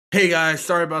Hey guys,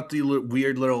 sorry about the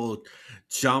weird little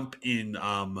jump in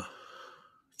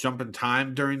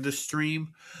time during the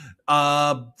stream.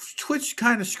 Twitch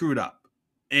kind of screwed up,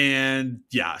 and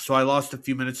yeah, so I lost a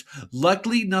few minutes.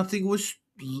 Luckily, nothing was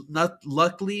not.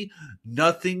 Luckily,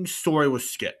 nothing story was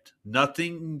skipped.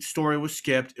 Nothing story was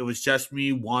skipped. It was just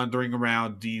me wandering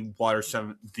around the Water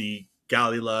Seven, the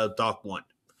Galila Dock One.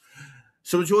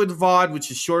 So enjoy the VOD,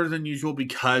 which is shorter than usual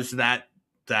because of that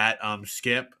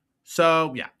skip.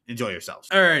 So yeah, enjoy yourselves.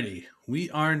 Alrighty, we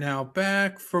are now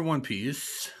back for One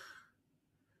Piece.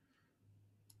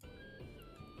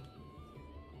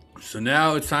 So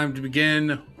now it's time to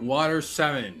begin Water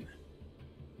 7.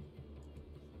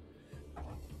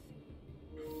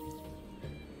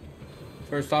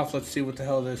 First off, let's see what the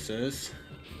hell this is.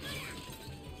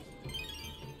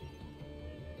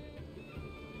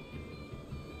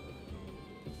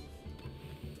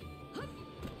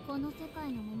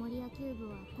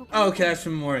 Oh, okay, that's the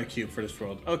Memoria Cube for this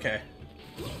world. Okay.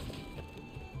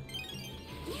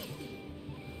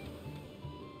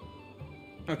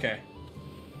 Okay.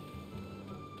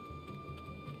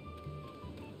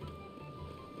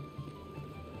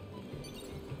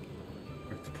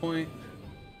 Mark the point.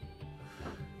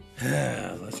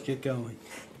 Let's get going.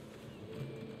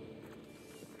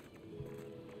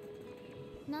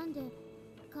 なんで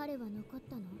彼は残っ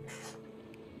たの？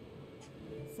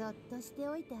そっとして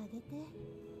おいてあげて。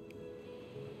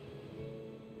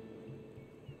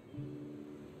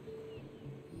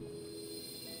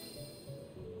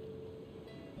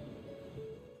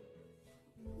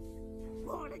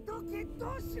俺と決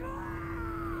闘しろ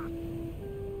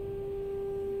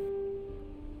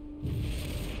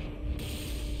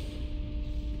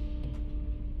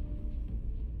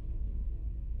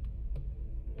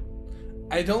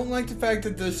！I don't like the fact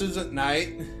that this is at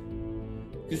night.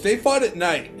 Because they fought at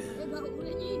night.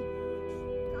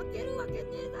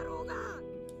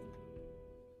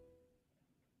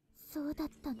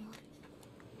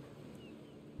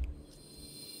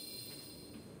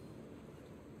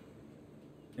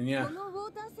 And yeah.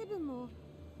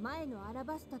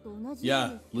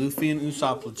 Yeah, Luffy and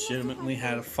Usopp legitimately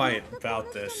had a fight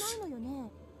about this.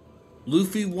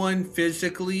 Luffy won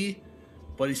physically,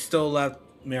 but he still left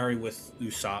Mary with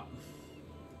Usopp.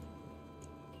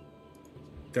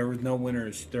 There were no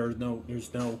winners. There's no.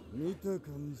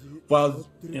 While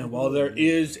there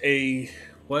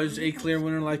was a clear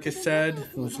winner, like I said,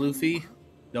 it was Luffy.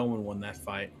 No one won that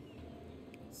fight.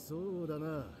 そうだ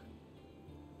な。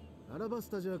アラバス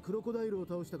タじゃクロコダイルを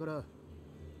倒したから、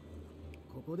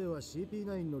ここでは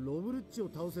CP9 のロブルッチを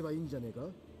倒せばいいんじゃねえか？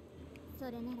そ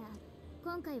れなら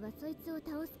今回はそいつを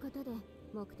倒すことで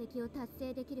目的を達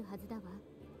成できるはずだわ。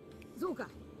そうか。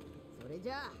それじ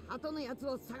ゃあ鳩のやつ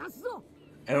を探すぞ。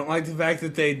I don't like the fact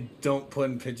that they don't put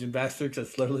in pigeon bastards.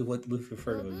 That's literally what Luffy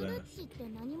referred to as. ロブルッチって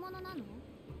何者なの？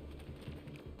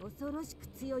恐ろしく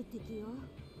強い敵よ。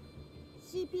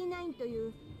CP9 とい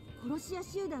う殺し屋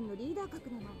集団のリーダー格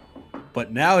なの。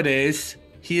But nowadays,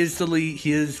 he is the lead.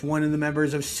 He is one of the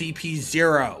members of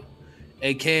CP0,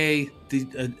 aka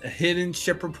a hidden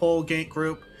shipper pole gang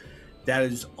group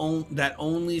that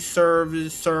only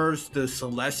serves the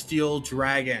celestial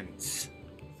dragons.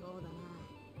 そうだ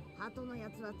な。鳩のや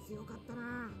つは強かった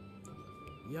な。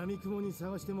闇雲に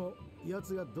探しても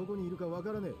奴がどこにいるかわ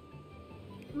からねえ。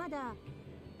まだ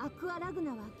アクアラグ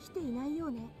ナは来ていないよ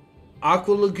うね。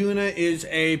Aqua Laguna is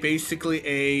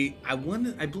basically I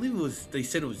believe they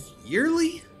said it was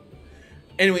yearly.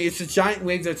 Anyway, it's a giant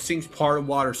wave that sinks part of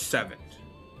Water 7.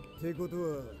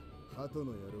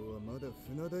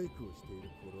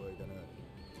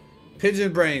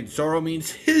 Pigeon Brain, Zoro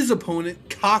means his opponent,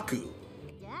 Kaku.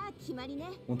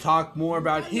 We'll talk more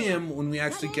about him when we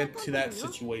actually get to that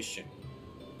situation.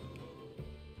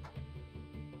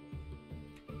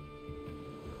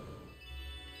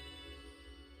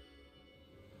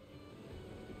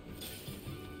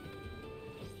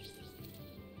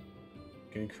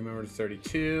 Getting crew member to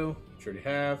 32, which we already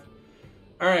have.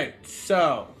 Alright,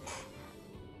 so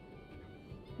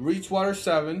reach Water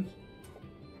 7,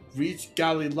 reach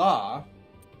Galila,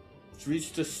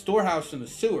 reach the storehouse in the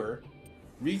sewer,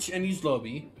 reach Eni's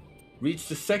lobby, reach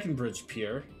the second bridge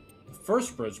pier, the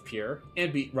first bridge pier,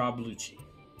 and beat Rob Lucci.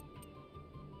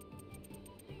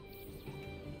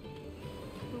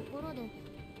 ところで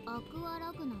アクア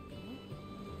ラグナって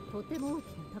とても大き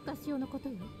な高潮のこと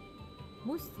よ。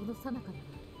もしその最中なら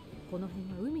この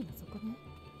辺は海の底ね。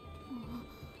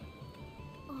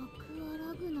アクア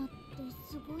ラグナって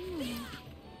すごいのね。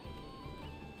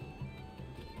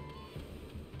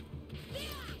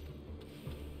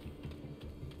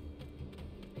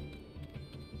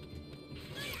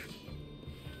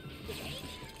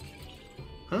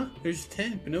Huh? huh? There's a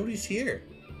tent, but nobody's here.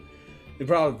 They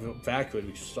probably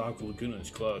evacuated because Aqua Laguna is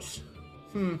close.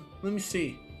 Let me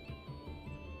see.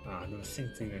 Ah, no, same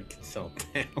thing that can sell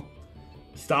down.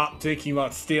 Stop thinking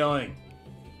about stealing.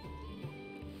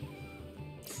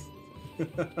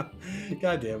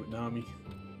 God damn it, Nami.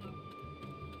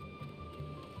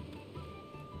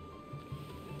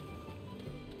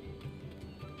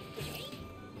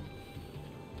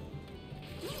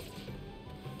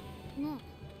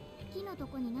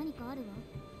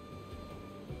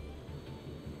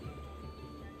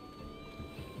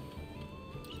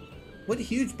 What a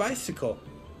huge bicycle!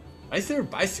 Why is there a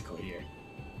bicycle here?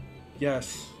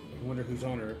 Yes, I wonder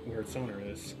where its owner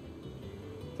is.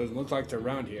 Doesn't look like they're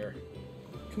around here.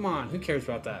 Come on, who cares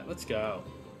about that? Let's go.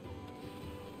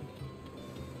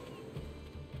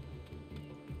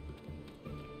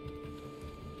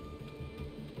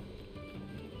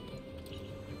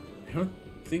 I don't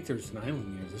think there's an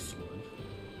island near this one.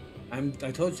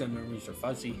 I told you that memories are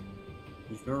fuzzy.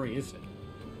 Whose memory is it?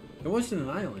 There wasn't an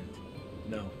island.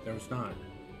 No, there was not.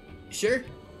 You sure?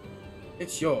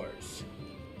 It's yours.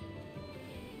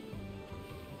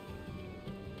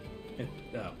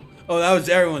 No. Oh, that was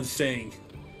everyone saying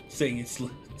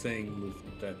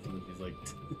that Luffy's like.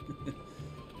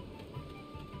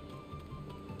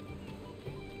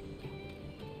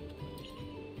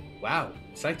 Wow,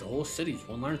 it's like the whole city's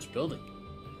one large building.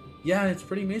 Yeah, it's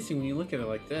pretty amazing when you look at it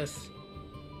like this.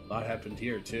 A lot happened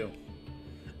here too.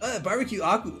 Barbecue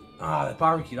aqua. Ah, the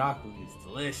barbecue aqua is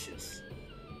delicious.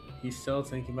 He's still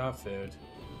thinking about food.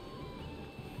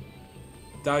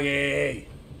 Doggy!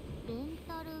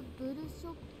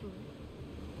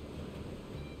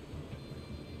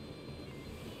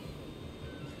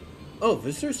 Oh,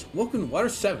 visitors, welcome to Water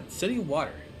 7, City of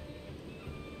Water.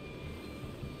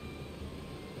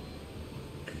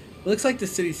 It looks like the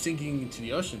city's sinking into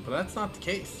the ocean, but that's not the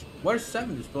case. Water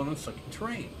 7 is built on sunken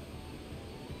terrain.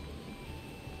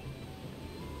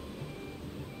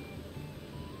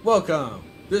 Welcome!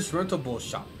 This is rental bull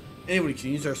shop. Anybody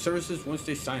can use our services once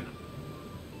they sign up.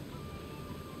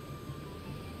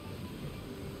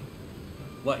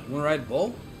 What, you want to ride a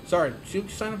bull? Sorry, should you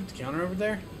sign up at the counter over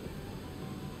there?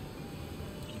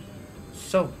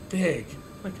 So big,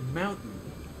 like a mountain.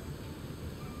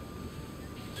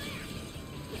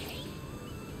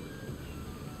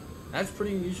 That's a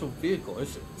pretty unusual vehicle,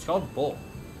 isn't it? It's called a bull.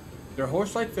 They're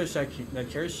horse-like fish that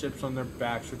carry ships on their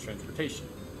backs for transportation.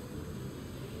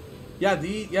 Yeah,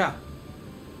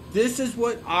 This is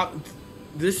what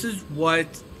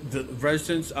the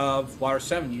residents of Water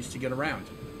 7 used to get around.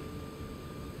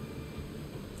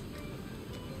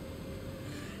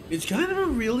 It's kind of a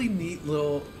really neat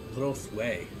little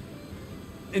way.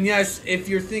 And yes, if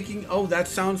you're thinking, oh, that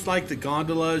sounds like the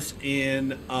gondolas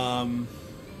in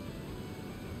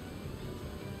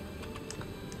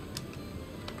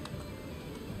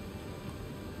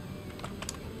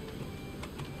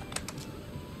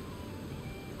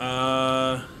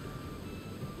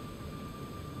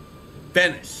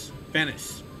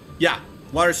Venice. Yeah,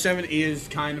 Water 7 is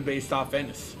kind of based off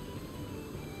Venice.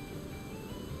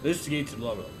 This is the gate to the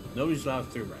lower level. Nobody's allowed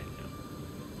through right now.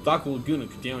 Dock Laguna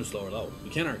could damage the lower level. We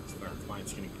can't hurt our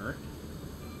clients getting hurt.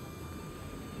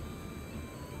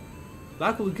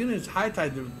 Dock Laguna is high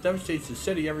tide that devastates the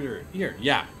city every year.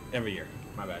 Yeah, every year.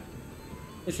 My bad.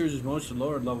 This raises most of the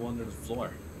lower level under the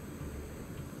floor.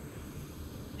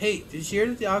 Hey, did you hear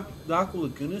that the Aqua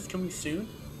Laguna is coming soon?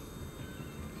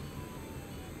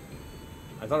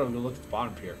 I thought I would go look at the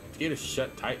bottom pier. The gate is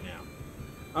shut tight now.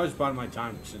 I was biding my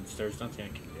time since there's nothing I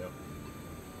can do.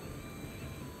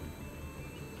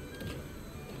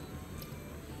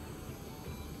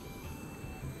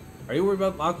 Are you worried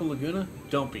about Aqua Laguna?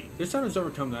 Don't be. This town has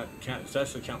overcome that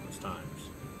disaster countless times.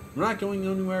 We're not going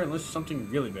anywhere unless something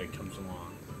really big comes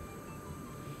along.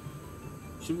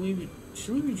 Should we be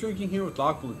drinking here with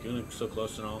Aqua Laguna so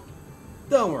close and all?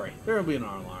 Don't worry, there will be an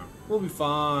alarm. We'll be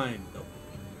fine. Nope.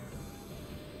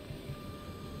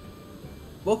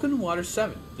 Welcome to Water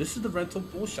 7. This is the rental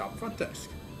bull shop front desk.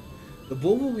 The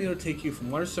bull will be able to take you from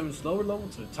Water 7's lower level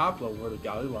to the top level where the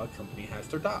Galley-Log Company has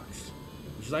their docks.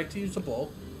 Would you like to use the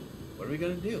bull? What are we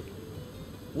going to do?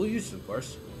 We'll use it, of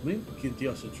course. We can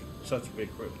deal with such a big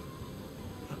group.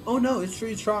 Oh no, it's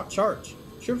free charge.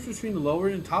 Trips between the lower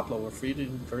and top level are free to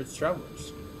encourage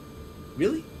travelers.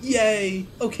 Really? Yay!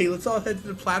 Okay, let's all head to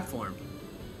the platform.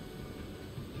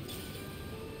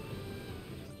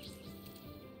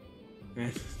ミ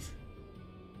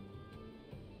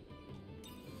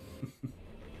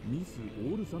スオ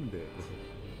ールサンデーこそ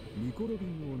ニコロビ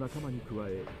ンを仲間に加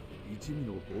え一味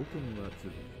の冒険は続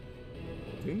く。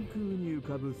天空に浮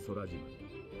かぶ空島、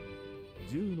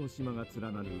10の島が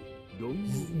連なる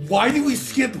Why do we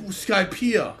skip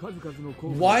Skypiea?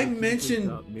 Why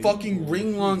mention fucking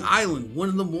Ringlong Island? One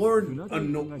of the more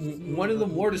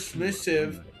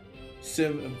dismissive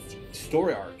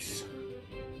story arcs.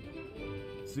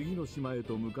 次の島へ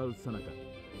と向かう最中、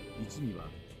一味は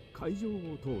海上を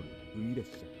通る海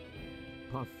列車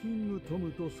パッフィングト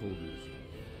ムと遭遇する。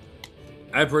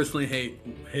I personally hate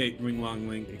Ringlong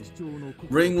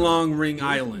Ring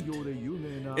Island.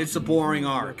 It's a boring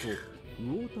arc. ウ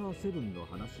ォーターセブンの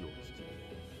話を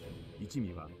聞き、一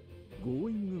味はゴー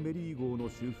イングメリー号の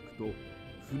修復と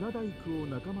船大工を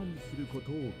仲間にするこ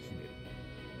とを決め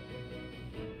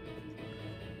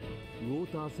る。ウォー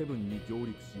ターセブンに上陸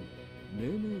し、命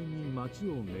名に街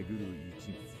を巡る一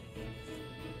味。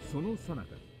その最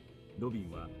中、ロビ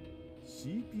ンは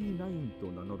CP9 と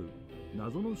名乗る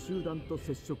謎の集団と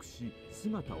接触し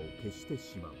姿を消して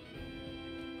しまう。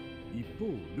一方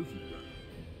ルフィは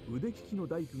腕利きの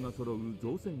大工が揃う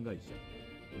造船会社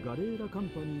ガレーラカン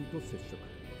パニーと接触。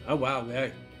 Oh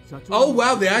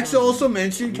wow, they actually also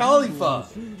mentioned Khalifa,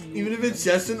 even if it's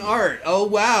just an art. Oh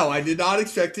wow, I did not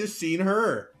expect to have seen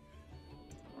her.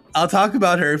 I'll talk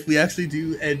about her if we actually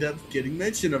do end up getting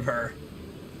mention of her.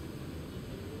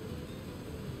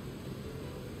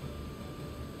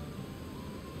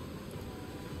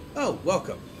 Oh,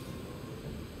 welcome.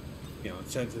 You know,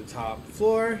 let's head to the top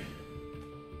floor.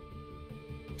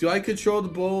 Do I control the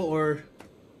bull or?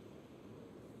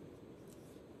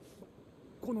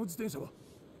 この自転車は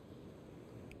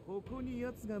ここに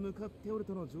奴が向かっておる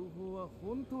との情報は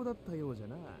本当だったようじゃ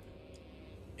な。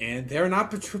 And they're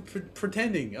not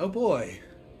pretending. Oh boy.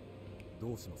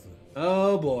 どうします？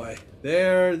 Oh boy.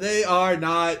 They are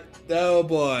not. Oh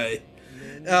boy.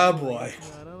 Oh boy.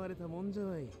 現れたもんじゃ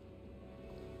ない。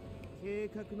計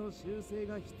画の修正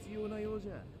が必要なよう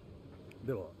じゃ。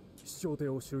では飛翔艇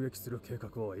を襲撃する計画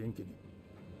は延期に。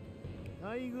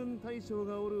大軍大将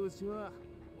がおるうちは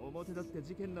表立って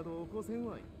事件など起こせん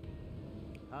わい。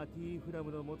パティフラ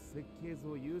ムの持つ設計図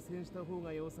を優先した方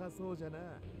が良さそうじゃな。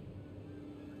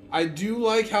 I do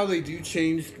like how they do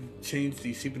change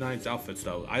the CP9's outfits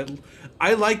though.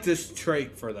 I like this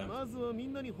trait for them. まずはみ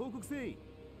んなに報告せい。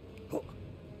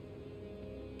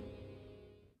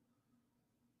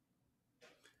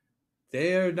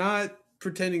 They are not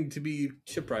pretending to be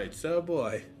shipwrights. Oh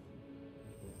boy.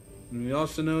 And we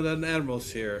also know that an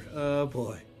admiral's here. Oh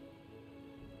boy.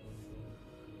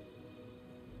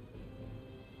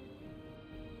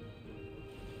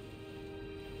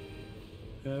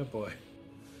 Oh boy.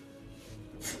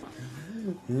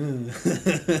 上に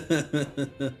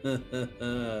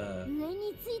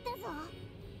着いたぞ。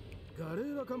ガレ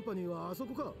ーラカンパニーはあそ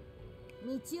こか。道を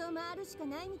回るしか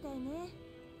ないみたいね。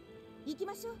行き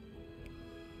ましょう。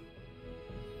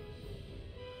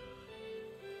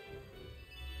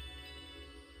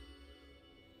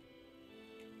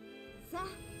さあ、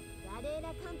ガレー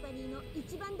ラカンパニーの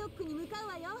一番ドックに向かう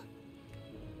わよ。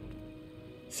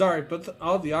 Sorry, but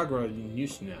all the Agora are in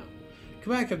use now.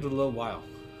 Come back after a little while.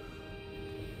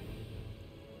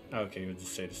 Okay, we'll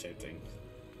just say the same thing.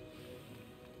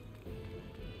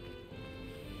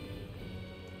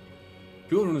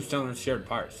 People in this town are shared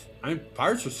pirates. I mean,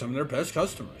 pirates are some of their best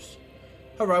customers.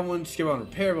 However, I wouldn't skip on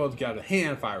repair to get out of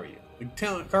hand if I were you. The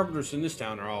talent carpenters in this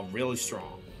town are all really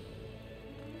strong.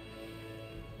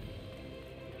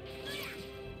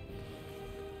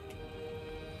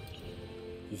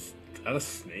 He's got a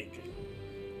snake.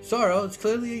 Sorrow, it's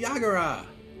clearly a Yagara.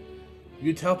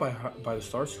 You can tell by the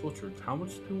star sculpture how much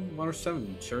people in Water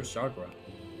 7 cherish Yagara.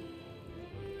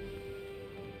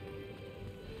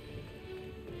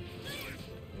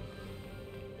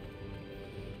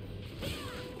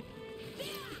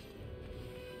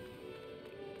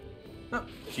 Oh,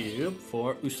 cube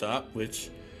for Usopp, which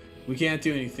we can't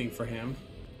do anything for him.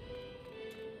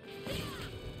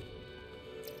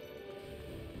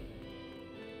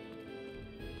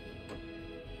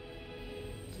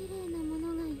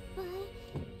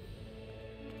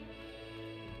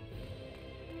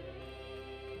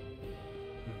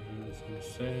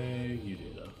 Say you do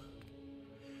though.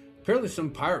 Apparently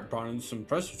some pirate brought in some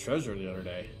impressive treasure the other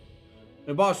day.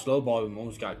 The boss lowballed him and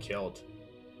almost got killed.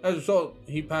 As a result,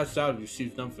 he passed out and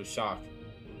received none for shock.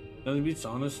 Nothing beats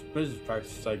honest business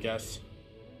practices, I guess.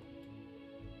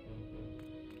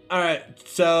 Alright,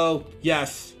 so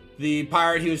yes, the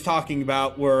pirate he was talking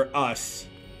about were us.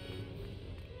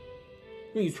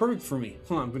 I mean, he's perfect for me.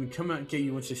 Hold on, I'm gonna come out and get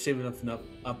you once I save enough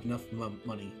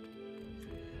money.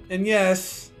 And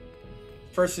yes,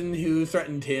 the person who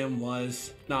threatened him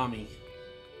was Nami.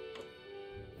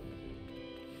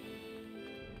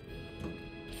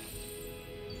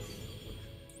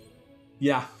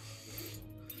 Yeah.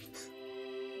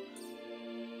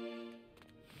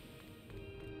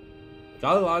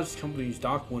 Galil's company's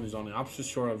dock 1 is on the opposite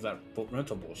shore of that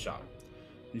rental bowl shop.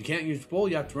 If you can't use the bowl,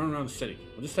 you have to run around the city.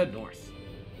 We'll just head north.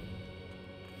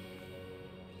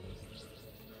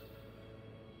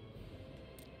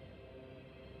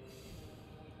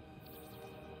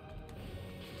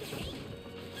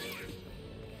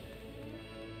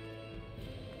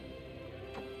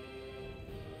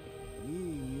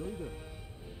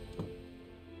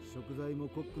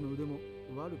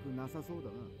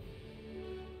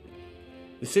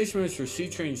 The station manager for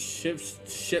C-Train ship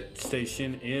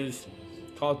station is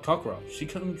called Kokoro. She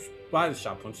comes by the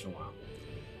shop once in a while.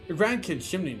 Her grandkid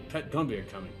Chimney and pet Gunbei are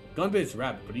coming. Gunbei is a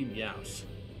rabbit, but he meows.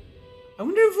 I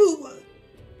wonder if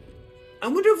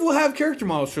we'll have character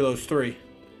models for those 3,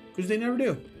 because they never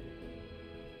do.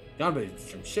 Gunbei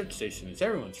from ship station is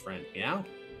everyone's friend. Meow.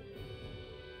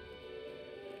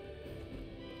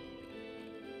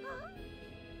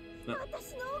 No.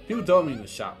 People told me in the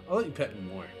shop. I'll let you pet me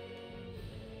more.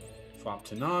 Swap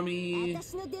to Nami.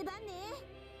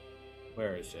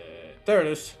 Where is it? There it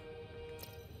is.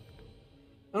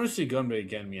 I want to see Gunbei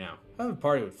again, meow. Have a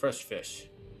party with fresh fish.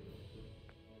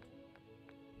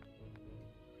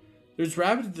 There's a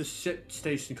rabbit at the ship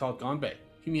station called Gunbei.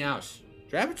 He meows.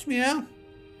 Do rabbits meow?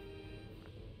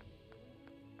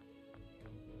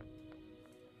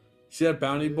 See that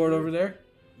bounty board over there?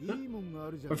 Huh?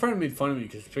 My friend made fun of me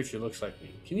because the picture looks like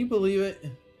me. Can you believe it?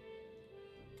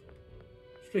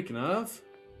 Speaking of...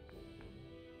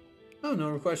 Oh, no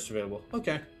requests available.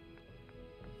 Okay.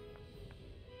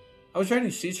 I was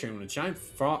riding C-Train when a giant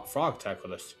frog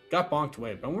tackled us. Got bonked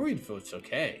away, but I'm worried if it's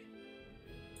okay.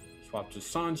 Swap to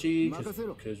Sanji,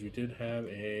 because we did have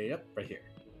a... Yep, right here.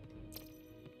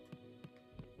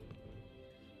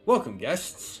 Welcome,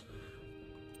 guests.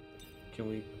 Can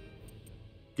we...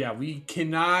 Yeah, we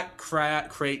cannot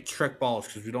create trick balls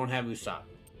because we don't have Usopp.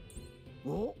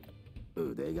 Oh,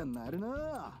 腕が鳴るな。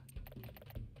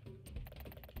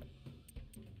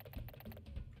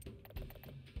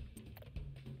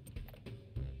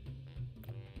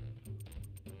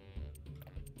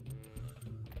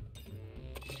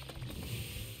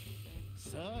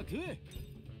さあ、食え。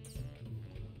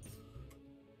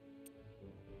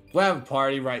We'll have a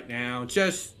party right now,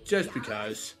 just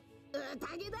because.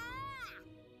 宴だ。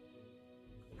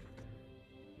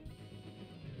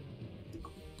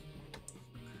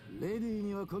レディー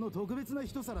にはこの特別な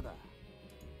一皿だ。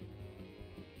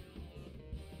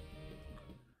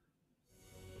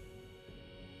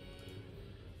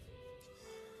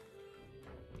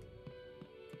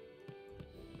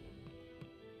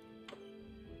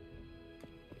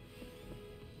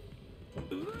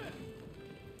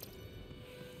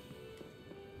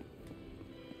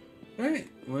Alright,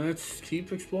 let's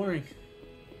keep exploring.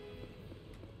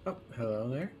 Oh, hello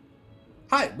there.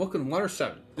 Hi, welcome to Water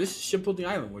 7. This is Shipbuilding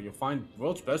Island, where you'll find the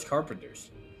world's best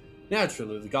carpenters.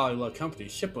 Naturally, the Galileo Company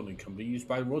is a shipbuilding company used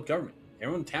by the world government.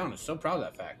 Everyone in town is so proud of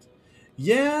that fact.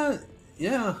 Yeah,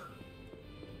 the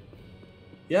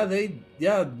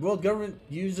world government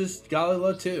uses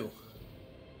Galileo too.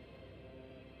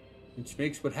 Which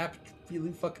makes what happened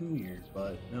really fucking weird,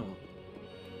 but no.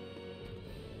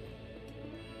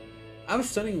 I was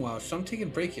studying a while, so I'm taking a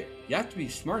break here. You have to be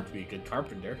smart to be a good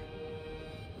carpenter.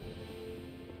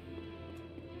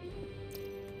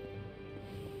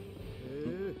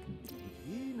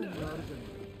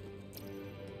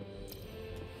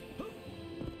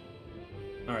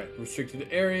 Alright, restricted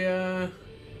area.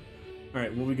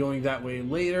 Alright, we'll be going that way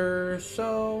later,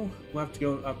 so we'll have to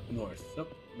go up north. Oh,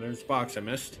 there's the box I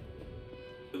missed.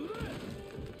 Oh.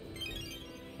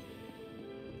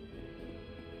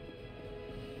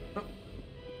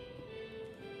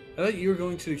 I thought you were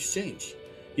going to the exchange.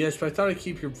 Yes, but I thought I'd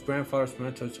keep your grandfather's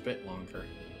mementos a bit longer.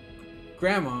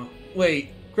 Grandma? Wait,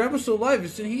 Grandpa's still alive,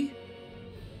 isn't he?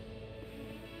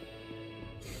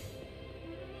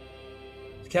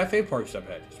 Cafe Park's up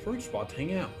ahead. It's a perfect spot to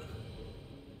hang out.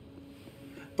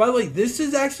 By the way, this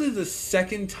is actually the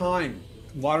second time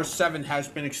Water 7 has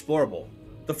been explorable.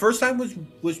 The first time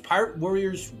was Pirate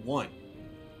Warriors 1.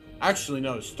 Actually,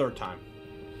 no, it's the third time.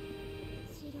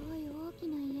 白い大き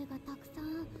な家がたくさ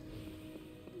ん。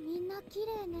みんな綺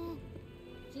麗ね。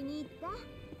気に入った？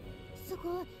す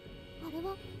ごい。あれ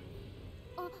は？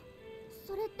あ、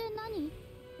それって何？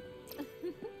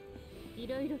い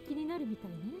ろいろ気になるみた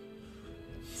いね。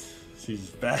She's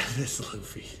bad as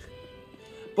Luffy.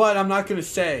 But I'm not gonna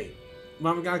say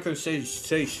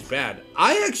she's bad.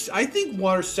 I think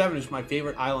Water 7 is my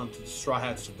favorite island that the Straw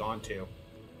Hats have gone to.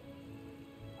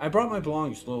 I brought my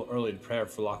belongings a little early to prepare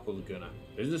for Lockwood Laguna.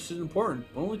 Business is important,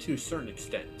 but only to a certain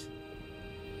extent.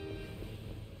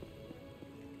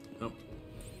 Nope.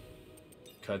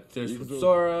 Cut this with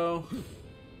Zoro.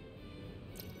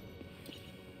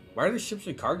 Why are the ships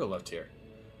and cargo left here?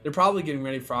 They're probably getting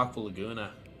ready for Aqua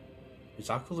Laguna. Is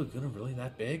Aqua Laguna really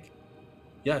that big?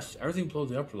 Yes, everything below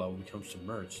the upper level becomes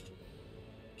submerged.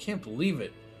 Can't believe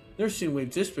it. Never seen a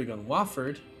wave this big on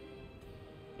Wofford.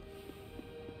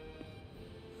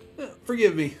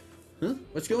 Forgive me. Huh?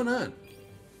 What's going on?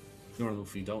 Ignore them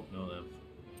if you don't know them.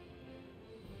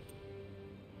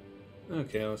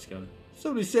 Okay, let's go.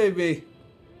 Somebody save me.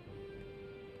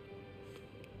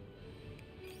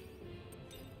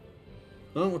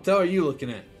 Huh? What the hell are you looking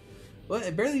at? What?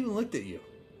 I barely even looked at you.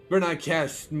 Better not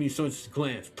cast me so much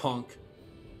glance, punk.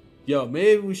 Yo,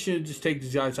 maybe we should just take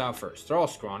these guys out first. They're all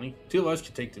scrawny. Two of us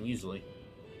could take them easily.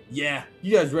 Yeah,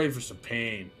 you guys ready for some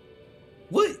pain?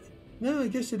 What? No, I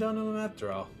guess you don't know them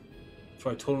after all. That's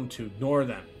why I told them to ignore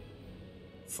them.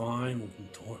 Fine, we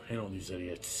can handle these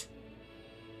idiots.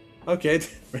 Okay,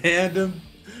 random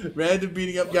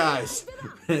beating up guys.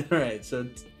 Alright, so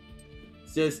it's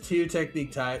just 2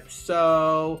 technique types.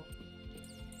 So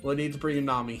we'll need to bring in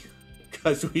Nami.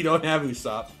 Because we don't have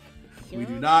Usopp. We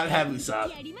do not have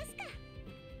Usopp.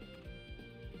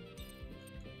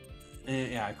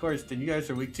 And yeah, of course, then you guys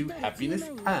are weak to Happiness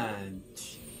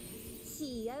Punch.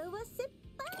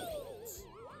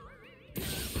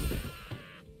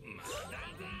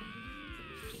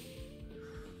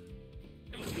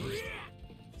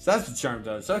 So that's what Charm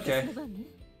does, okay.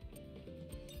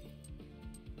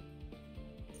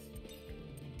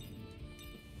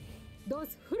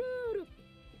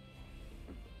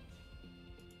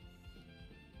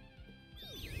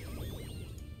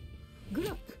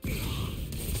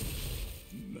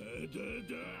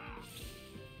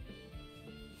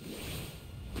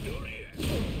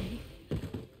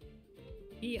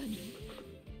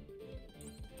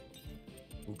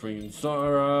 We'll bring in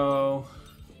Zoro.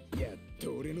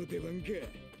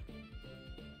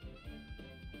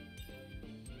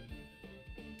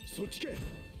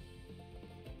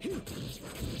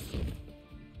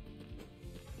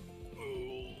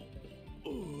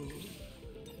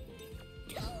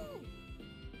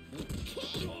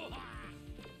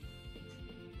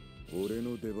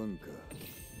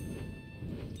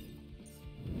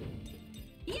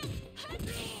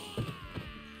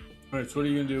 Alright, so what are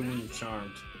you gonna do when you're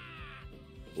charmed?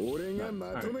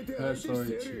 Alright, that's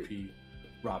already 2P.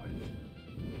 Robin.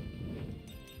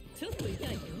 ちょっと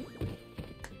痛いよ。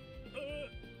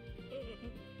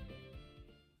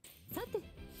さて、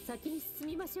先に進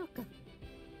みましょうか。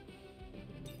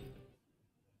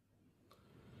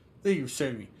Thank you for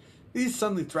saving me. These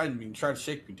suddenly threatened me and tried to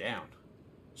shake me down.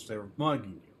 So they were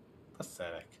mugging you.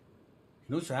 Pathetic.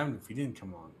 Who knows what happened if we didn't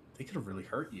come along? They could have really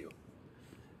hurt you.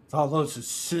 All those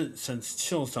sends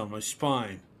chills down my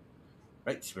spine.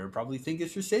 Right, Spirit probably think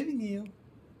it's for saving you.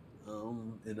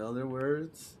 In other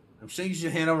words, I'm saying you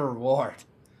should hand over a reward.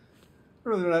 I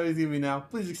really don't have anything to me now.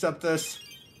 Please accept this.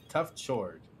 Tough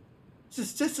chord.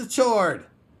 It's just a chord.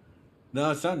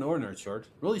 No, it's not an ordinary chord.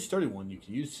 Really sturdy one you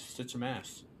can use to stitch a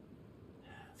mask.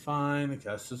 Fine, I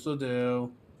guess this will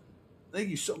do. Thank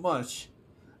you so much.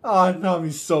 Oh,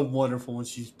 Nami's so wonderful when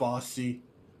she's bossy.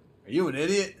 Are you an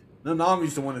idiot? No,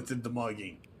 Nami's the one that did the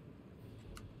mugging.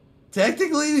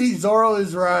 Technically, Zoro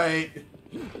is right.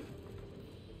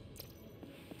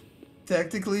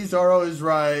 Technically, Zoro is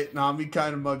right. Nami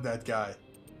kind of mugged that guy.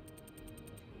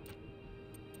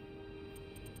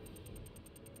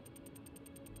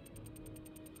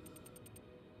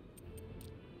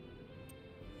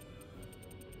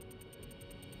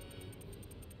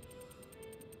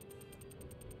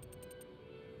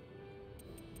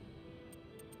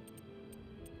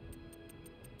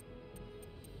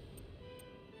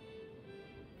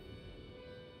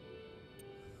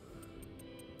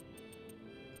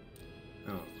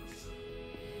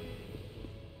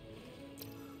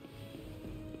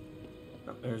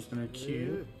 There's their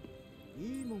cube.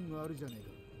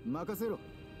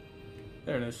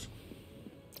 There it is.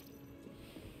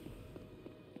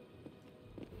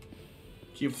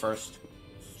 Cube first.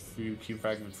 A few cube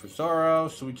fragments for Zoro,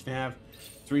 so we can have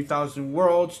 3,000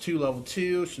 worlds, 2 level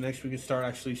 2. So next we can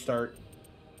start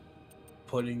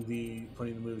putting the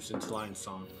moves into Lion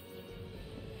Song.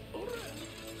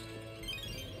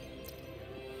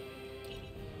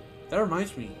 That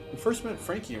reminds me, we first met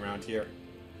Frankie around here.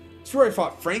 That's where I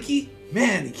fought Frankie?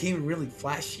 Man, he came in really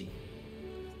flashy.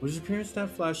 Was his appearance that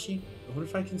flashy? I wonder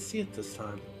if I can see it this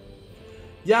time.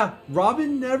 Yeah,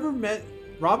 Robin never met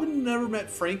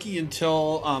Frankie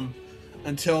until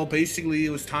basically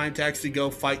it was time to actually go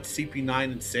fight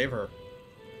CP9 and save her.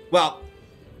 Well,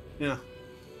 yeah.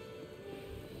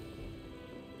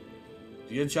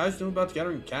 Do you guys know about the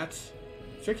gathering of cats?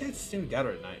 Stray cats seem to gather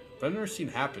at night, but I've never seen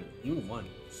it happen, even once.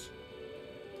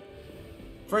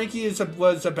 Frankie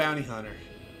was a bounty hunter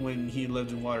when he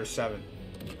lived in Water 7.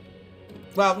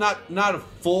 Well, not a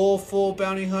full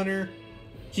bounty hunter.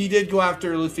 He did go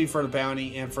after Luffy for the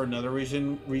bounty and for another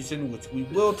reason which we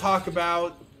will talk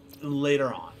about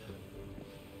later on.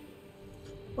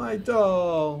 My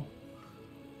doll.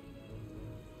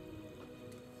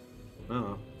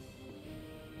 Oh.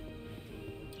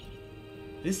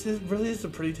 This really is a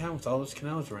pretty town with all those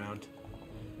canals around.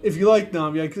 If you like,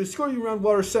 Nami, I could escort you around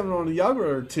Water 7 on a yacht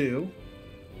or two.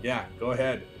 Yeah, go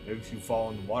ahead. Maybe if you fall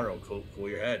in the water, it'll cool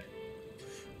your head.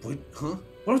 What? Huh?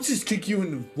 Why don't you just kick you in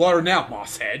the water now,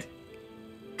 Mosshead?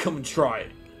 Come and try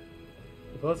it.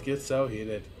 They both get so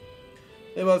heated.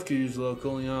 They both could use a little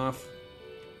cooling off.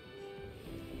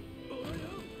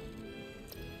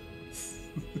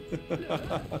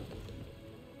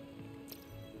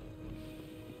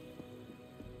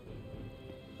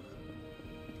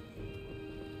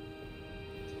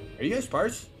 Are you guys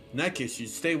pirates? In that case, you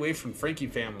should stay away from Frankie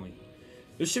family.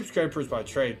 This ship's scrapers by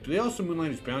trade, but they also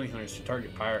moonlight as bounty hunters to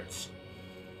target pirates.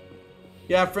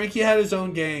 Yeah, Frankie had his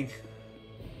own gang.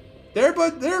 They're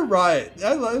right.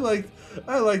 I liked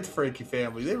the Frankie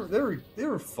family. They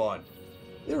were fun.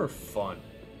 They were fun.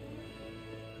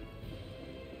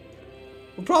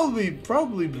 We'll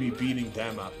probably be beating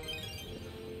them up.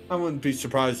 I wouldn't be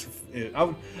surprised if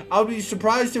I'll be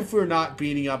surprised if we're not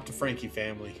beating up the Frankie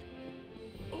family.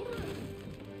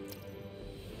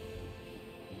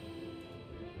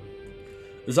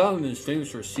 This island is famous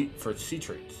for its sea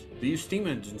trades. They use steam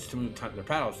engines to move their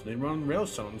paddles, and they run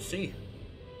railstone on the sea.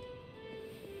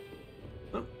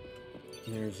 Oh,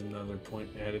 there's another point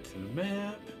added to the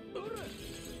map.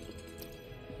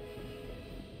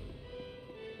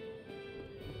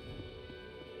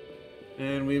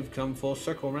 And we've come full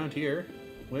circle around here,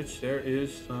 which there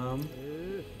is some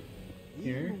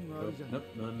here. Oh, nope,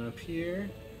 none up here.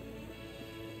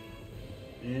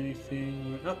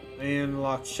 Anything up? And a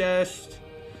locked chest.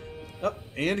 Up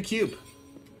and a cube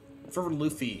for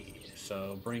Luffy.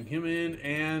 So bring him in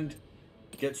and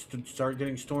start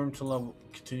getting storm to level.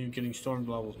 Continue getting storm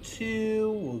to level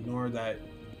 2. We'll ignore that.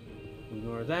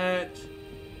 Ignore that.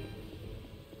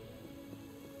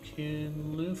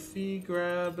 Can Luffy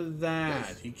grab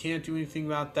that? He can't do anything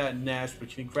about that nest, but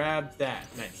can he grab that?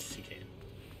 Nice, he can.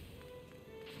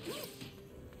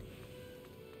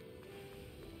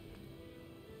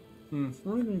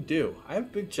 What am I gonna do? I have a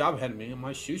big job ahead of me and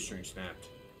my shoestring snapped.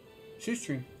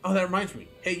 Shoestring? Oh, that reminds me.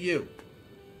 Hey, you.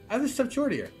 I have this stuffed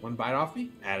short here. Want to buy it off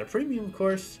me? At a premium, of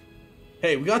course.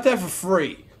 Hey, we got that for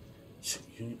free.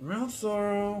 Well,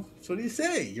 Sorrow. So what do you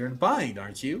say? You're in a bind,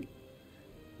 aren't you?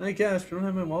 I guess, but I don't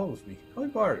have my wallet with me. How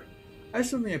about it? I have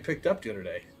something I picked up the other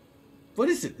day. What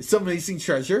is it? Is some amazing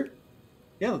treasure?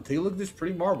 Yeah, take a look at this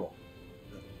pretty marble.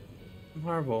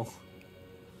 Marble.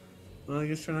 Well, I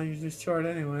guess we're not using this chart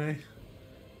anyway.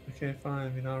 Okay, fine. I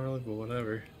mean, not really, but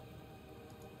whatever.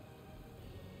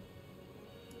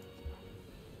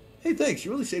 Hey, thanks. You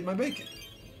really saved my bacon.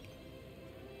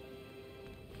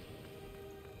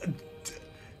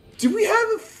 Do we have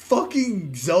a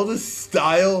fucking Zelda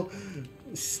style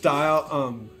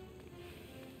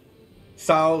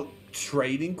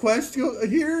trading quest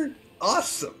here?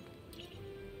 Awesome.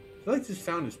 I feel like this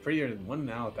fountain is prettier than one in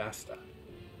Alabasta.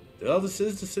 Well, this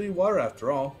is the city water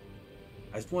after all.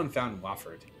 As one found in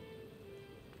Wofford.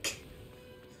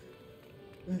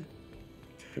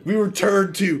 we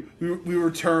returned to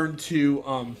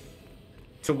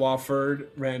Wofford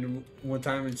random one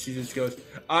time, and she just goes,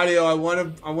 "Audio, I want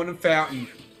a fountain.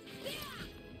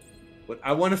 What?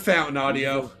 I want a fountain,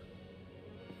 Audio."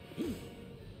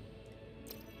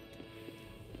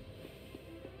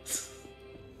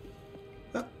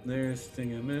 Oh, there's the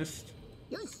thing I missed.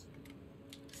 Yes.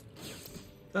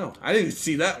 Oh, I didn't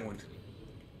see that one.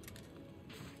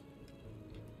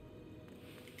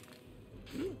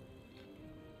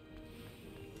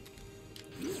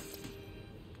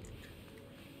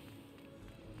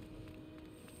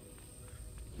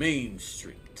 Main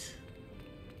Street.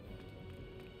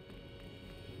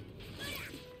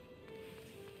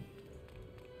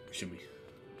 Should we?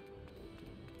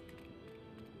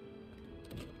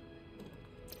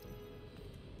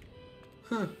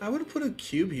 Huh, I would have put a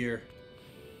cube here.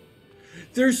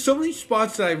 There's so many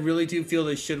spots that I really do feel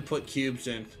they should have put cubes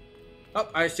in. Oh,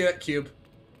 I see that cube.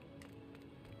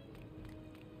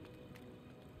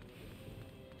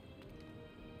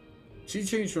 Sea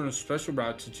trains run a special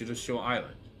route to Judicial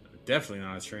Island. Definitely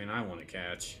not a train I want to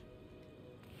catch.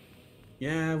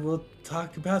 Yeah, we'll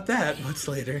talk about that much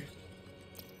later.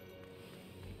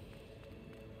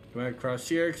 Go back across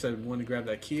here because I want to grab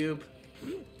that cube.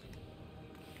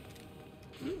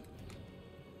 There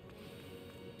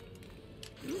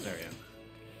we go.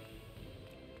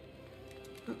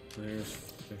 There's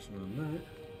one of that.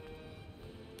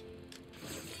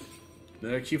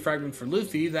 Another Q fragment for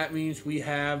Luffy. That means we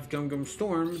have Gum Gum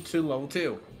Storm to level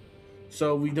 2.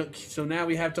 So we don't. So now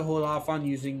we have to hold off on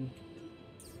using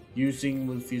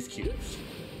Luffy's Qs.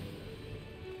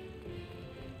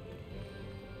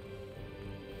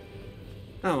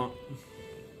 Oh.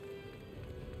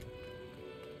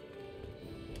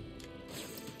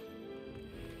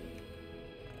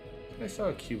 I saw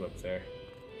a cube up there.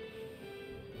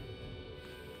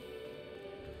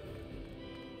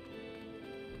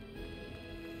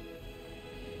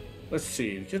 Let's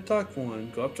see. Get Dock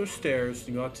 1, go up those stairs,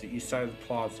 and go out to the east side of the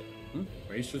plaza.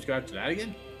 Are you supposed to go out to that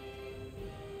again?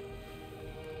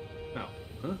 No.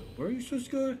 Huh? Where are you supposed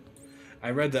to go? I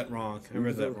read that wrong.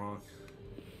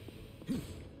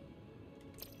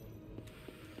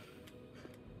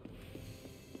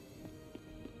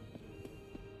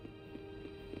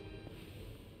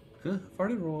 Huh? Far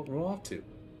did roll off to?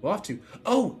 Roll off to?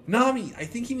 Oh, Nami! I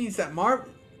think he means that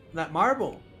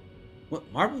marble.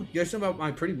 What, marble? You guys know about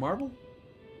my pretty marble?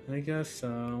 I guess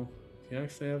so. You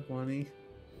actually have money.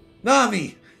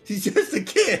 Nami! She's just a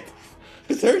kid!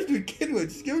 It's hers to a kid with.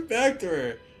 Just give it back to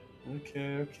her.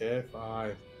 Okay,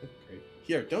 fine. Great.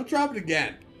 Here, don't drop it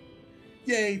again.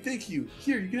 Yay, thank you.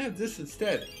 Here, you can have this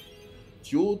instead.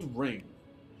 Jeweled ring.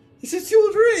 It's a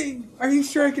jeweled ring! Are you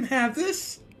sure I can have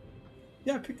this?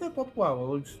 Yeah, I picked that up while I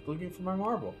was looking for my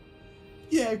marble.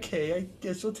 Yeah, okay, I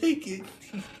guess I'll take it.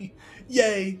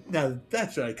 Yay! Now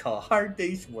that's what I call a hard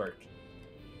day's work.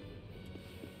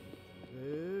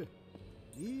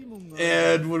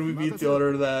 And when we meet the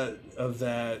owner of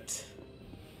that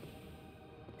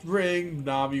ring,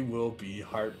 Nami will be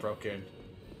heartbroken.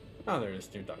 Oh, there it is,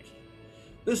 new donkey.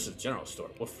 This is a general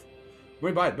store. Woof.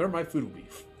 When we buy it, better my food will be.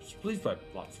 Please buy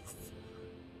lots of.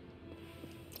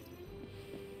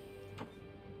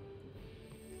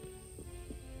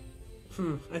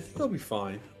 I think I'll be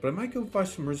fine, but I might go buy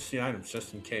some emergency items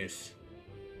just in case.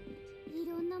 い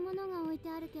ろんなものが置いて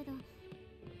あるけど、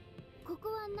ここ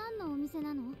は何のお店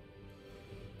なの?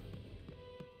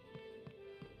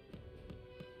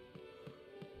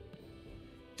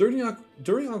 During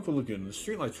Aqua Lagoon, the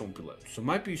streetlights won't be lit, so it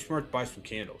might be smart to buy some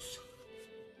candles.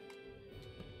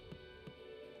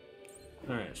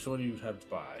 Alright, so what do you have to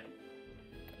buy?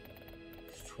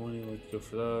 20, let's go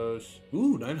for those.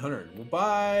 Ooh, 900. We'll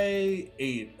buy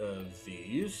 8 of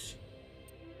these.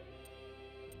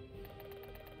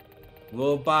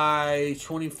 We'll buy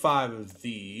 25 of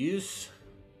these.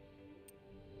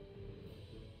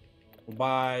 We'll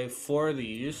buy 4 of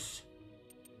these.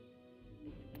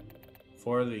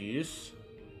 4 of these.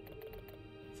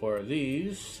 4 of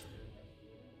these.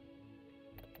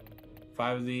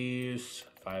 5 of these.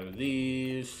 5 of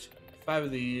these. 5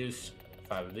 of these.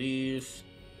 5 of these.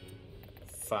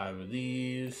 5 of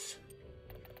these,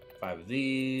 5 of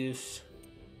these,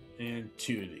 and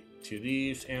 2 of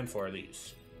these, and 4 of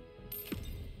these.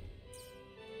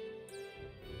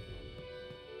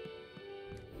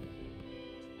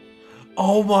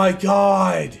 Oh my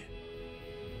god!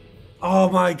 Oh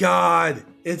my god!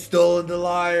 It's Dolan the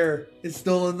Liar! It's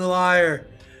Dolan the Liar!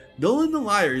 Dolan the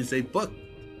Liar is a book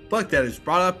that is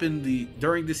brought up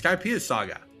during the Skypiea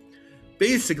saga.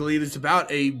 Basically, it is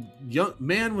about a young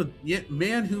man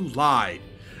who lied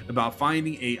about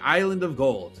finding an island of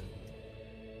gold.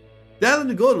 The island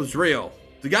of gold was real.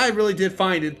 The guy really did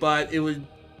find it, but it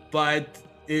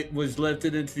was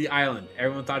lifted into the island.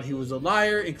 Everyone thought he was a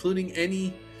liar, including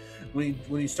when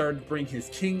he started to bring his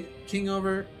king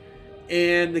over,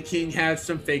 and the king had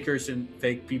some fakers and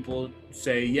fake people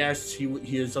say yes, he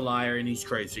is a liar and he's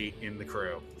crazy in the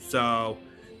crew. So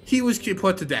he was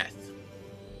put to death.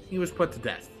 He was put to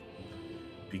death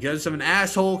because of an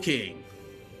asshole king.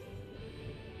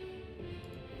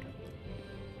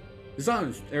 This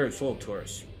island is full of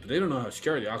tourists, but they don't know how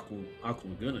scary the Aqua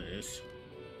Laguna is.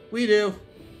 We do.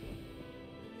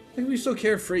 They can be so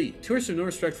carefree. Tourists have no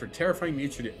respect for the terrifying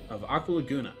nature of Aqua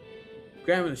Laguna.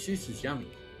 Grandma, the cheese is yummy.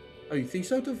 Oh, you think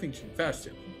so? Don't think too fast,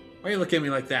 too. Why you look at me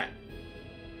like that?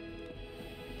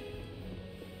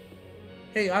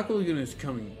 Hey, Aqua Laguna is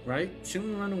coming, right?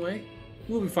 Shouldn't we run away?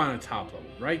 We'll be fine on top level,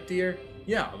 right, dear?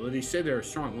 Yeah, but he said there are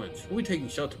strong winds. We'll be taking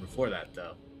shelter before that,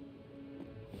 though.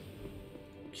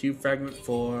 Cube fragment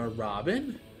for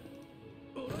Robin.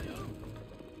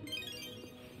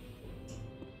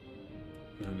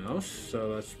 Nothing else. So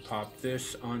let's pop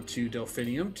this onto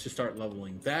Delphinium to start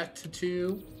leveling that to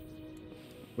 2.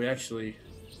 We actually...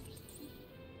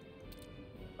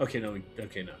 Okay, no.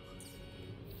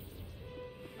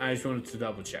 I just wanted to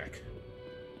double check.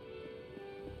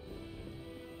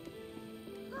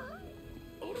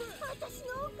 私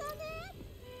のお金。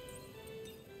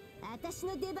私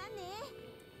の出番ね。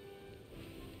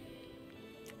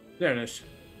 There it is.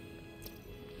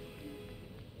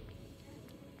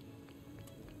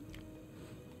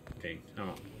 Dang.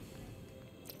 Oh.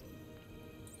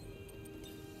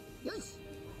 よし。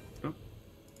 Oh.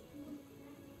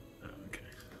 Okay.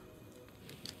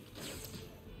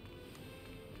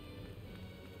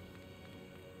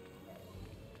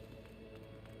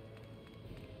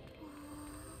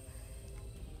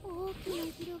 大きな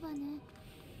広場ね。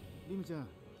リムちゃん、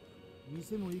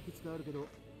店もいくつかあるけど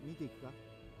見ていくか？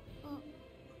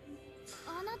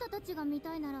あなたたちが見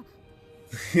たいなら。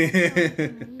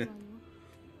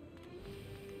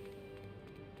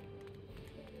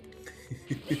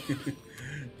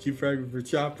Keep fragging for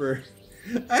Chopper.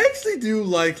 I actually do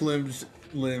like Lim's.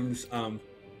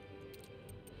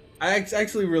 I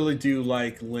actually really do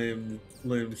like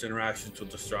Lim's interactions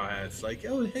with the Straw Hats. Like,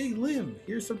 oh, hey, Lim,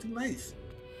 here's something nice.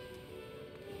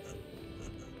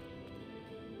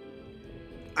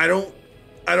 I don't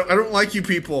like you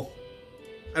people.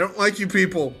 I don't like you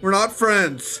people. We're not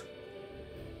friends.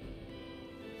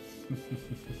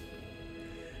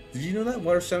 Did you know that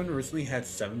Water 7 originally had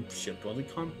 7 shipbuilding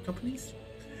companies?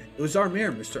 It was our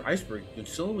mayor, Mr. Iceberg, who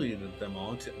consolidated them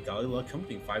all into Galileo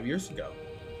Company 5 years ago.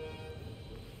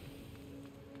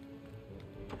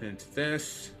 And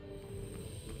this.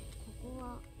 ここ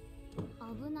は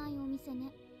危ないお店ね。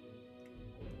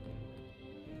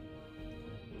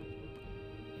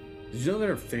 Did you know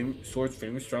there are swords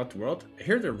famous throughout the world? I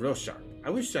hear they're real sharp. I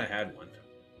wish I had one.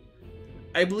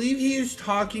 I believe he is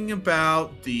talking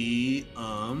about the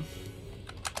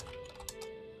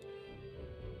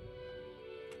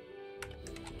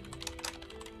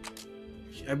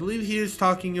I believe he is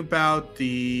talking about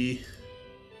the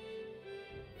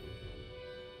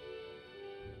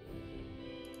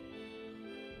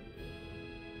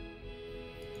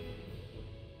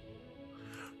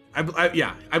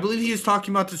I believe he is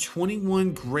talking about the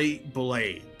 21 Great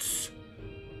Blades,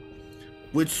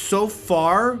 which so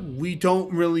far we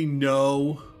don't really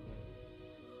know.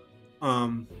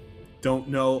 Don't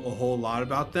know a whole lot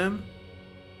about them.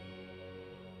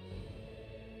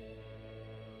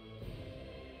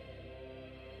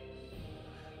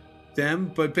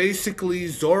 But basically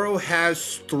Zoro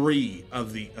has 3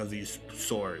 of these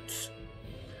swords.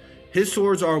 His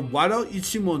swords are Wado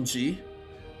Ichimonji,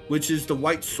 which is the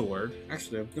white sword.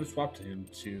 Actually, I'm gonna swap to him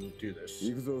to do this.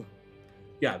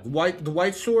 Yeah, the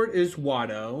white sword is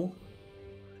Wado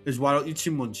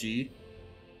Ichimonji.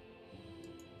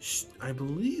 I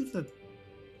believe that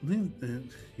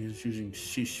he's using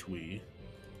Shishui.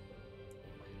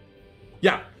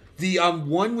 Yeah, the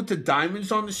one with the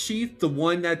diamonds on the sheath, the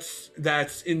one that's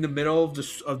in the middle of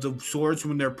the swords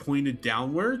when they're pointed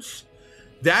downwards,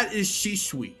 that is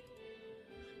Shishui.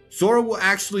 Zoro will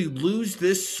actually lose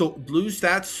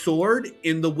that sword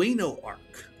in the Wano arc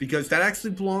because that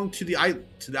actually belonged to the island.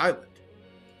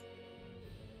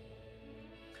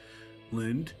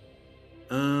 Lind,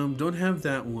 don't have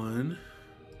that one.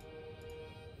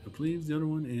 I believe the other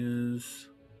one is,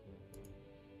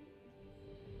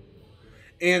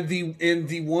 and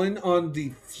the one on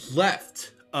the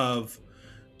left of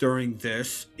during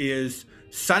this is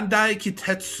Sandai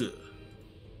Kitetsu,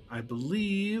 I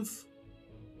believe.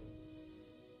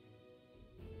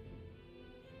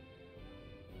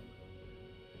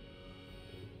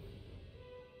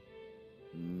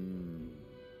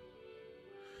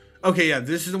 Okay, yeah,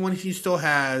 this is the one he still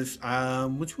has.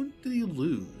 Which one did he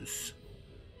lose?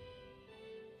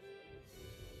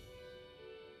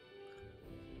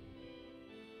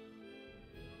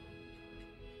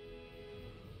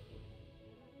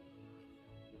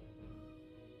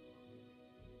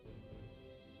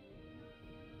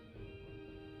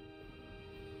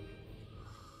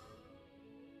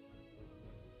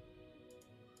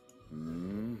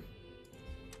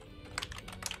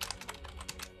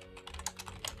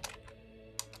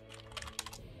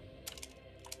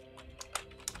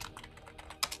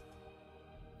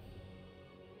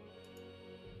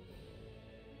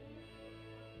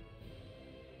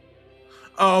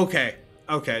 Oh, okay.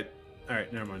 Okay. All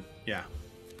right, never mind. Yeah.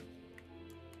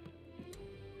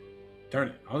 Darn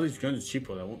it. All these guns are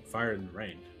cheapo that won't fire in the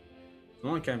rain. It's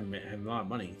not like I have a lot of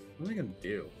money. What am I going to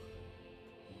do?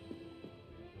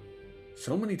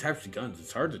 So many types of guns.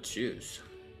 It's hard to choose.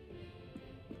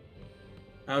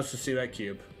 Now let's just see that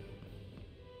cube.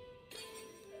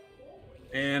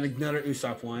 And another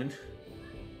Usopp one.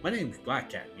 My name's Black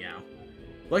Cat, meow.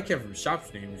 Black Cat from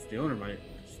shop's name is the owner of my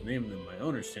name of my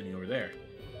owner standing over there.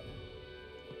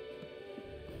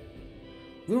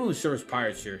 We only service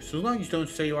pirates here, so as long as you don't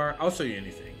say you are, I'll sell you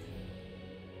anything.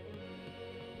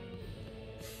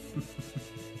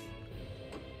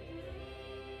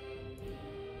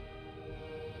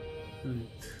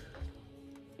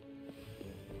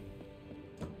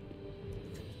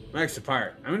 Max the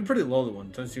pirate. I'm in a pretty lowly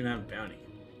one. Doesn't even have a bounty.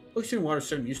 Looks in water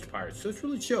 7 used to pirates, so it's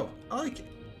really chill. I like it.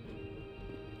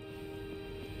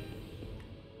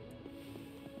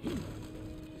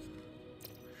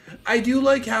 I do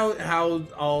like how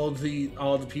all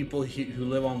the people who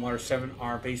live on Water 7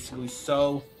 are basically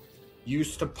so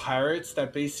used to pirates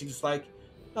that basically it's like,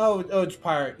 oh, it's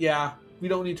pirate. Yeah, we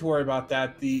don't need to worry about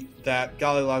that. That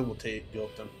Galilog will deal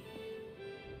with them.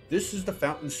 This is the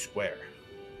Fountain Square.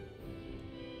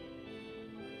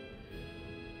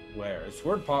 Where it's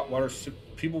word pot water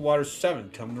people Water 7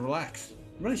 come to relax.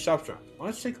 Many shops around.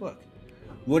 Let's take a look.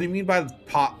 What do you mean by the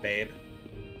pot, babe?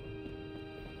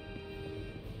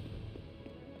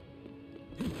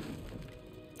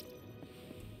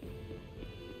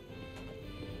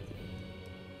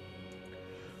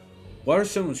 Water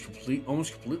 7 was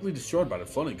almost completely destroyed by the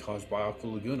flooding caused by Aqua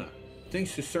Laguna.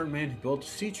 Thanks to a certain man who built a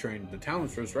sea train, the town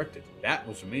was resurrected. That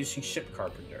was amazing ship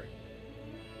carpenter.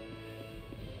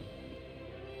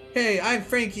 Hey, I'm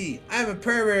Frankie. I'm a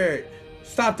pervert.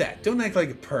 Stop that. Don't act like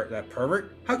that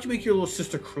pervert. How can you make your little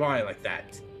sister cry like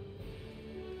that?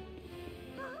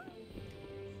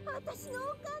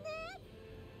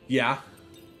 Yeah.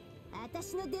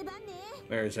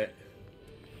 Where is it?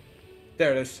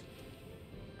 There it is.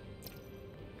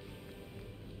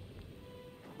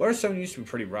 Water 7 used to be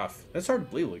pretty rough. That's hard to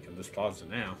believe look at this plaza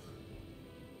now.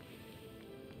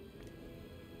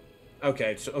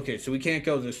 Okay, so we can't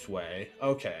go this way.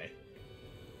 Okay.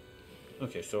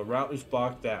 Okay, so a route is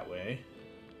blocked that way.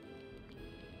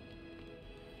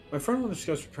 My friend will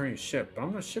discuss repairing a ship, but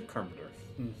I'm not a ship carpenter.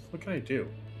 What can I do?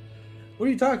 What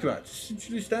are you talking about? Just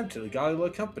introduce them to the Galileo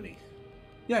Company.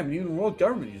 Yeah, I mean, even the world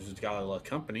government uses the Galileo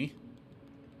Company.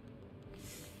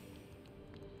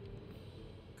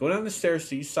 Go down the stairs to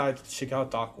the east side to check out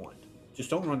Dock 1. Just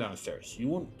don't run down the stairs. You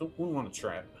wouldn't want to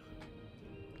trap.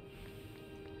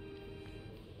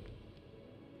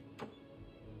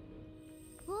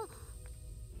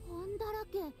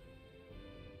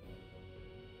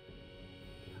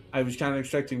 I was kind of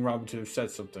expecting Robin to have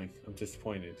said something. I'm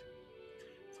disappointed.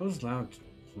 Someone's loud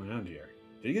around here.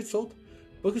 Did it get sold?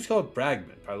 The book is called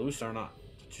Bragman by Louis Arnott.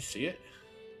 Did you see it?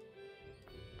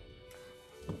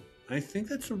 I think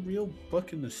that's a real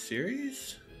book in the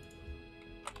series.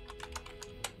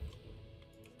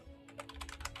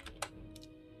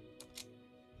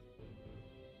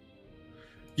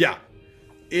 Yeah.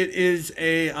 It is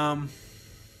a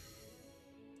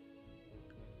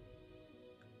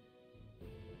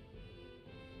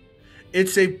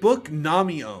it's a book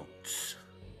Nami owns.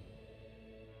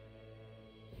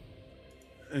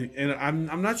 And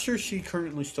I'm not sure she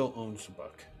currently still owns the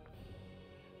book.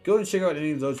 Go and check out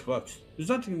any of those books. There's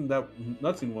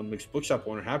nothing one makes bookshop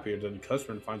owner happier than the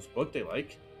customer finds a book they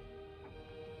like.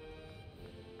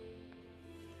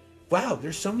 Wow,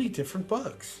 there's so many different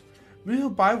books. Maybe we'll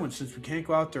buy one since we can't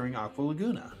go out during Aqua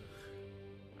Laguna.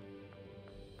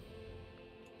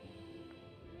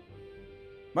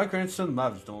 My grandson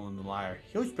loves Nolan the Liar.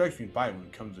 He always begs me to buy it when we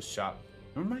come to the shop.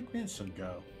 Where did my grandson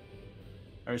go?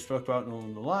 I already spoke about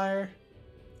Nolan the Liar.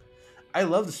 I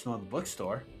love the smell of the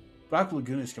bookstore. But Aqua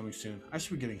Laguna is coming soon. I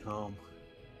should be getting home.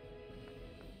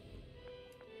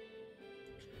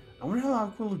 I wonder how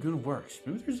Aqua Laguna works.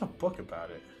 Maybe there's a book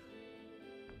about it.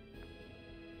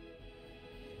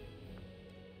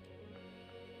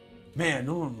 Man,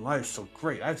 Nolan the Liar is so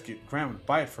great. I have to get Grandma to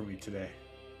buy it for me today.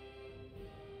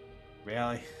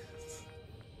 Really?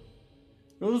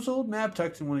 There was an old map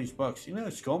tucked in one of these books. Even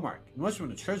had a skull mark. It must have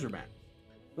been a treasure map.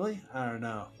 Really? I don't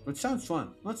know. But it sounds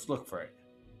fun. Let's look for it.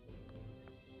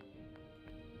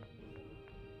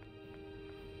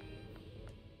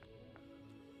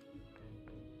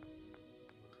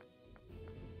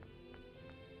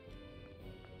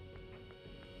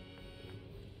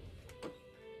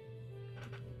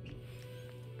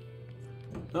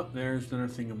 Oh, there's another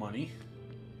thing of money.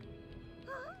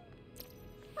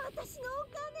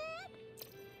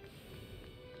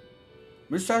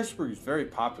 Mr. Iceberg is very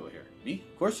popular here. Me?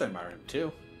 Of course I admire him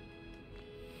too.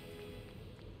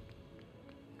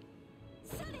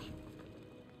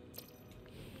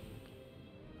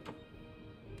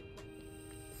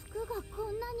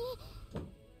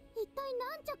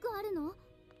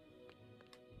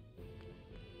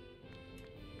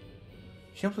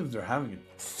 Can't believe they're having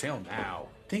a sale now.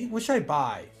 Dang it, what should I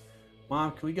buy?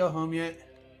 Mom, can we go home yet?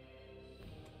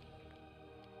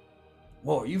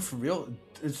 Whoa, are you for real?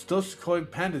 It's Doskoi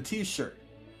Panda t-shirt.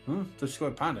 Huh?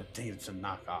 Doskoi Panda? Dang, it's a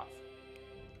knockoff.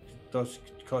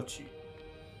 Doskochi.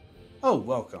 Oh,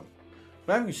 welcome.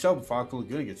 We're having a sale before Aqua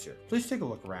Laguna gets here. Please take a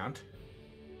look around.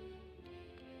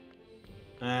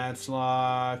 That's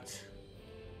locked.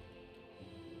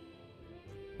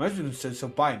 My husband says he'll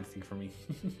buy anything for me.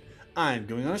 I'm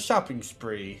going on a shopping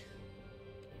spree.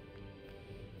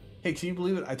 Hey, can you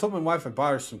believe it? I told my wife I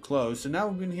bought her some clothes, and now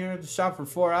we've been here at the shop for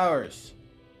 4 hours.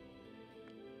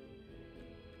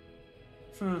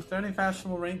 There are any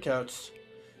fashionable raincoats.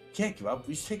 Can't give up.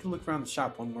 We should take a look around the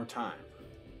shop one more time.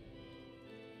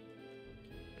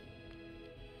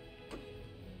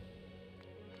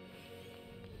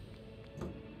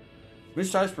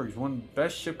 Mr. Iceberg is one of the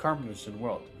best ship carpenters in the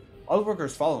world. All the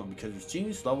workers follow him because of his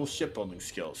genius-level shipbuilding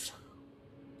skills.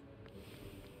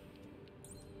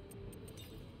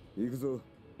 行くぞ。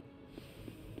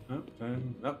 Oh,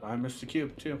 I missed the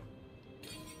cube too.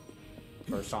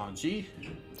 For Sanji.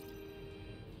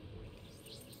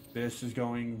 This is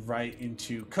going right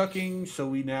into cooking, so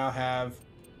we now have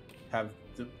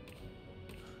the.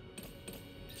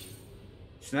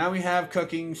 So now we have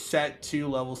cooking set to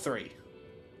level 3.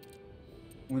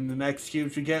 When the next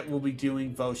cubes we get, we'll be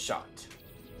doing bow shot.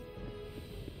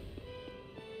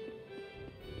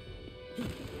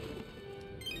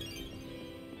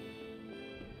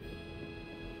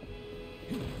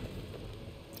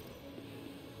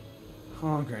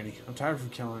 Oh, Granny, I'm tired from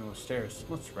killing those stairs.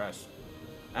 Let's rest.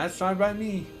 That's fine by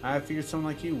me. I figured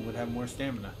someone like you would have more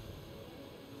stamina.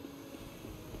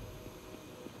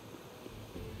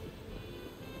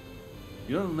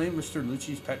 You know the name Mr.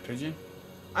 Lucci's pet pigeon?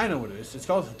 I know what it is. It's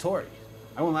called Hattori.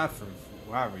 I won't laugh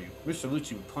if I were you. Mr.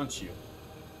 Lucci would punch you.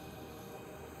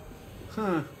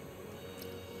 Huh.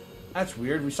 That's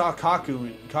weird. We saw Kaku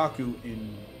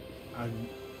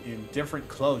in different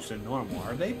clothes than normal.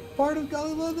 Are they part of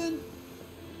Galila then?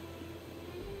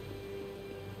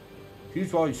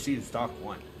 Here's all you see is Dock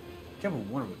 1. I can't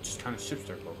wonder what just kind of ships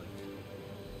they're building.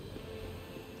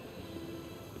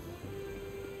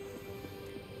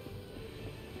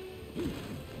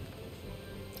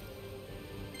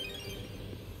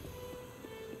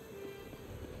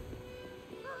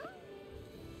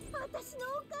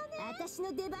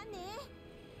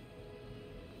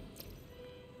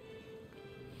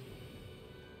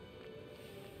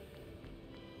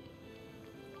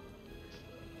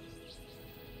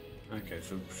 Okay,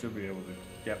 so we should be able to.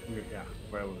 Yep,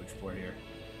 we're able to explore here.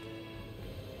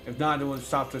 If not, it would have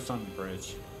stopped us on the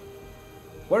bridge.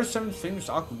 What are some famous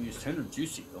aqua bees? Tender and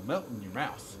juicy. They'll melt in your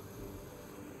mouth.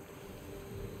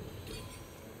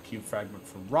 Cube fragment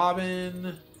from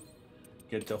Robin.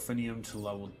 Get Delphinium to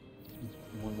level.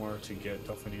 One more to get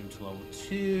Delphinium to level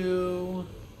 2.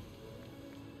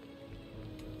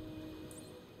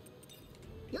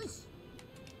 Yes.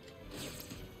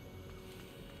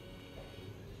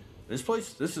 This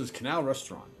place? This is Canal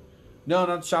Restaurant. No,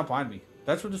 not the shop behind me.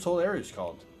 That's what this whole area is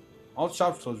called. All the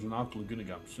shops closed when Aqua Laguna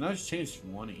gum, so now it's changed if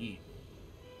you want to eat.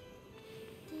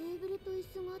 テーブルと椅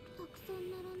子がたくさん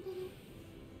並んでる。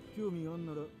興味あん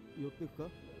なら寄ってくか？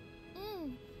ええ。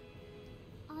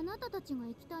あなたたちが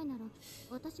行きたいなら、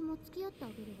私も付き合ってあ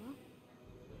げるわ。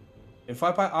If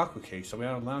I buy aqua cakes, I'll be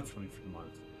out of allowance money for the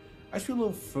month. I should be a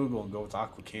little frugal and go with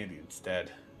aqua candy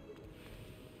instead.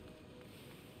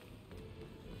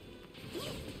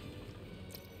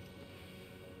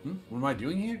 What am I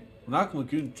doing here? When Aqua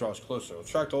Lagoon draws closer,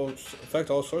 it'll affect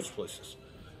all sorts of places.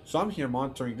 So I'm here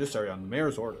monitoring this area on the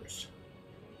mayor's orders.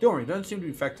 Don't worry, it doesn't seem to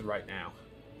be affected right now.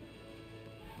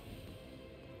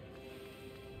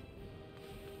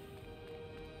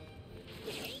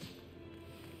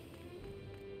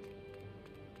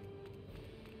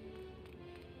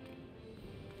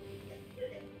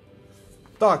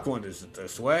 Dock 1 isn't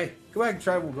this way. Go back and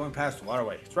try when we're going past the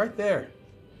waterway. It's right there.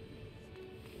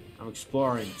 I'm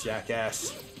exploring,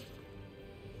 jackass.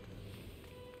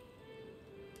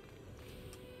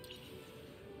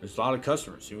 There's a lot of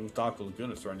customers, even with Dock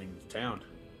Laguna threatening the town.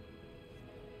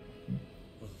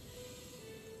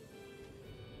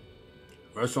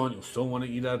 Restaurant you'll still want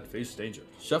to eat at face danger.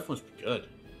 Chef must be good.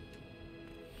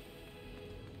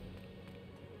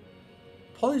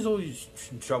 Polly's always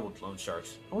in trouble with loan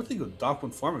sharks. I don't think a Dock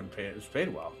 1 foreman was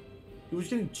paid well. He was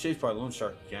getting chased by a loan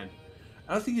shark again.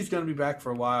 I don't think he's going to be back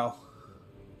for a while.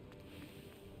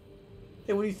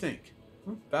 Hey, what do you think?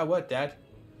 About what, Dad?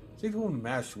 I think the woman who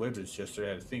managed to wave this yesterday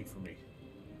had a thing for me.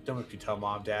 Don't make me tell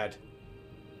Mom, Dad.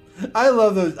 I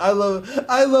love those. I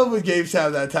love when games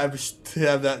have that type of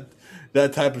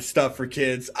that type of stuff for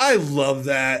kids. I love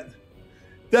that.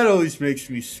 That always makes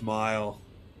me smile.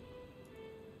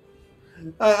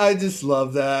 I just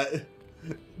love that.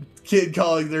 Kid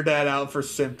calling their dad out for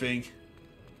simping.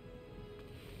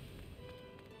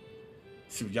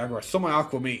 Super Jaguar, so my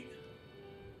aqua meat.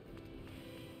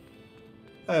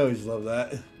 I always love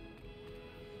that.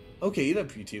 Okay, eat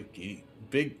up, you two.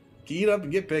 Eat up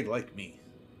and get big like me.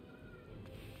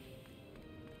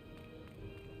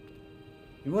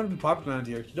 You want to be popular around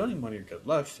here, you don't need money or good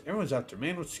looks. Everyone's after a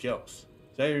man with skills.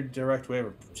 Is that your direct way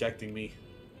of projecting me?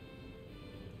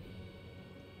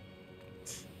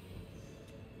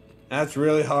 That's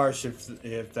really harsh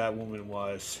if that woman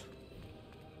was.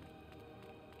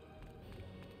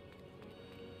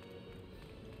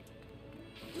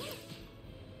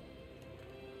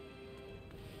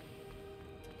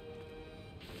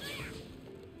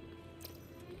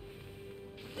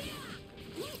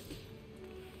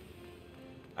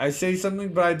 I say something,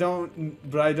 but I don't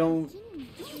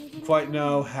quite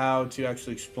know how to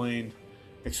actually explain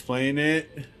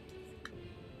it.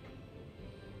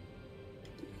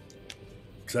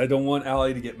 Because I don't want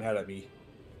Allie to get mad at me.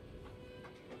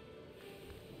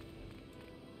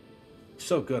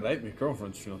 So good. I ate my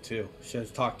girlfriend's funeral too. She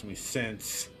has talked to me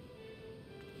since.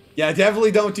 Yeah,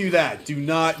 definitely don't do that. Do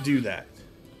not do that.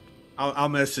 I'll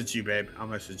message you, babe. I'll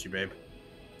message you, babe.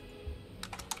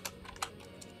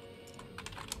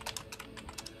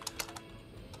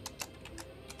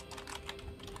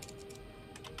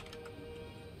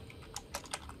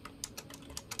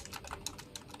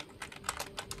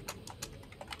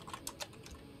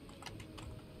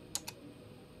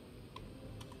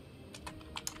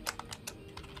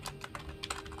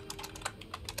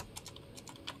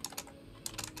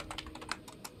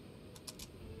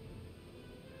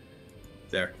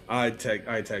 There. I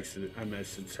texted. I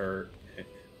messaged her.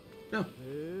 No.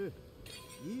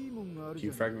 Key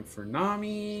fragment for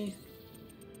Nami.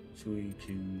 So we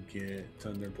can get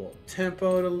Thunderbolt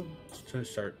Tempo to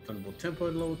start Thunderbolt Tempo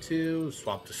at level 2.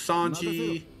 Swap to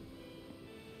Sanji.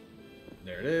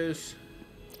 There it is.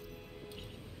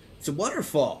 It's a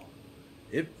waterfall.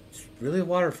 It's really a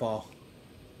waterfall.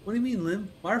 What do you mean,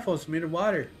 Lim? Waterfalls made of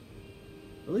water.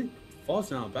 Really?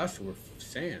 Falls down Alabaster with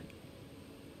sand.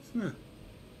 Huh.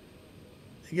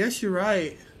 I guess you're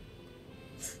right.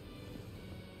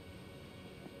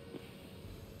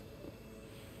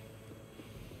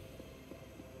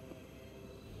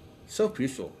 So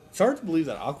peaceful. It's hard to believe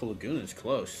that Aqua Lagoon is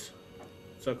close.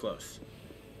 So close.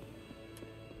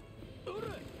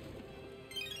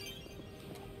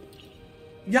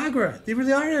 Yagra! They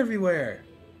really are everywhere!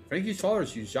 Frankie's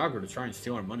followers use Yagra to try and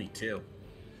steal our money, too.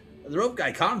 The rope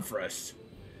guy caught him for us.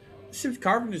 The ship's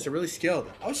carpenters are really skilled.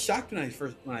 I was shocked when I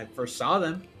first saw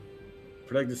them.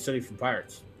 Protect the city from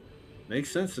pirates.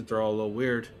 Makes sense that they're all a little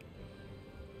weird.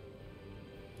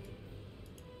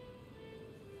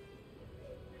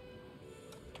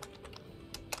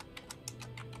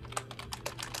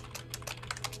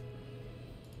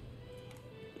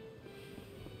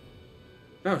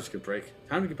 That was a good break.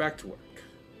 Time to get back to work.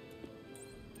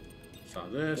 Saw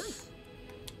this.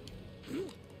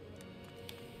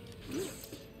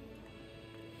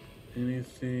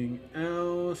 Anything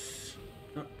else?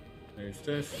 Oh, there's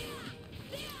this.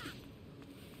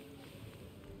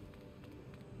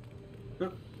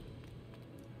 No.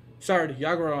 Sorry, the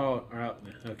Yagra are out.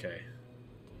 Okay.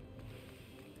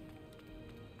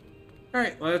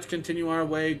 Alright, let's continue our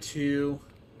way to...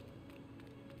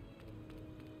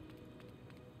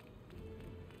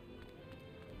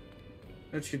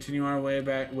 Let's continue our way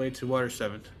to Water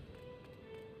 7.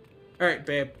 Alright,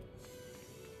 babe.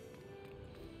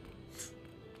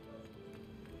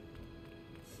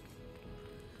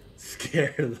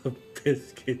 Scared of the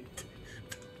biscuit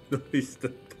noise the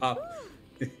pop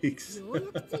makes. ようや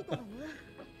く着いたわね。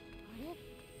あれ、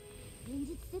現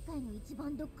実世界の一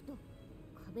番ドックと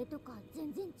壁とか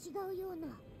全然違うような。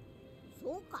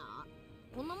そうか？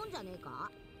こんなもんじゃねえ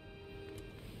か？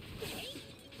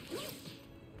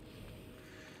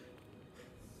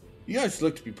 You guys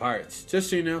look to be pirates. Just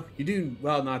so you know, you do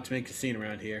well not to make a scene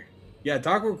around here. Yeah,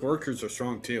 dockwork workers are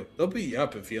strong too. They'll beat you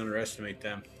up if you underestimate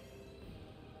them.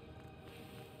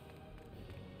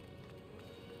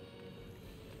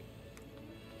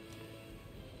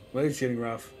 Weather's getting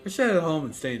rough. I should head home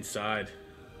and stay inside.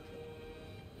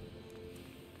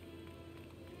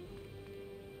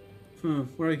 What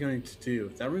are you going to do?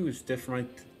 That ring was a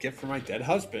gift for my dead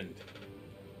husband.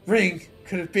 Ring?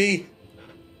 Could it be?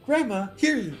 Grandma,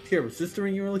 here, was this the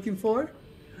ring you were looking for?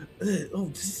 Oh,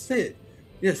 this is it.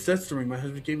 Yes, that's the ring my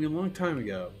husband gave me a long time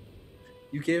ago.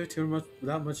 You gave it to him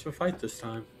without much of a fight this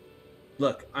time.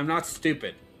 Look, I'm not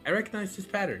stupid. I recognize this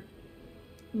pattern.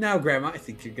 Now, Grandma, I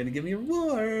think you're going to give me a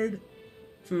reward.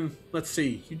 Let's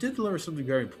see. You did deliver something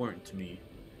very important to me.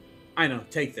 I know,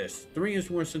 take this. The ring is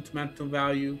more sentimental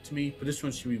value to me, but this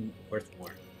one should be worth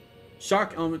more.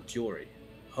 Shock element jewelry.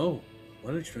 Oh,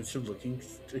 what an expensive looking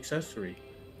accessory.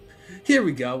 Here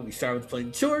we go. We started with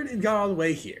playing short and got all the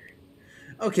way here.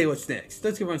 Okay, what's next?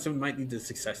 Let's go find someone who might need this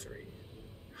accessory.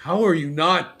 How are you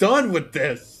not done with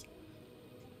this?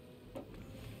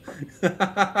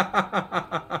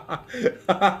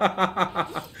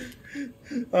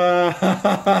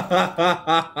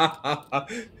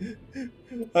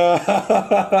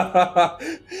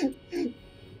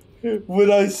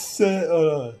 when I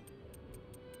said,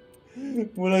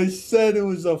 when I said it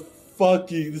was a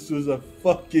fucking, this was a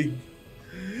fucking,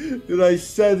 when I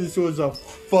said this was a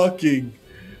fucking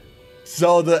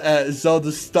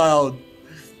Zelda style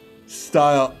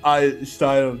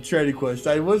trading quest.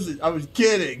 I was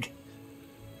kidding.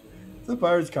 The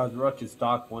pirates caused ruckus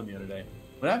Dock 1 the other day.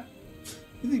 What?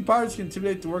 You think pirates can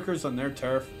intimidate the workers on their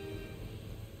turf?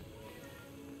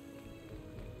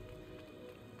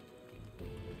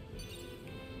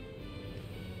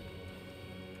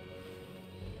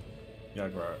 Gotta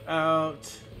grow her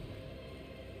out.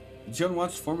 Joan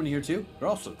wants Foreman here too? They're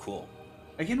all so cool.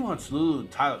 Again wants Lulu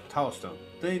and Talistone.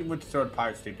 They went to throw the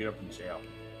pirates they beat up in jail.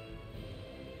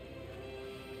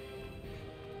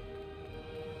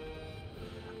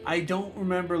 I don't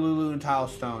remember Lulu and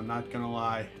Talistone, not gonna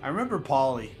lie. I remember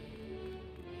Polly.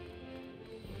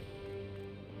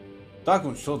 Dock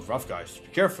One's filled with rough guys. Be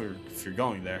careful if you're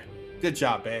going there. Good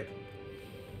job, babe.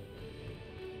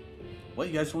 What,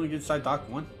 you guys want to get inside Dock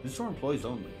 1? This is for employees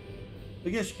only. I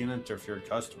guess you can enter if you're a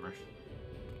customer.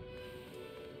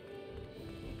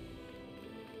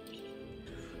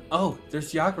 Oh, there's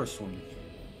the aqua swimming.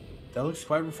 That looks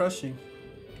quite refreshing.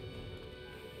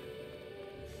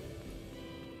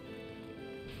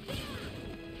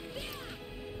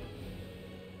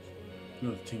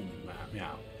 No, tingling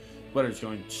meow. Weather's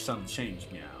going to suddenly change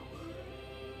meow.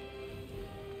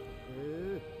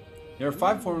 There are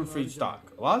 5 foremen for each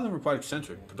dock. A lot of them are quite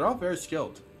eccentric, but they're all very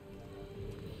skilled.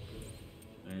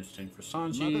 There's thing for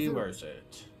Sanji. Where is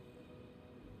it?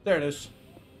 There it is.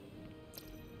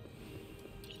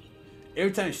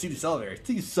 Every time I see this elevator, I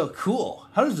think it's so cool.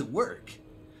 How does it work?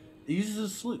 It uses a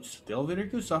sluice. The elevator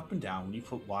goes up and down when you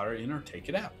put water in or take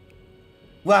it out.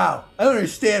 Wow, I don't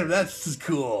understand, but that's just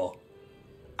cool.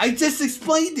 I just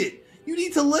explained it. You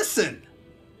need to listen.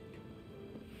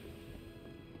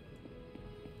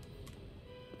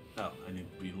 Oh, I need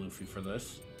to be Luffy for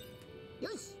this.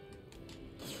 Yes.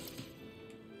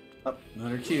 Oh,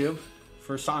 another cube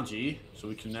for Sanji, so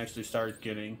we can actually start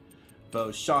getting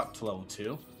Bow's shot to level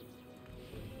 2.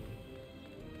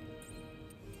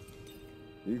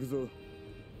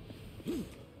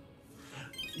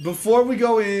 Before we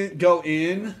go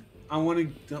in, I want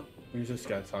to. Oh, who's this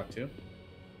guy to talk to?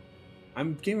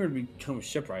 I'm getting ready to become a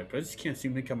shipwright, but I just can't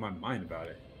seem to make up my mind about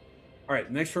it. All right,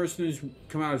 next person who's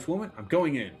come out as woman, I'm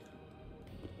going in.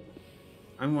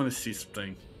 I want to see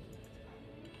something.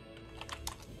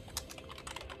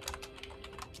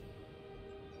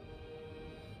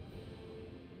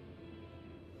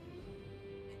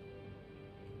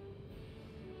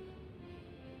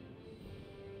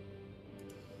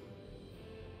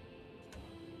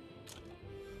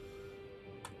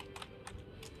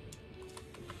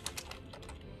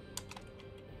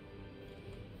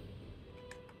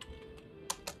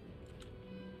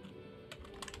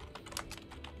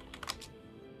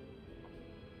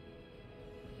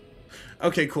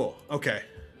 Okay, cool. Okay.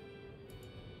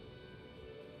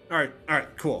 All right,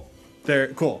 cool. There,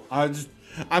 cool.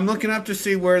 I'm looking up to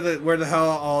see where the hell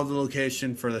all the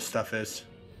location for this stuff is.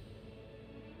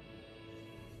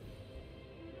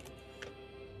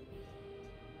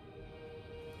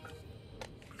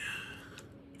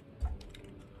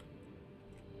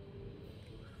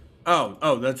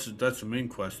 Oh, that's the main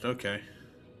quest. Okay.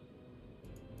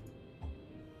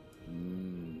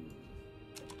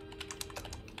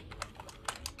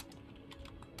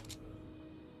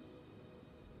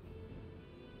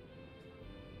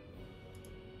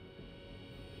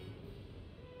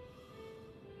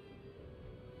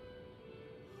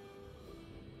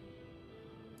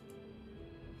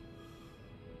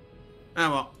 Ah,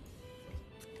 well.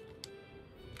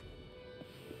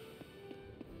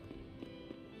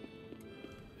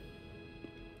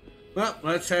 Well,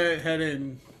 let's head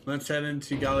in. Let's head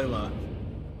into Galila.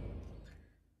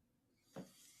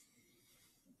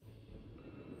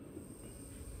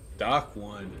 Dock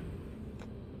 1.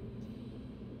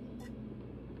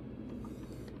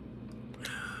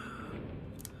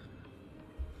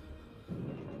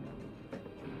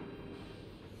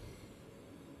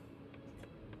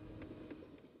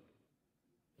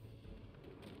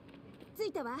着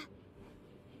いたわ。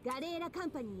ガレーラカン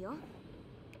パニーよ。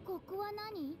ここは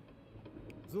何？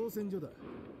造船所だ。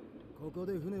ここ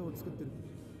で船を作ってる。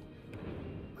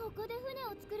ここで船を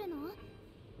作るの？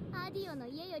アディオの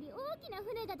家より大きな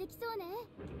船ができそうね。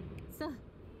さあ、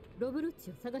ロブルッチ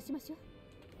を探しましょう。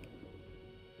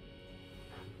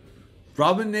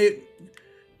Robin Nate.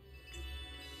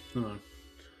 Hold on.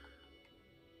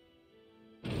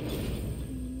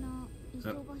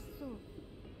 忙しそう。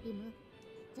リム、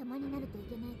邪魔になるとい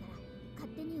けないから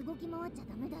勝手に動き回っちゃ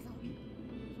ダメだぞ。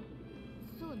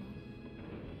そうね。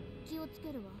気をつ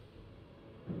けるわ。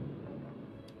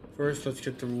First, let's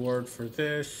get the reward for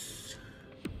this.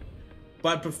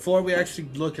 But before we actually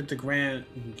look at the grand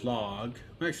log,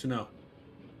 actually no.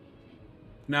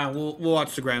 Nah, we'll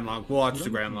watch the grand log. We'll watch the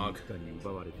grand log. に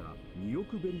奪われた2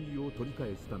億ベリーを取り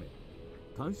返すため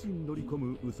単身乗り込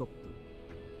むウソップ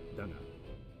だが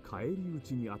返り討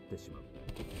ちにあってしまう。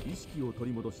意識を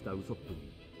取り戻したウソップ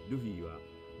にルフィは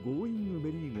ゴーイング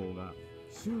メリー号が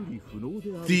修理不能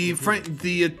である。The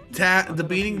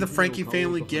beating the Frankie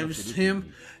family gives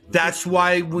him. That's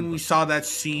why when we saw that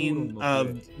scene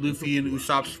of Luffy and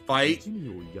Usopp's fight,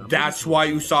 that's why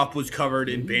Usopp was covered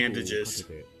in bandages.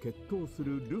 決闘す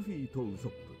るルフィとウソ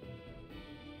ップ。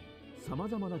さま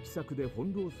ざまな奇策で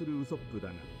翻弄するウソップだ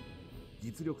が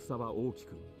実力差は大き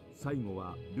く最後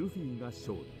はルフィが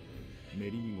勝利。メ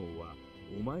リー号は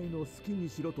お前の好きに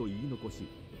しろと言い残し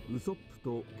ウソップ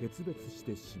と決別し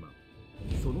てしまう。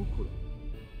その頃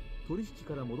取引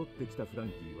から戻ってきたフラン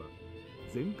キーは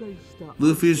全壊した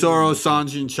Luffy, Zoro,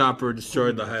 Sanji, and Chopper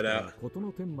destroyed the hideout. 事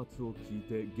の顛末を聞い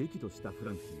て激怒したフ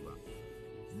ランキーは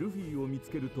ルフィを見つ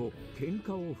けると喧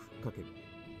嘩をふっかける。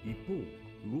一方ウ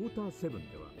ォーターセブン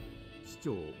では市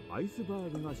長アイスバー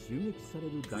グが襲撃され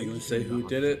る大事件が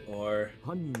発生。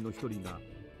犯人の一人が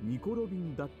ニコ・ロビ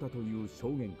ンだったという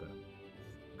証言から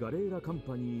ガレーラカン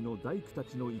パニーの大工た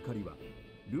ちの怒りは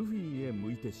ルフィへ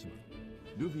向いてしまう。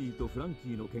ルフィとフランキ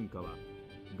ーの喧嘩は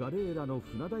ガレーラの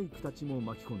船大工たちも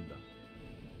巻き込んだ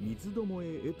三つども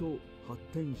えへと発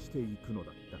展していくの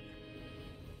だった。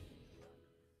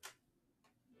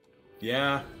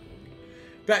 Yeah.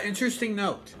 But interesting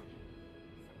note.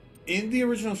 In the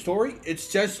original story, it's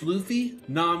just Luffy,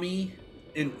 Nami,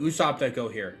 and Usopp that go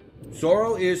here.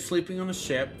 Zoro is sleeping on a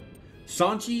ship.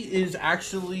 Sanji is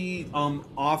actually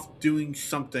off doing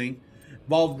something.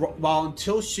 While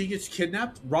until she gets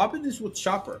kidnapped, Robin is with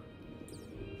Chopper.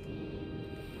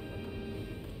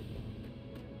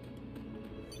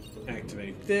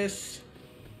 Activate this.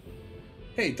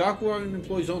 Hey, Dock Warren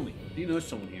employees only. Do you know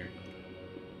someone here?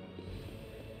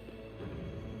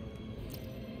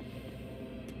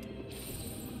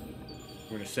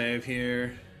 We're gonna save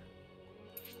here.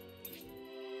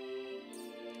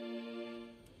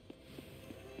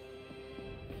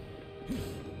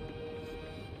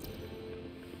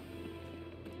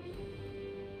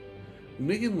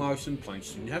 Making logs and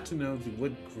planks, you have to know the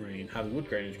wood grain, how the wood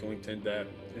grain is going to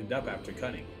end up after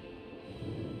cutting.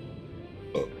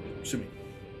 Oh, excuse me.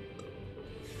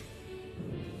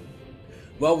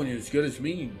 Well, when you're as good as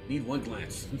me, you need one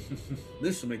glance.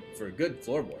 This will make for a good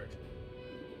floorboard.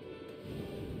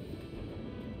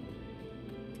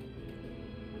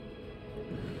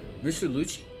 Mr.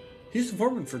 Lucci. He's the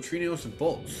foreman for Trinos and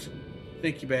Bolts.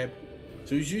 Thank you, babe.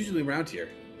 So he's usually around here.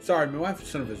 Sorry, my wife and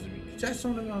son visited me. Could you ask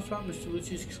someone else about Mr.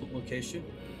 Lucci's location?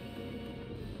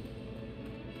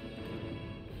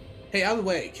 Hey, out of the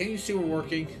way. Can't you see we're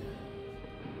working?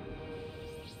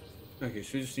 Okay,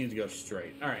 so we just need to go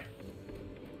straight. Alright.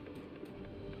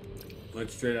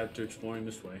 Let's straight after exploring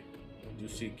this way. I do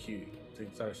see a cube. I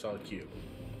thought I saw a cube.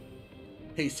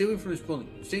 Hey, stay away from this building.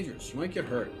 It's dangerous. You might get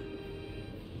hurt.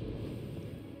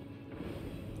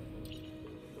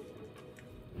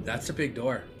 That's a big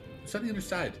door. What's on the other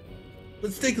side?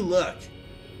 Let's take a look.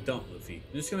 Don't, Luffy.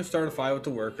 I'm just gonna start a fight with the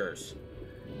workers.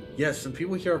 Yes, some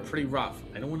people here are pretty rough.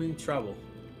 I don't want any trouble.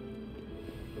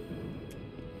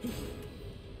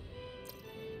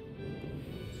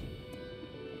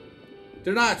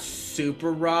 They're not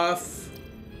super rough.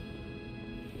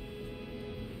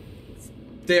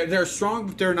 They're strong,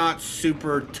 but they're not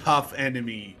super tough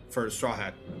enemy for a Straw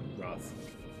Hat rough.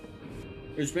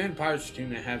 There's band pirates who came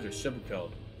to have their ship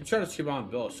killed. You try to skip on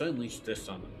Bill, so I unleashed this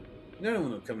on them. None of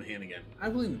them will come in hand again. I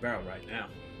believe in the barrel right now.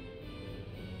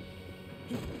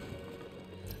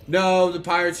 No, the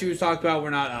pirates he was talking about were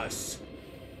not us.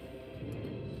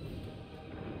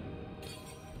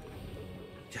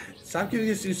 God, stop giving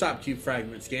us Usopp Cube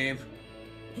fragments, game.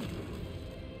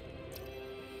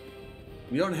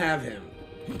 We don't have him.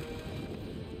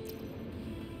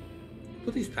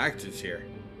 Put these packages here.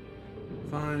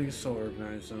 Fine, I guess I'll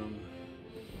organize them.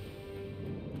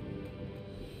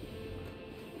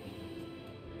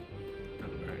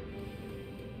 Alright.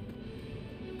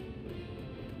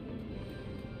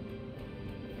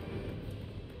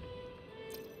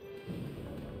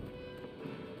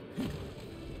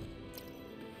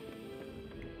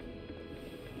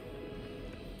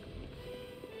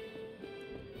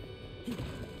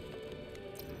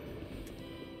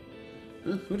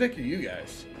 Who the heck are you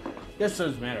guys? Yes, it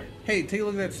doesn't matter. Hey, take a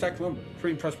look at that stack of lumber.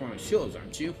 Pretty impressed by my shields,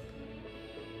 aren't you?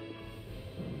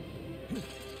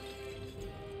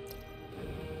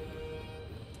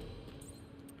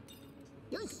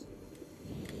 Yes.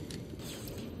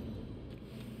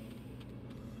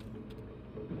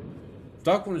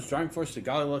 Stockman is driving for us to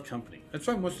Galileo Company. That's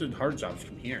why most of the hard jobs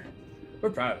come here. We're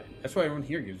proud of it. That's why everyone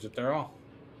here gives it their all.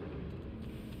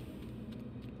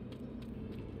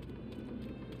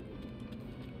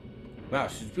 Wow,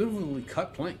 she's beautifully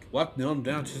cut plank. We'll have to nail them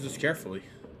down just as carefully.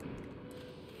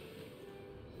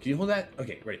 Can you hold that?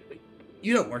 Okay, ready, wait.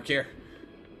 You don't work here.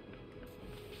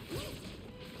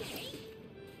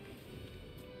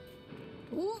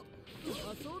 Oh,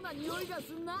 そうな匂いが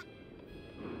すんな。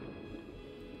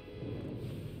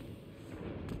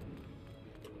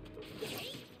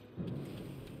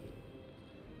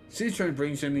Sea Train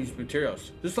brings in these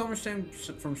materials. This lumber stems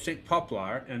from St.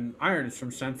 Poplar, and iron is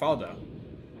from San Faldo.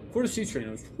 For the Sea Train,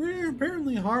 it was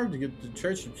apparently hard to get the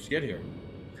trade ships to get here.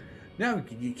 Now we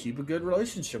can keep a good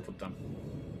relationship with them.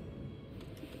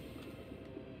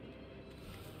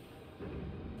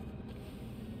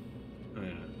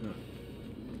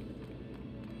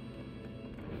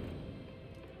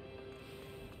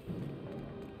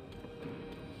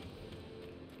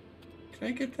 Can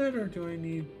I get that, or do I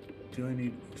need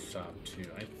stop too?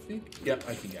 I think, yep,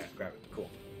 I can grab it. Cool.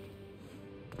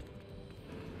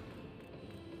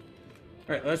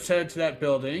 All right, let's head to that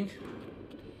building.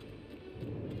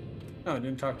 Oh, I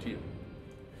didn't talk to you.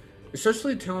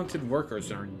 Especially talented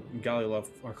workers in Galileo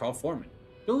are called foremen.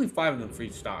 There are only 5 of them for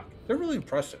each stock. They're really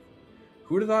impressive.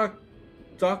 Who are the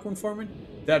dock one foreman?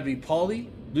 That'd be Polly,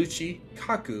 Lucci,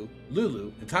 Kaku,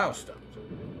 Lulu, and Tilestone.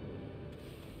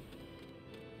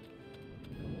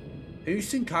 Have you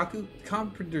seen Kaku? The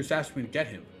carpenters asked me to get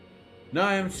him. No,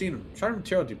 I haven't seen him. Try the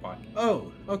material depot.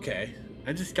 Oh, okay.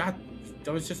 I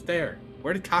was just there.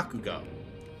 Where did Kaku go?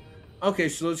 Okay,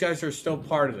 so those guys are still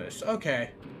part of this. Okay.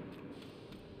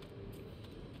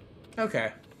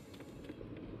 Okay.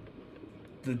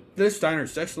 This diner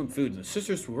is excellent food, and the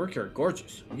sisters who work here are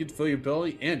gorgeous. You get to fill your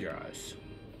belly and your eyes.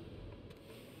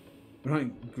 I'm not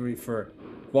hungry for a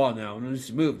while now. I'm going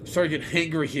to move. I'm starting to get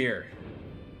hangry here.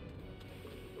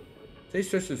 Today's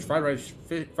special is fried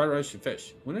rice and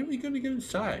fish. When are we going to get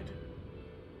inside?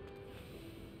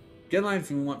 Get in line if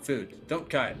you want food. Don't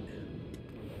cut.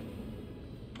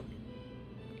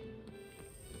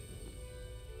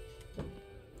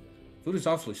 Food is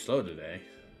awfully slow today.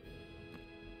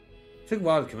 It took a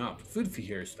while to come out, but food for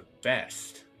here is the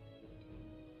best.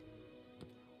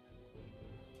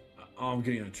 Oh, I'm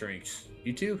getting the drinks.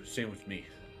 You too? Same with me.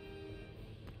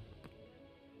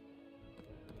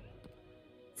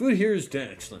 Food here is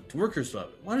excellent. The workers love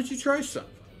it. Why don't you try some?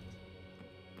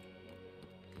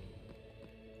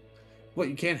 What,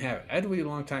 you can't have it. I had to wait a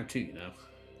long time too, you know.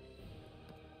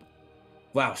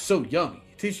 Wow, so yummy.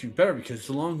 It tastes even better because it's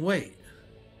a long wait.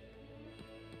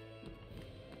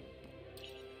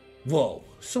 Whoa,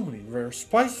 so many rare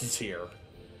spices here.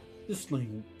 Just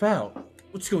laying about.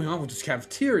 What's going on with this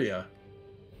cafeteria?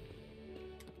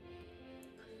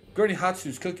 Granny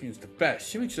Hatsu's cooking is the best.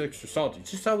 She makes it extra salty,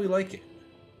 just how we like it.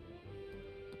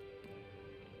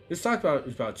 This talk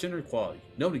is about gender equality.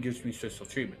 Nobody gives me special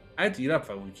treatment. I have to eat up if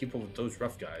I want to keep up with those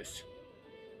rough guys.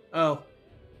 Oh,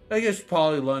 I guess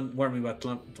Polly warned me about the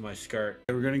lump to my skirt.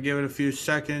 We're gonna give it a few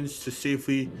seconds to see if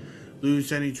we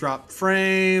lose any dropped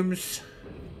frames.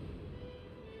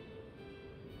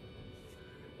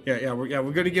 Yeah,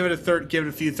 we're gonna give it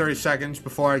a few 30 seconds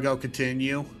before I go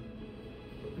continue.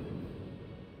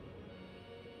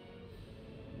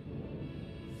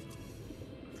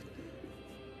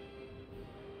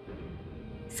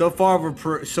 So far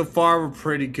we're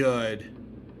pretty good.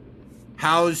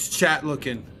 How's chat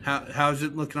looking? How's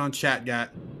it looking on chat,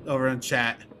 over on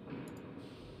chat?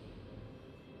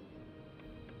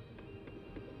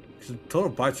 Because the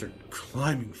total bytes are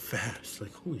climbing fast.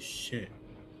 Like, holy shit.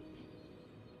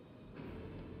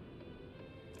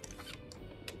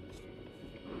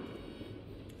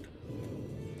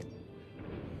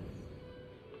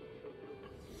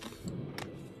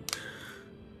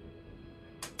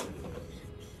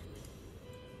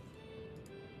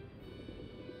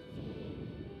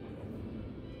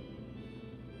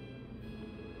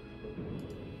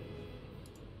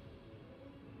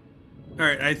 All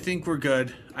right, I think we're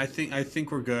good. I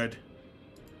think we're good.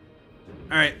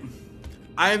 All right.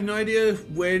 I have no idea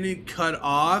when it cut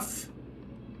off.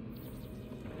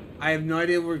 I have no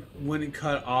idea when it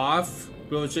cut off.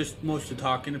 But it was just mostly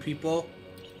talking to people.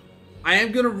 I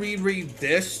am gonna reread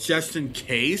this just in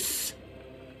case.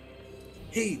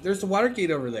 Hey, there's the water gate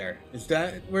over there. Is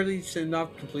that where they send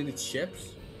off completed ships?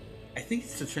 I think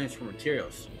it's to transfer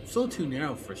materials. It's a little too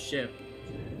narrow for a ship.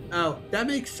 Oh, that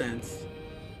makes sense.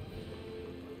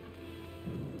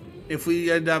 If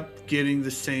we end up getting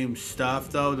the same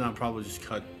stuff, though, then I'll probably just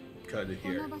cut it こ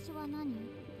here. の場所は何？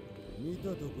見た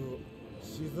とこ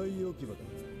資材置き場だ。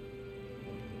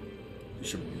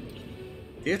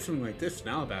 They had something like this in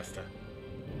Alabasta.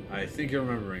 I think you're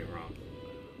remembering it wrong.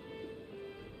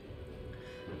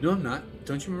 No, I'm not.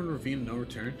 Don't you remember Ravine No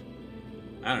Return?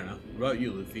 I don't know. What about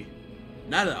you, Luffy?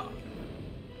 Not at all.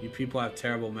 You people have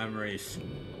terrible memories.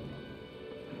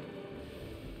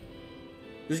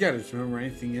 This guy doesn't remember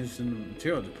anything is in the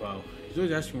material depot. He's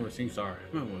always asking where things are. I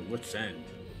remember what's end.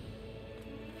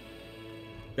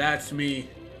 That's me.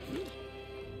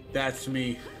 That's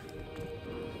me.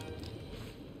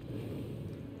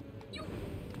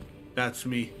 That's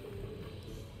me.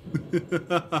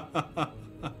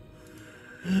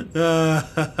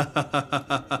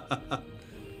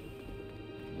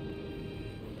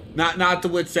 Not the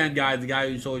wit's end guy, the guy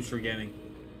who's always forgetting.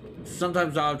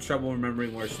 Sometimes I'll have trouble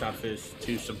remembering where stuff is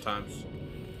too sometimes.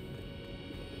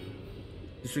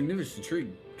 This magnificent tree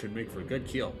could make for a good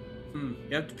keel. You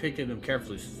have to pick at them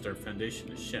carefully since they're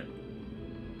foundation of the ship.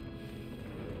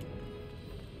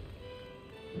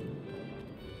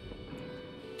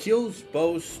 Keels,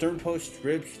 bows, stern posts,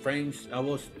 ribs, frames,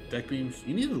 elbows, deck beams.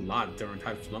 You need a lot of different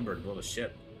types of lumber to build a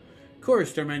ship. Of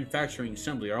course, their manufacturing and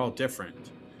assembly are all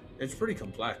different. It's pretty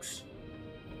complex.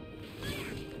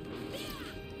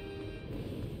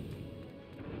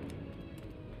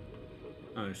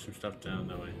 Oh, there's some stuff down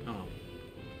that way. Oh.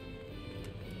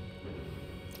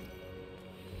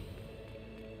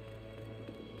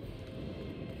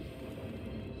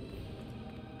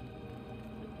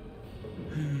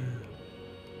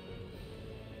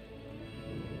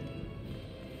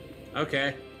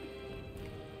 Okay.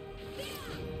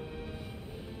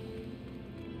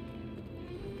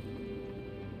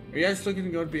 Are you guys looking to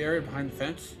go to the area behind the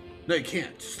fence? No, you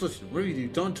can't. Just listen. What do you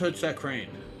do? Don't touch that crane.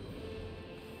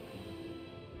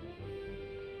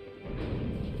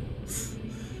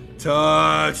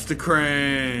 Touch the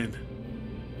crane.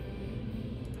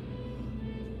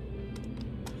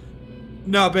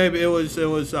 No, baby, it was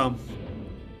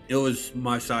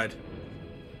my side.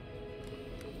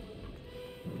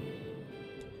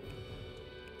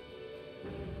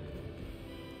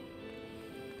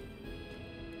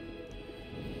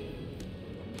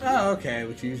 Oh, okay.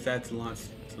 We can use that to launch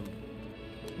some.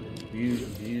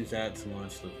 Use that to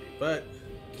launch the. But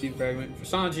keep fragment for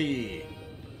Sanji.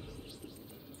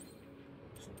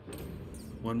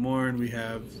 One more, and we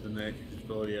have the next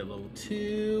ability at level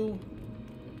 2.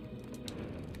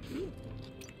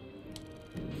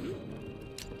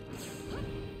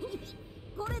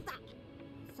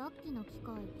さっきの機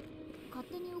械、勝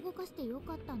手に動かしてよ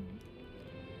かったの？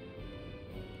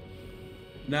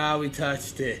 Now we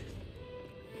touched it.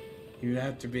 You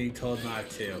have to be told not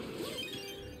to.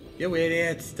 You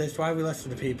idiots! That's why we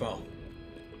listen to people.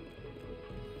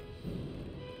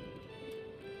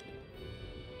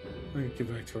 I'm gonna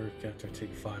get back to work after I take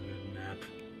a 5-minute nap.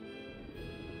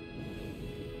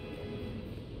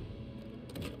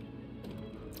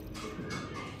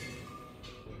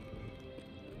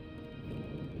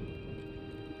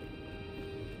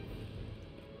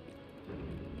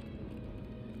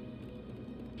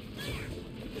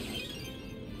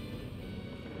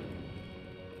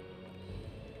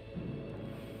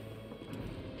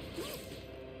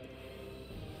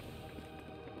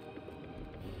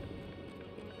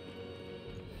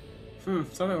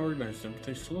 Thought I organized them, but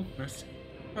they still look messy.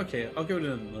 Okay, I'll give it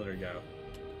another go.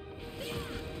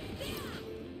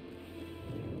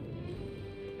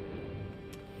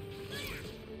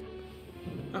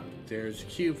 Oh, there's a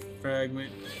cube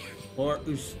fragment. Or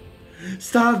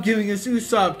stop giving us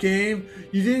Usopp, game!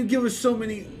 You didn't give us so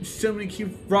many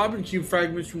Robin cube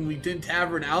fragments when we didn't have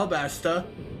her in Alabasta.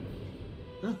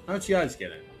 Huh? How'd you guys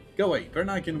get it? Go away, you better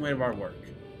not get in the way of our work.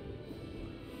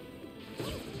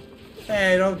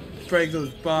 Hey, don't break those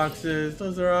boxes.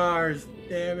 Those are ours.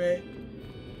 Damn it.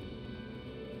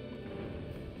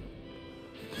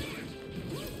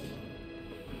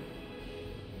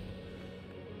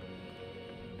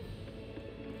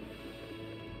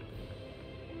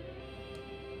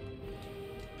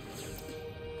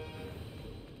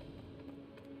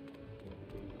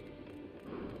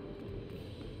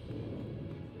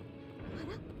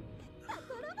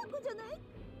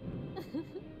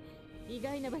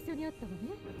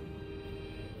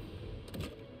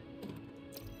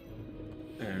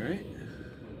 Alright.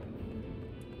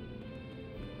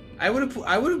 I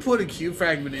would have put a cube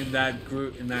fragment in that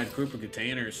group of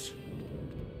containers.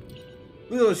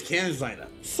 Look at those cannons lined up.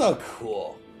 So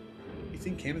cool. You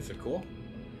think cannons are cool?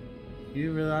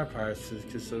 You really are pirates to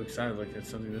get so excited like it's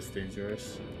something this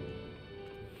dangerous.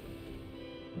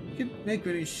 You can make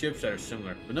many ships that are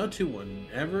similar, but no two would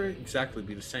ever exactly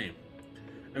be the same.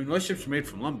 I mean, most ships are made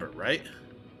from lumber, right?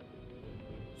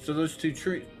 So those two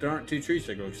trees, there aren't two trees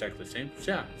that go exactly the same.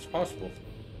 So yeah, it's possible.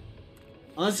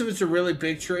 Unless if it's a really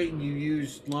big tree and you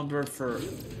use lumber for,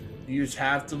 you use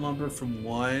half the lumber from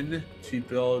one to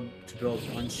build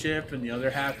one ship and the other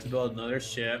half to build another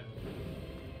ship.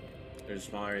 There's a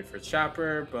small area for a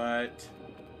chopper, but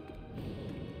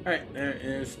alright, there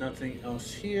is nothing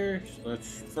else here. So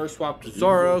let's first swap to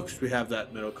Zoro because we have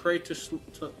that middle crate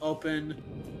to open.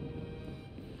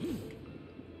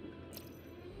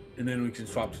 And then we can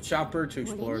swap to Chopper to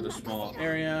explore the small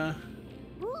area.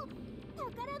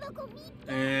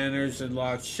 And there's a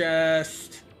locked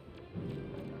chest.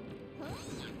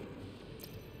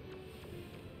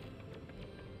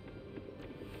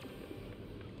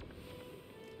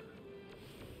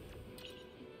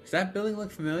 Does that building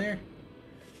look familiar?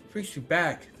 Brings you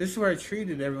back. This is where I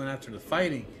treated everyone after the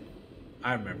fighting.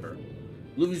 I remember.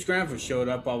 Luffy's grandpa showed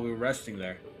up while we were resting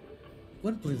there.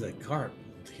 Wouldn't believe that guard,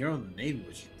 the hero in the Navy,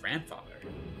 was your grandfather.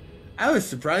 I was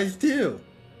surprised too.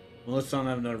 Well, let's not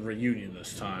have another reunion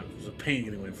this time. It was a pain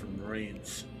getting away from the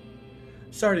Marines.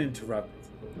 Sorry to interrupt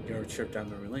your trip down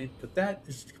memory lane, but that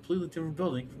is a completely different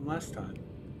building from last time.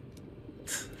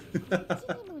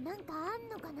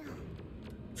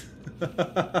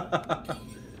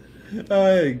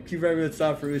 Alright, keep right with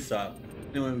stop for Usopp.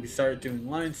 Anyway, we can start doing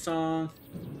line song.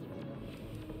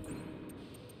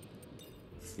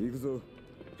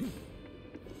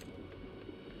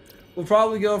 We'll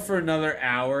probably go for another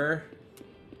hour.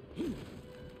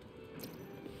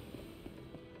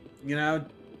 You know,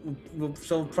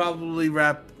 so we'll probably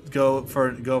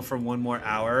go for one more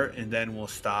hour and then we'll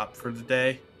stop for the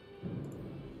day.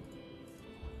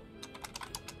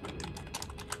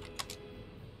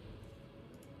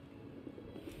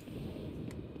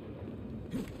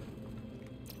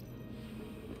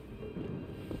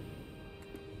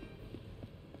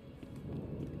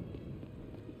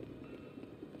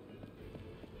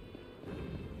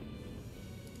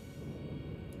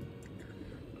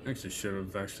 Actually, should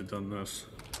have actually done this.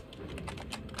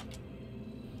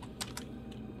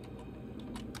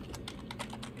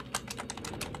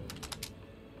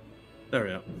 There we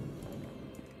go.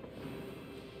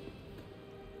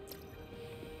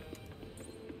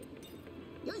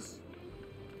 Yes.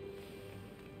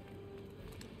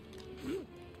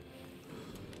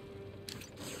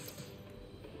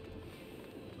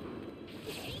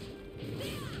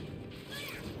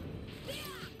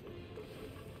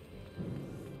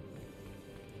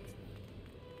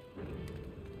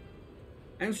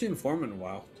 I haven't seen Foreman in a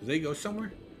while. Did they go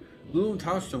somewhere? Lulu and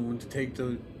Tombstone went to take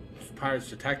the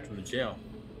pirates attacked him to jail.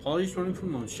 Polly's running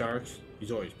from loan sharks.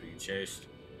 He's always being chased.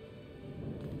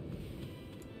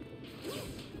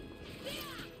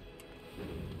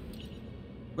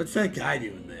 What's that guy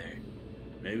doing there?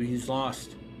 Maybe he's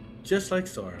lost. Just like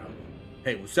Zoro.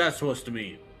 Hey, what's that supposed to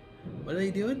mean? What are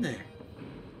they doing there?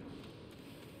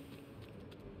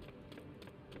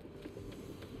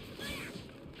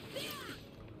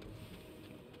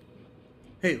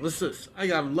 Hey, listen to this. I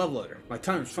got a love letter. My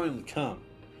time's finally come.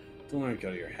 Don't let it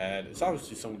go to your head. It's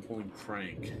obviously someone pulling a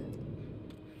prank.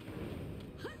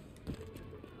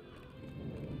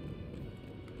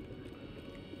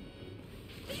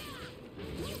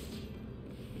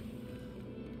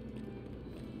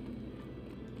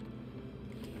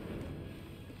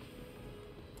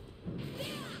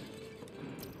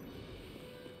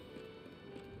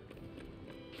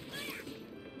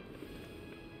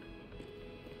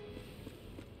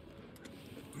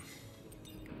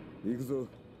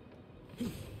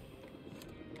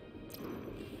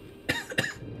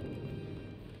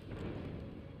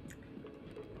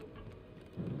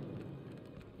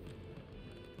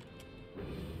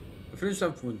 I finished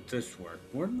up with this work.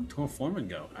 Where did the foreman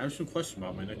go? I have some questions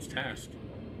about my next task.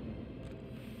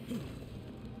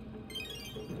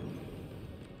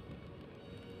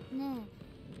 ね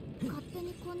え、勝手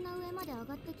にこんな上まで上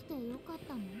がってきてよかっ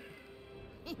たの？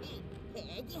平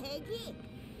気平気。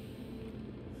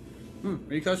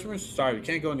Are you customers? Sorry, we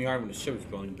can't go in the yard when the ship is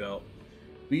being built.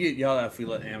 We get yelled at if we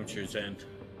let amateurs in.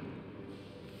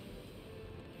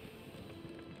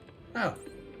 Oh.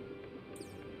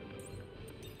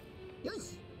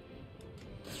 Yes.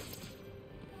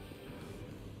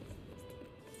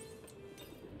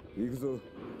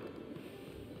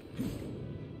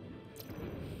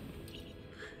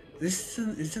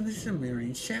 Isn't this a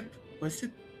marine ship? Was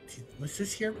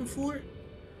this here before?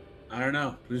 I don't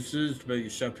know. This is the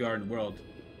biggest shipyard in the world.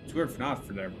 It's weird enough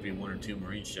for there to be one or two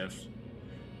marine ships.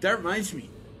 That reminds me.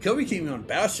 Kobe came on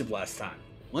Battleship last time.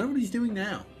 Wonder what he's doing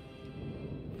now.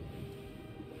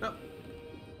 Oh.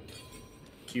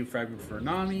 Cube fragment for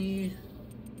Nami.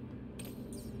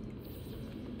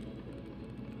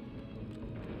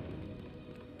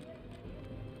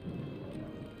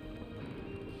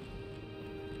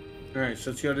 All right,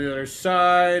 so let's go to the other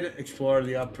side, explore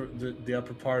the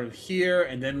upper part of here,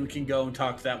 and then we can go and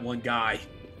talk to that one guy.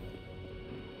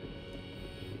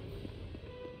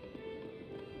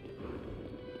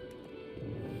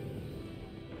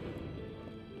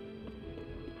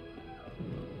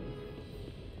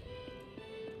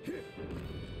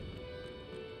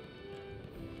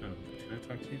 Oh, can I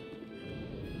talk to you?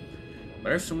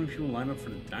 Why are so many people lined up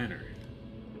for the diner?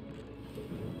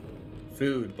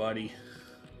 Food, buddy.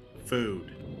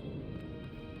 Food.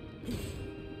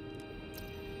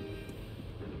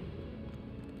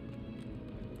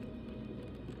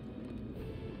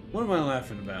 What am I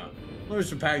laughing about? There's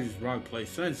some packages in the wrong place,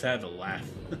 so I just had to laugh.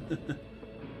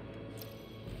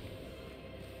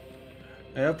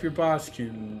 I hope your boss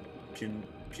can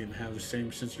have the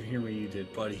same sense of humor you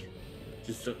did, buddy.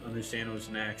 Just to understand it was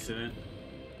an accident.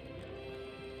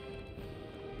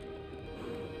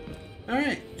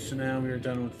 Alright, so now we are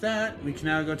done with that. We can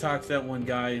now go talk to that one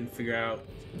guy and figure out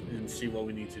and see what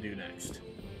we need to do next.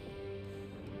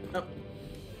 Oh.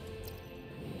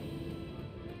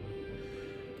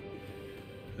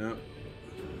 Oh.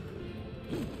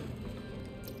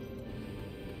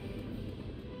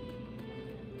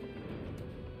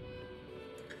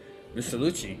 Mr.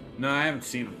 Lucci? No, I haven't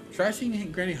seen him. Try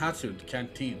seeing Granny Hatsu at the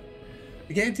canteen.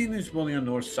 The canteen is only on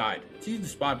the north side. It's easy to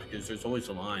spot because there's always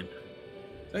a line.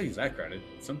 Don't use that credit.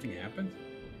 Something happened?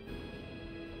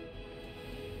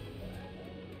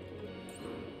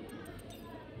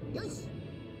 Yosh.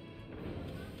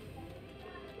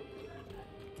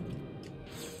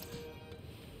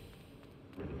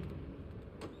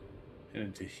 Head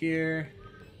into here.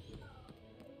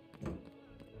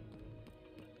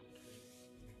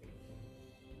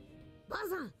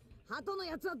 Ba-san, 鳩の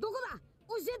やつはどこだ？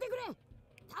教えてくれ。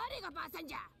誰がばあさん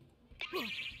じゃ。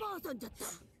ばあさんじゃった。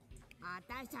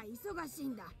私は忙しい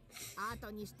んだ。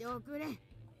後にしておくれ。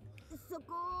そ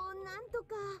こをなんと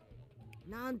か。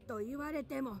なんと言われ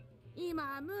ても今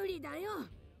は無理だよ。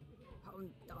ほん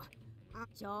と。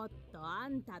ちょっとあ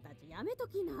んたたちやめと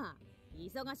きな。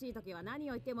忙しい時は何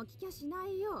を言っても聞きゃしな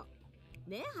いよ。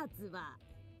ねえ発売。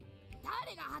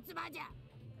誰が発売じゃ。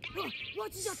わ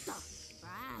ちじゃった。あ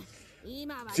あ、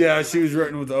今は。Yeah, she was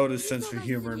written with Oda's sense of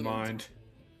humor in mind.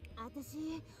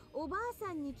 私、おばあ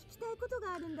さんに聞きたいこと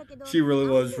があるんだけど。She really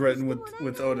was written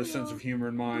with Oda's sense of humor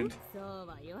in mind. そう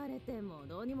は言われても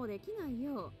どうにもできない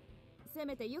よ。せ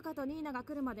めてユカとニーナが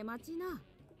来るまで待ちな。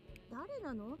誰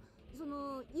なの？そ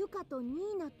のユカとニ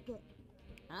ーナって。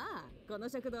ああ、この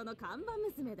食堂の看板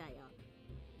娘だよ。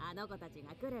あの子たち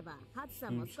が来ればハツさ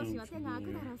んも少しは手が空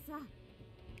くだろうさ。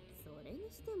それに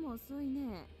しても遅い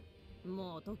ね。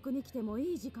もうとっくに来ても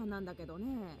いい時間なんだけど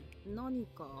ね。何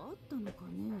かあったのか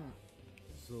ね。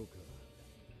そうか、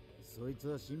そいつ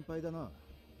は心配だな。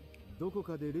どこ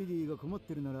かでレディーが困っ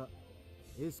てるなら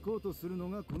エスコートするの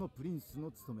がこのプリンス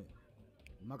の務め。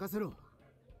任せろ。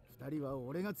二人は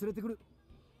俺が連れてくる。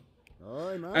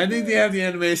I think they have the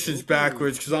animations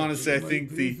backwards because honestly,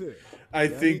 I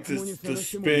think the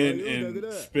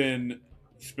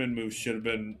spin move should have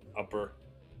been upper.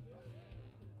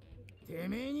 て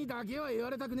めえにだけは言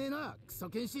われたくねえな、クソ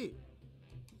剣士。ち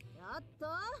ょっと、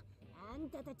あん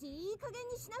たたちいい加減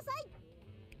にしなさい。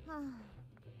はあ、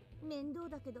面倒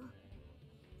だけど、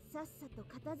さっさと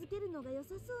片付けるのが良さ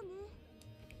そうね。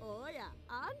おや、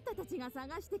あんたたちが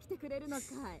探してきてくれるの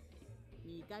かい。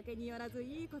見かけによらず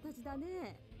いい子たちだ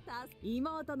ね。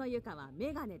妹のユカは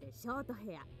メガネでショート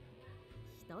ヘア。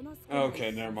人の少ない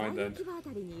木場あ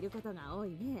たりにいることが多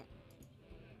いね。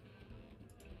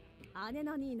姉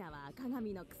のニーナは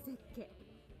鏡のくせっ気。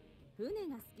船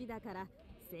が好きだから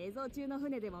製造中の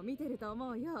船でも見てると思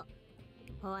うよ。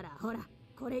ほらほら、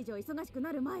これ以上忙しく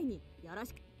なる前によろ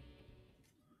しく。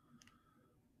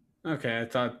Okay, I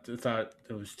thought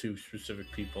it was two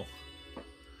specific people.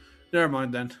 Never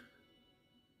mind then.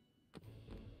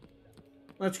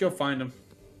 Let's go find them.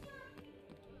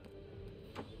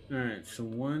 Alright, so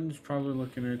one's probably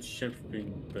looking at ships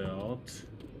being built.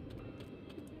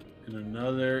 And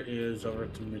another is over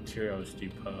at the materials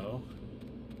depot.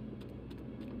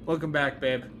 Welcome back,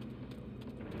 babe.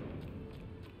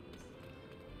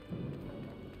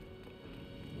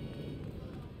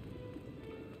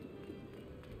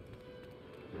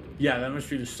 Yeah, that must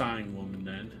be the signing woman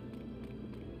then.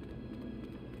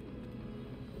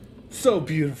 So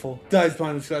beautiful. Dies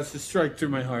behind the glass to strike through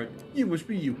my heart. You must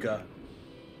be Yuka.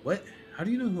 What? How do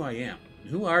you know who I am?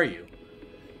 Who are you?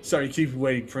 Sorry to keep you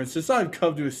waiting, Princess. I've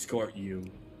come to escort you.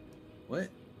 What?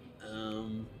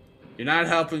 You're not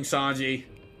helping, Sanji.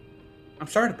 I'm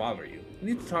sorry to bother you. I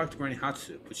need to talk to Granny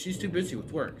Hatsu, but she's too busy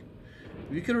with work.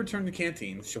 If you could return to the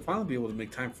canteen, she'll finally be able to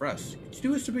make time for us. Could you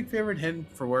do us a big favor and head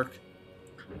for work?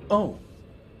 Oh.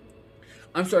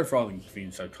 I'm sorry for all the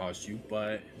inconvenience I caused you,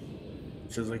 but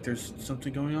it sounds like there's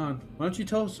something going on. Why don't you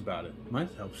tell us about it? It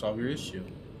might help solve your issue.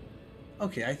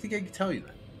 Okay, I think I can tell you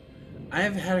that. I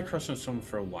have had a crush on someone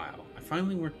for a while. I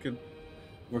finally worked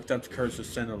up the courage to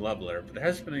send a love letter, but there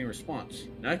hasn't been any response.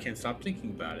 Now I can't stop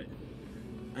thinking about it.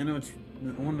 I want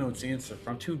to know its answer,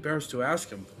 but I'm too embarrassed to ask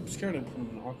him. I'm scared of putting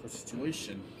in an awkward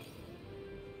situation.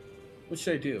 What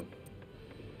should I do?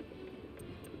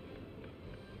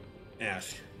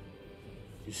 Ask.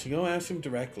 You should go ask him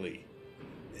directly.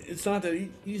 It's not that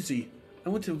easy. I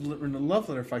want to learn a love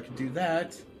letter if I could do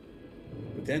that.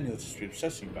 But then you'll just be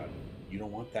obsessing about it. You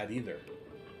don't want that either.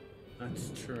 That's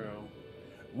true.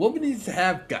 A woman needs to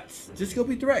have guts. Just go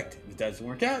be direct. If it doesn't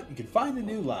work out, you can find a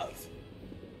new love.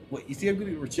 What, you think I'm going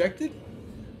to get rejected?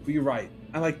 But you're right.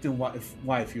 I like to know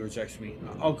why if he rejects me.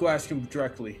 I'll go ask him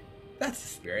directly. That's the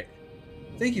spirit.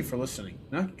 Thank you for listening.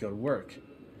 Now I can go to work.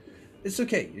 It's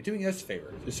okay. You're doing us a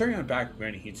favor. Just hurry on back for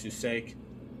Granny Hitsu's sake.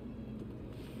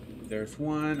 There's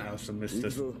one. I also missed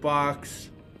this box.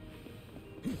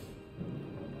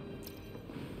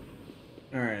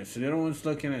 Alright, so the other one's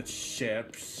looking at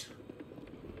ships.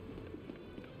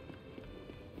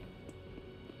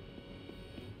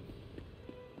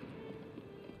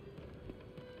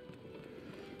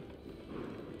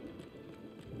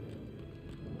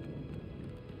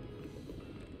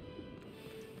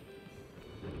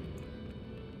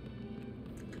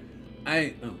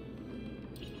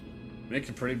 Make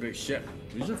a pretty big ship.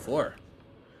 Who's it for?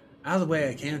 Out of the way,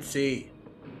 I can't see.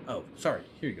 Oh, sorry.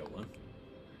 Here you go, one.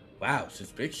 Wow,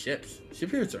 such big ships.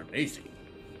 Shipyards are amazing.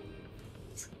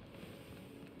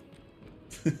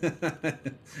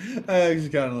 I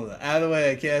just got a little out of the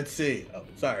way, I can't see. Oh,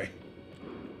 sorry.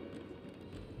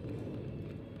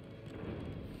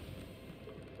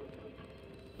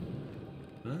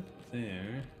 Not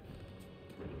there.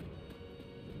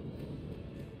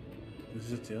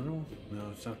 Is it the other one?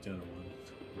 No, it's not the other one.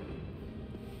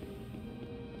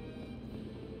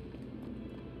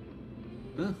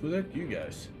 Huh? Who are you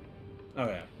guys? Oh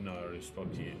yeah, no, I already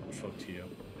spoke to you.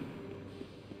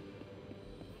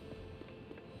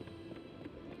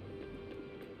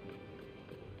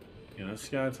 You know, this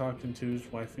guy talking to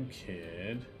his wife and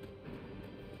kid.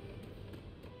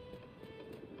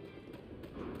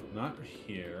 Not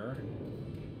here.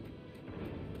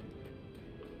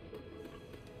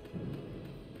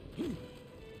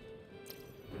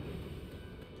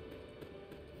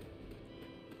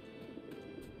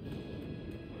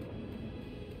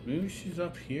 Maybe she's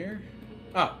up here?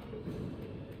 Oh.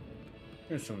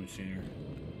 There's someone seen her.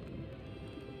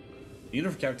 The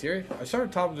unit for cafeteria? I saw her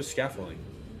top of the scaffolding.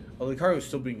 Although the cargo is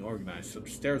still being organized, so the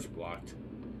stairs are blocked.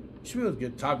 You should be able to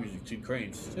get top using 2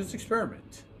 cranes. Just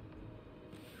experiment.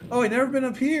 Oh, I've never been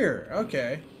up here.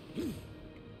 Okay.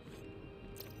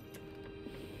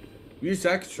 Use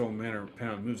that control panel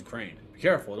to move the crane. Be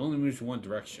careful, it only moves in one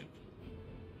direction.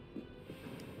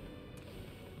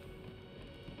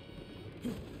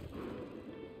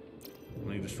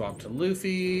 I need to swap to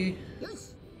Luffy.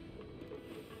 Yes.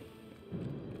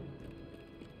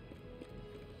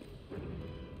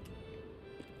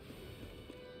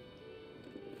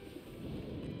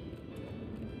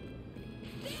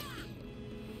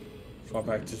 Swap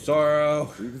back to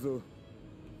Zoro.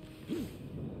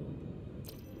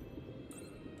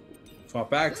 Swap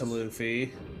back to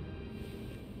Luffy.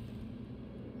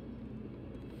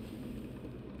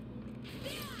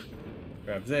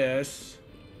 Grab this.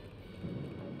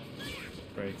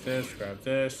 Break this, grab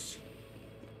this.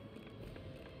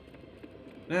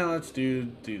 Now let's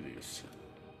do these.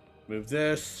 Move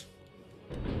this.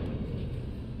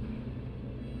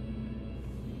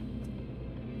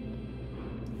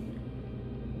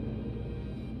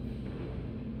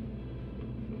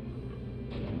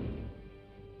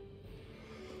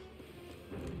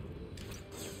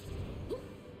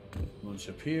 Launch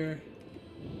up here.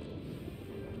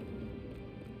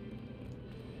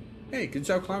 Hey, good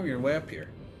job climbing your way up here.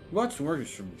 Watch the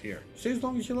workers from here. Stay as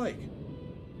long as you like.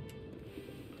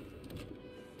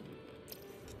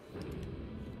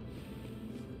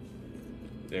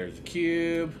 There's the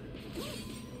cube.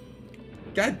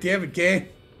 God damn it, game.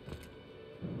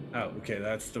 Oh, okay,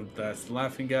 that's the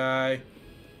laughing guy.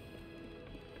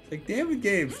 Like, damn it,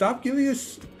 game. Stop giving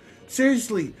us.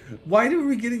 Seriously, why are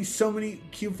we getting so many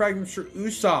cube fragments for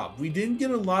Usopp? We didn't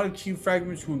get a lot of cube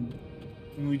fragments when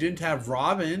we didn't have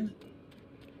Robin.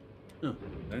 No, did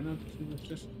I not do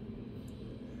this?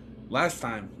 Last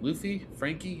time, Luffy,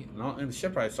 Frankie, and the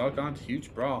shipwrights all got into a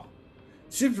huge brawl.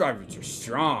 Shipwrights are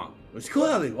strong. It was cool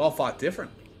how they all fought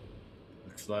differently.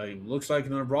 Looks like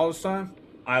another brawl this time.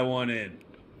 I want in.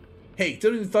 Hey,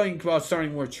 don't even think about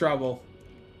starting more trouble.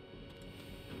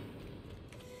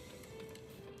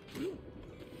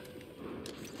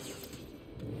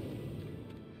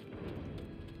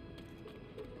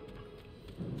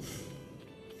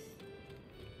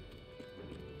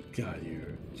 God,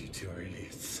 you two are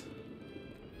idiots.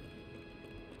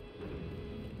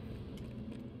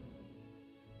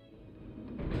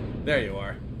 There you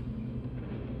are.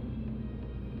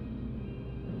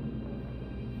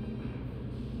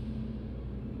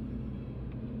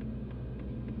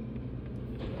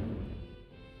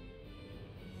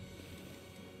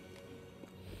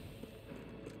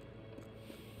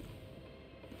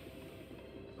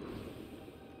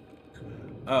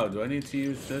 Oh, do I need to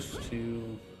use this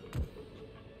to...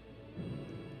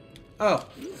 Oh,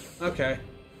 okay.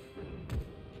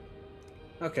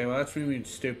 Okay, well that's me being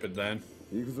stupid then.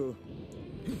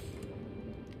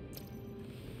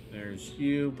 There's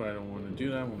you, but I don't want to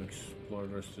do that. I want to explore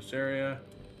the rest of this area.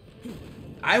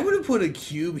 I would have put a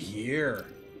cube here.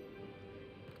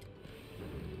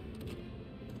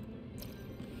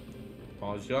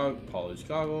 Polished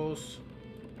goggles.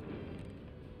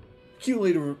 Cute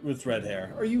lady with red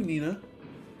hair. Are you Nina?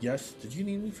 Yes. Did you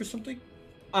need me for something?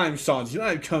 I'm Sanji, and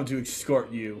I've come to escort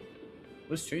you.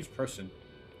 What a strange person.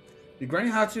 Did Granny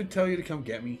Hatsu tell you to come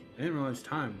get me? I didn't realize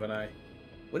time, but I...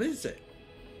 What is it?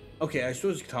 Okay, I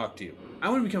suppose I could talk to you. I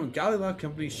want to become a Galileo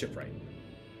Company shipwright.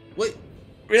 What?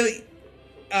 Really?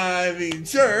 I mean,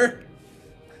 sure.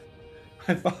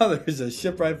 My father is a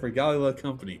shipwright for Galileo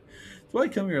Company. That's why I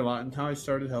come here a lot and how I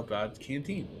started to help out at the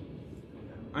canteen.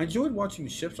 I enjoyed watching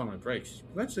the ships on my breaks.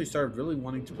 Eventually, I started really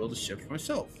wanting to build a ship for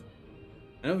myself.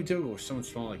 I know it'd be difficult with someone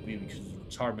small like me because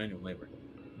it's hard manual labor.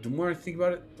 But the more I think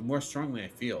about it, the more strongly I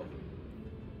feel.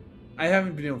 I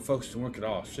haven't been able to focus on work at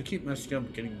all, so I keep messing up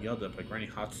and getting yelled at by Granny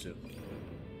Hatsu.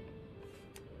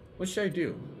 What should I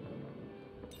do?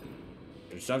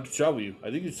 It's time to trouble you.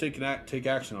 I think you should take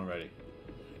action already.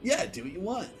 Yeah, do what you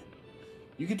want.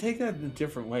 You can take that in a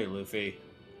different way, Luffy.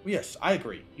 Yes, I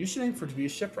agree. You should aim for to be a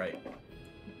shipwright.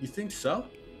 You think so?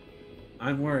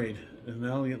 I'm worried. An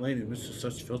elegant lady misses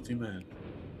such filthy men.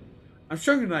 I'm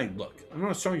stronger than I look. I'm not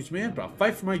the strongest man, but I'll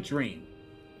fight for my dream.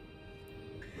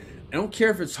 I don't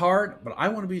care if it's hard, but I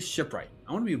want to be a shipwright.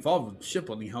 I want to be involved with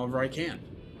shipbuilding however I can.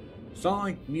 It's not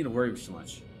like me to worry so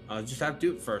much. I'll just have to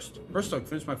do it first. First, I'll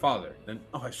convince my father. Then,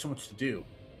 I have so much to do.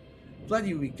 Glad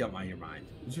you got your mind.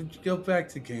 Go back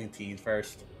to the canteen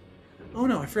first. Oh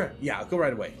no, I forgot. Yeah, I'll go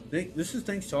right away. This is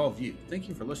thanks to all of you. Thank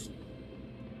you for listening.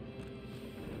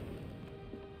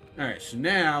 Alright, so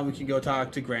now we can go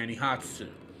talk to Granny Hatsu.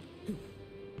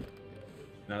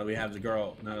 Now that we have the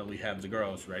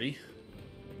girls ready.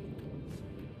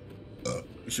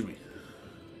 Should we?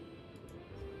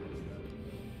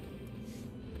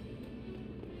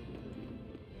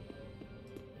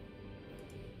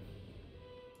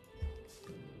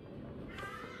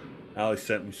 Alex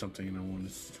sent me something and I wanted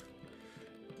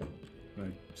to...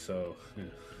 Right, so, yeah.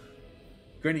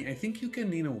 Granny, I think Yuka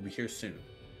and Nina will be here soon.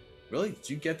 Really? Did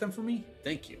you get them for me?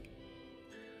 Thank you.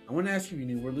 I want to ask if you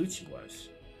knew where Lucci was.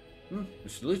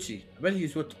 Mr. Lucci? I bet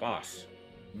he's with the boss.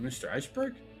 Mr.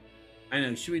 Iceberg? I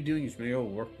know, he should be doing his mayoral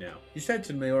work now. He's headed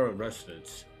to the mayoral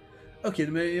residence. Okay,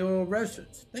 the mayoral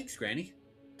residence. Thanks, Granny.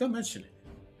 Don't mention it.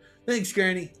 Thanks,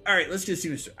 Granny. Alright, let's go see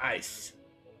Mr. Ice.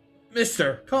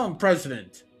 Mister, call him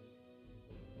President.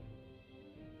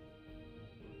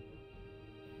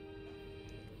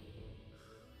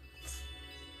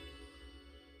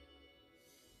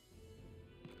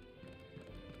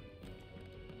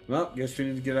 Well, guess we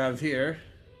need to get out of here.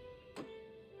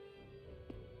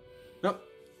 Nope.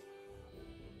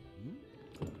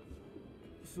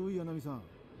 そういやナミさん、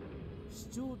市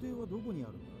長邸はどこにあ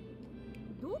るん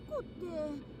だ？どこって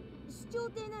市長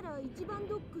邸なら一番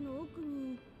ドックの奥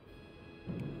に。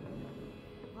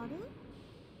あれ？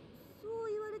そ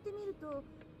う言われてみると、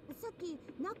さっき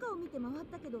中を見て回っ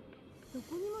たけど、ど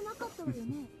こにもなかったわよ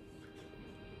ね。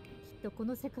きっとこ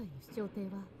の世界の市長邸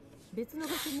は別の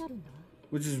場所にあるんだわ。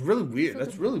Which is really weird.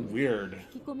 That's really weird.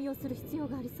 聞き込みをする必要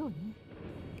がありそうね。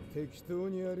適当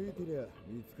に歩いてりゃ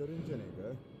見つかるんじゃねえ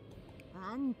か。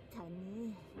あんた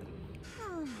ね。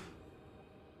は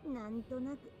あ、なんと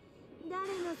なく誰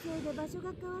のせいで場所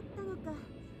が変わったのか。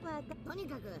とに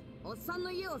かくおっさんの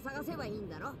家を探せばいいん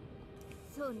だろ。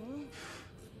そうね。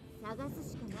探す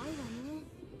しかないわね。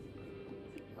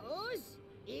よし、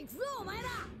行くぞお前ら。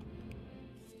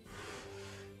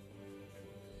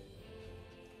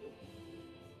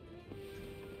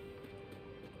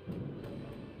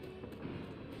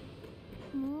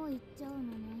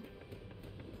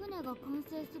が完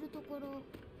成するところ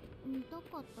見たか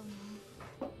ったな。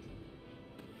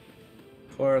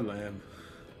 Poor Lim.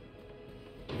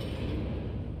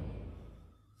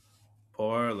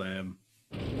 Poor Lim.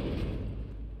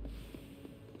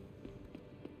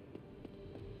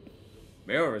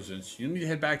 Mayo residence. You need to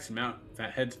head back to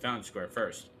head to Fountain Square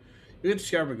first. You get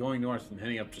discovered by going north and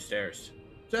heading up the stairs.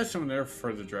 There's someone there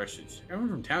for further directions. Everyone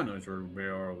from town knows where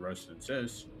mayoral residence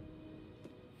is.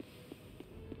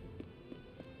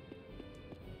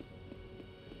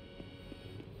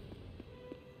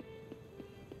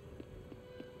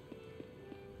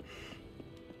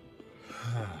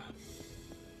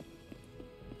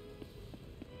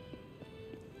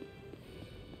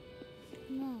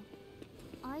ね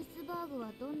え、アイスバーグ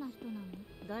はどんな人なの？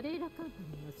ガレーラカンパニ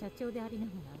ーの社長でありな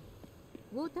がら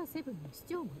ウォーターセブンの市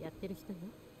長もやってる人よ。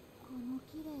この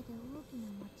綺麗で大きな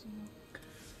街の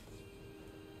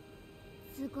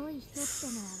すごい人って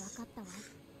のは分かったわ。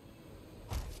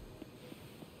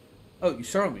 Oh, you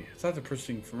startled me. I thought the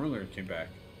person from earlier came back.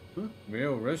 Huh?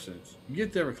 Mayoral residence. You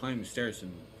get there by climbing the stairs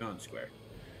in Fountain Square.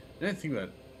 And I think about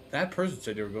it. That person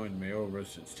said they were going to mayoral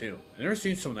residence too. I've never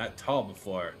seen someone that tall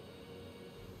before.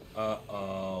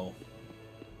 Uh-oh.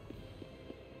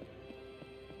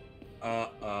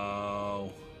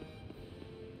 Uh-oh.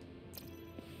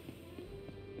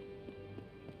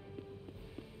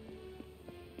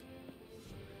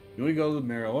 You want to go to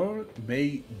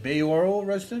the mayoral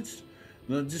residence?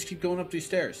 No, just keep going up these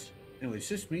stairs. Anyway, is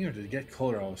this me or did it get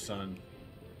colder all of a sudden?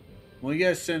 Well, you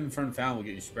guys sit in front of the fountain, we'll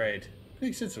get you sprayed. It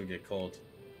makes sense it'll get cold.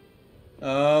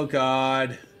 Oh,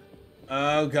 God.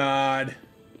 Oh, God.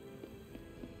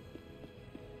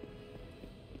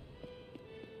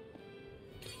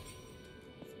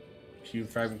 Cube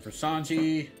fragment for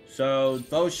Sanji. So,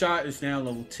 bow shot is now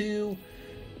level 2.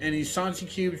 Any Sanji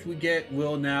cubes we get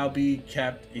will now be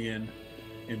kept in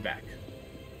back.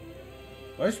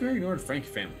 Why is Mary ignored the Frankie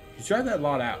family? He's tried that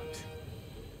lot out.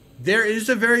 There is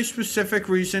a very specific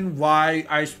reason why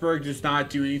Iceberg does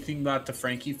not do anything about the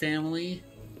Frankie family.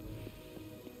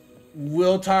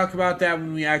 We'll talk about that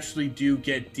when we actually do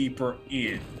get deeper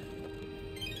in.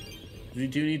 We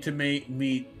do need to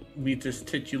meet this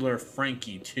titular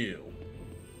Frankie too.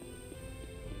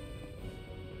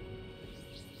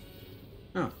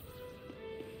 Oh.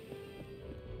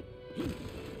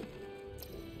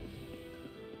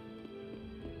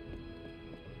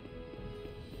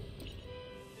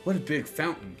 What a big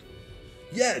fountain.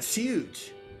 Yeah, it's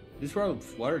huge. This is where all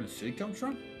the water in the city comes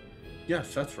from?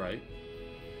 Yes, that's right.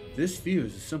 This view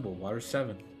is a symbol of Water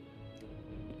 7. Did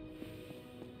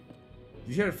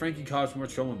you hear that Frankie caused more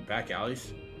trouble in the back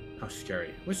alleys? How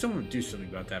scary. Wish someone would do something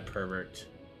about that pervert.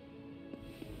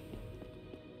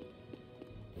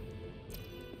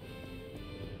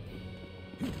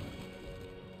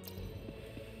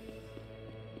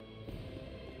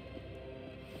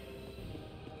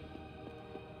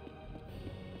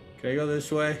 Can I go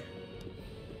this way?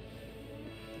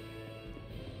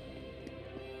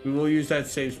 We will use that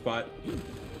save spot.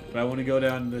 But I want to go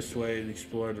down this way and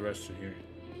explore the rest of here.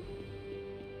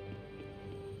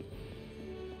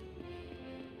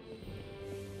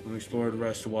 I want to explore the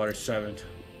rest of Water 7.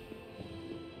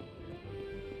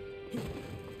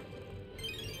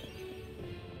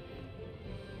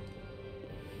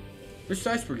 This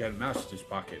Iceberg had a mouse in his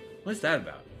pocket. What's that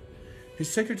about?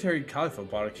 His secretary Khalifa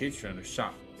bought a cage from the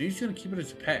shop. And he's gonna keep it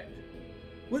as a pet.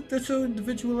 What? That's so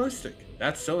individualistic.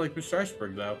 That's so like Mr.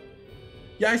 Iceberg, though.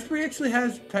 Yeah, Iceberg actually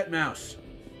has a pet mouse.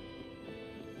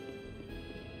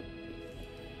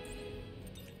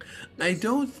 I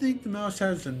don't think the mouse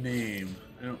has a name.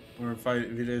 I don't, or if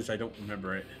it is, I don't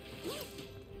remember it.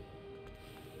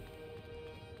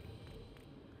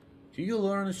 Can you go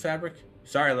lower on this fabric?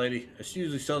 Sorry, lady. I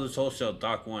usually sell this wholesale at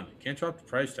Dock 1. Can't drop the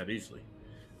price that easily.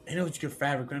 I know it's good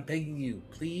fabric, but I'm begging you.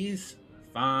 Please?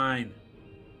 Fine.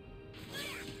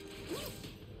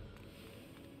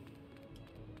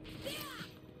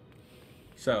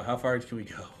 So, how far can we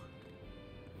go?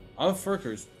 All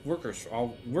workers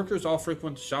all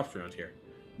frequent the shops around here.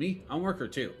 Me, I'm a worker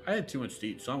too. I had too much to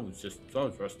eat, so I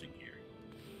was resting here.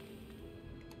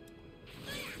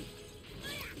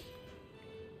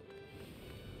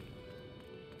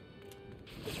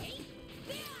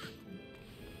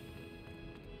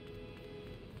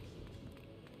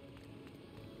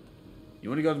 You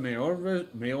want to go to the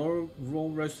mayoral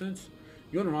residence?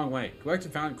 You're going the wrong way. Go back to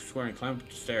Fountain Square and climb up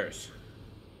the stairs.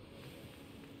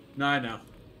 No, I know.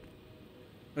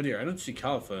 Oh dear, I don't see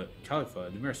Khalifa,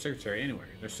 the mayor's secretary, anywhere.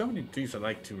 There's so many things I'd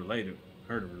like to relay to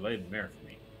her to relay to the mayor for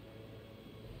me.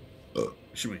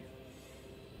 Excuse me.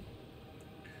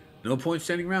 No point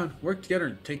standing around. Work together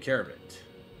and take care of it.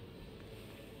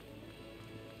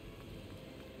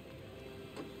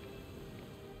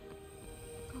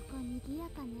 賑や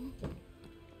かね。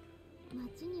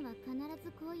街には必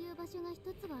ずこういう場所が一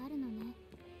つはあるのね。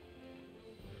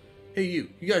Hey, you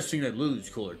guys think that Lulu's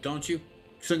cooler, don't you?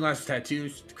 Sunglasses,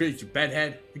 tattoos, the crazy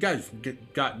bedhead. The guy's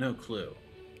got no clue.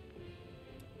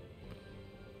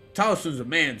 Talisman's a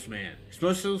man's man. His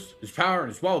muscles, his power, and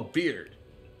his wild beard.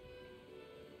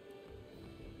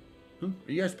 Are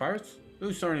you guys pirates?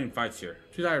 Who's starting any fights here?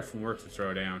 Too tired from work to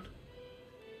throw down.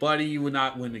 Buddy, you would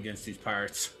not win against these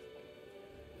pirates.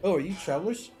 Oh, are you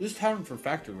travelers? This is a tavern for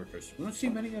factory workers. We don't see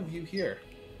many of you here.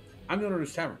 I'm the owner of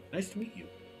this tavern. Nice to meet you.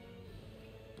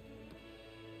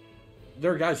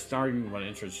 There are guys arguing about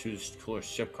interest who the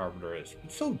coolest ship carpenter is.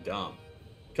 It's so dumb.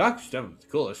 Kaku's definitely the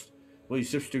coolest. Well, he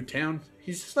zips through town.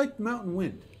 He's just like the mountain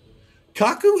wind.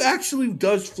 Kaku actually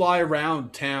does fly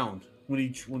around town when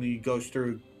he goes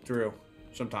through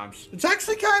sometimes. It's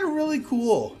actually kind of really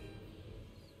cool.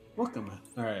 Welcome.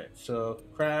 All right, so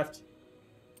craft.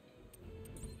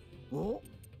 お、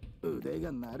腕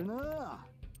が鳴るな。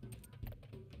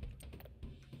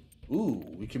 Ooh,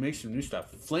 we can make some new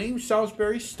stuff. Flame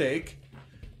Salisbury steak.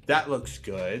 That looks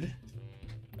good.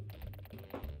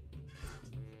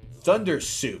 Thunder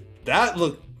soup. That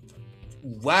look.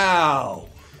 Wow.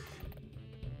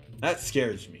 That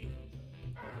scares me.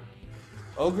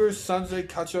 Ogre's Sanze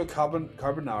Cacio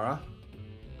Carbonara.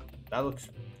 That looks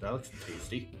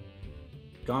tasty.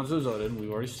 Gonzo's Odin.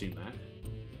 We've already seen that.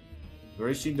 We've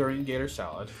already seen Durian Gator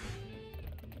salad.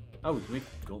 Oh, we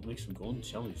can make some golden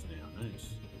jellies now. Nice.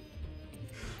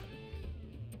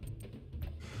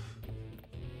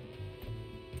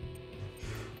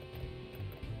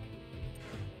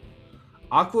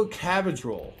 Aqua cabbage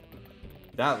roll.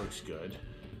 That looks good.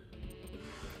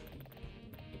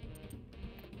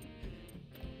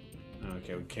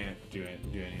 Okay, we can't do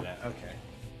any of that. Okay.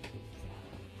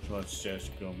 So let's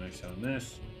just go mix on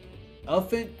this.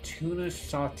 Elephant tuna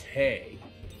saute.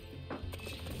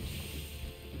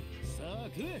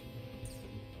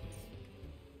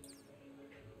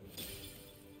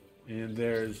 And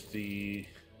there's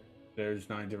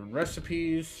 9 different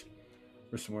recipes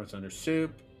for some more thunder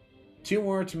soup. 2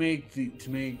 more to make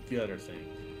the other thing.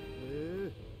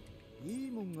 い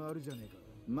いもんがあるじゃねえか。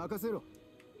任せろ。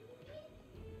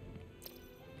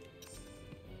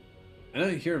 I know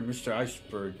here Mr.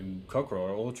 Iceberg and Kokoro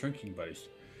are old drinking buddies.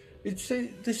 They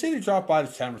say they drop by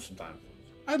the tavern sometime.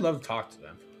 I'd love to talk to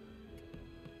them.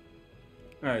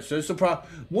 Alright, so this will probably...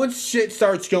 Once shit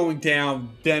starts going down,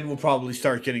 then we'll probably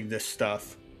start getting this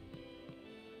stuff.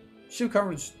 Ship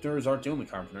carpenters aren't the only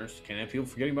carpenters. Can't have people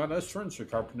forgetting about us furniture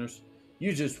carpenters.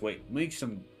 You just wait. Make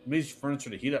some furniture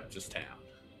to heat up this town.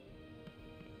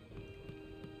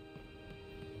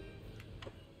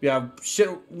 Yeah, shit.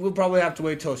 We'll probably have to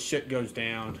wait till shit goes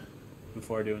down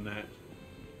before doing that.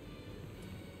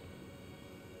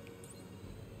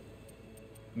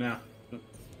 No.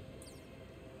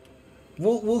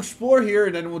 We'll explore here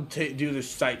and then we'll do the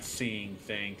sightseeing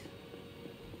thing.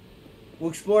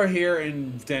 We'll explore here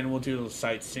and then we'll do the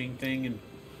sightseeing thing.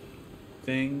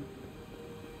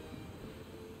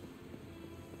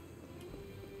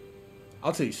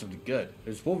 I'll tell you something good.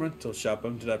 There's a full rental shop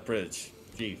under that bridge.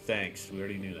 Gee, thanks. We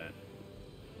already knew that.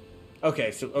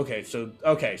 Okay,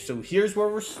 so here's where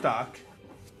we're stuck.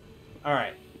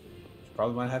 Alright.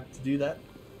 Probably might have to do that.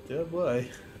 Oh boy.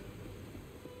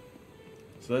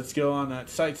 So let's go on that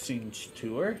sightseeing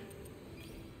tour.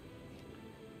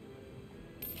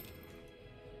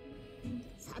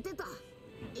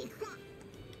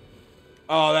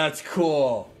 Oh, that's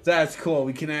cool. That's cool.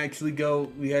 We can actually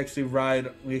go, we actually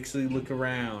ride, we actually look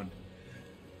around.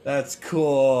 That's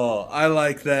cool. I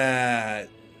like that.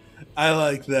 I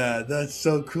like that. That's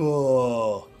so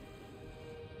cool.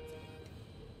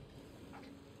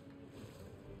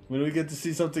 When do we get to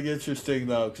see something interesting,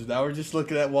 though? Because now we're just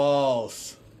looking at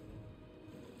walls.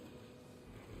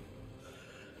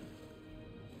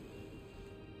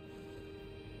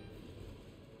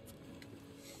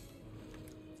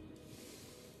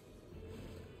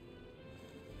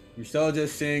 We're still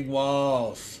just seeing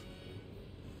walls.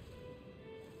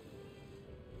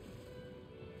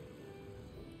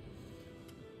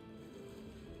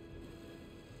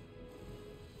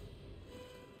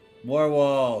 More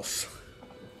walls.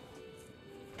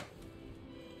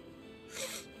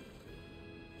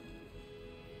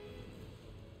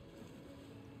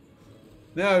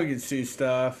 Now we can see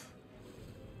stuff.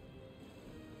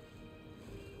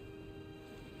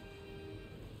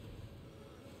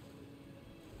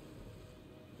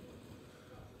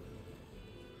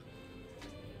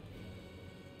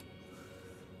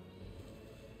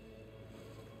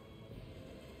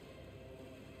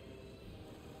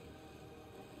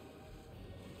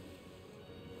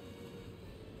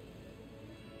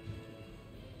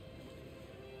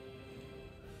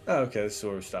 Oh, okay, this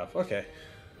sort of stuff. Okay.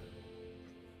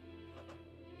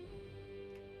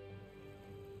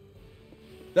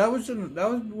 That wasn't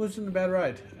a bad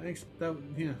ride. I think that,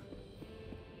 yeah.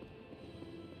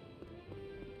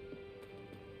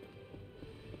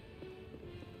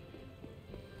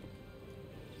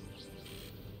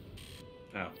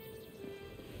 Oh.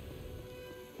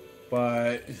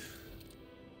 But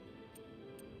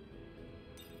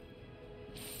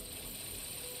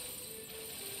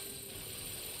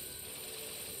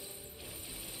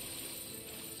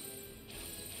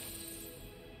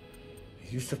I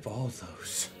used up all of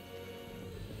those.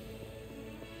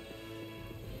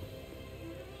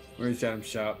 Where's Adam's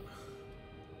shop?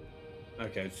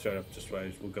 Okay, it's straight up this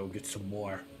way. We'll go get some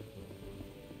more.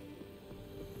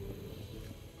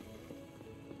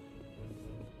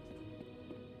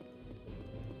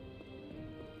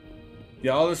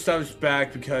 Yeah, all this stuff's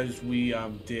back because we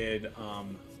came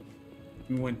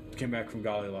back from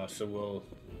Galila, so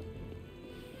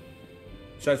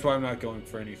that's why I'm not going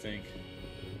for anything.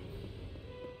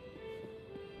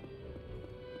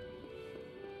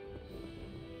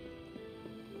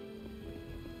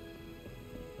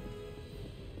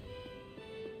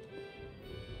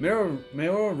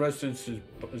 Mayoral residence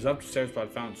is up the stairs by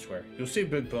the Fountain Square. You'll see a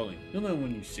big building. You'll know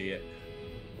when you see it.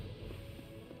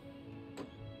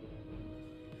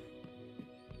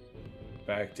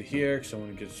 Back to here, because I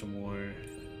want to get some more.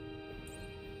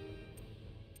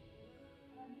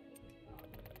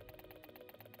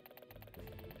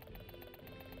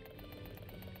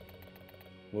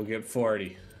 We'll get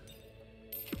 40.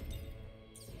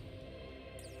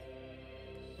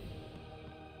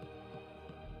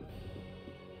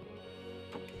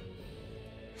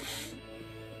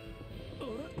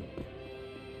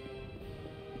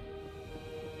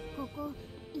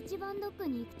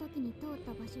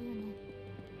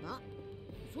あ、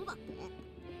そうだって。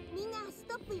みんなス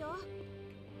トップよ。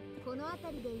この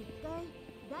辺りで一回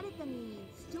誰かに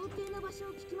視聴系の場所を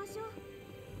聞きましょ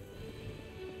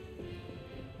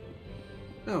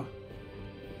う。Oh.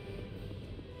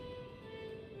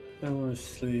 I want to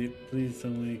sleep. Please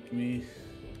don't wake me.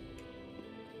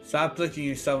 Stop licking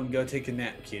yourself and go take a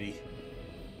nap, kitty.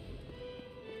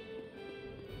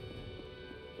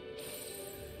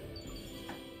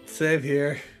 Save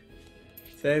here.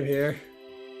 Save here.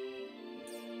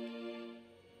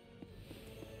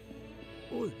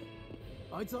 おい、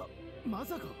あいつはま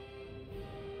さか。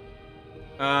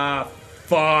Ah,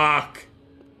 fuck.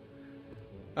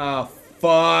 Oh,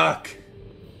 fuck.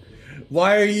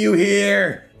 Why are you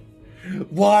here?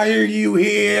 Why are you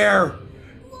here?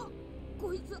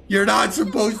 You're not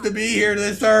supposed to be here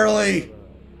this early.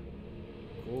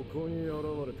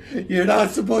 You're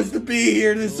not supposed to be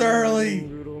here this early.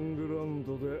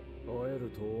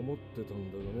 ってたん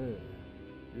だがね、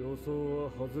予想は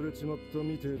外れちまった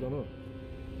みてえだな。こ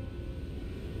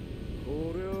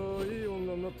りゃいい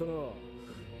女になったな、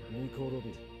ニコロ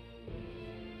ビ。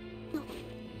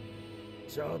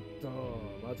ちょっと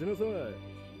待ちなさい、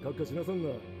カッカしなさんな。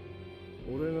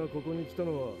俺がここに来た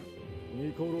のは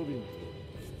ニコ・ロビンと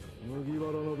麦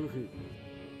わらのルフィ、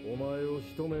お前を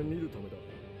一目見るためだ。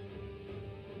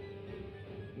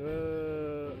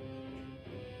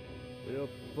やっ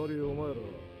ぱりお前ら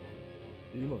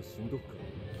今しんどっか。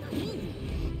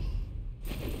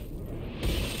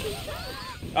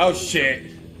 Oh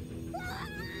shit. ま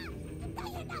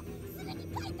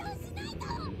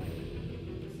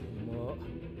あ、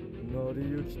成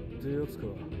り行きってやつか。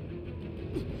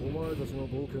お前たちの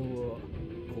冒険は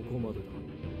ここまでだ。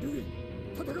ルフィ、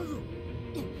戦うぞ。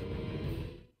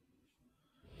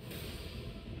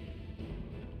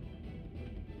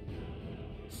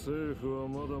政府は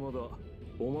まだまだ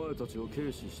お前たちを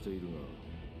軽視しているが、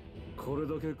これ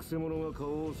だけクセ者が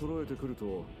顔を揃えてくる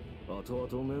と後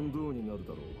々面倒になるだ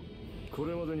ろう。こ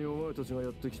れまでにお前たちがや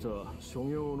ってきた諸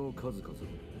行の数々、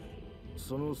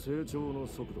その成長の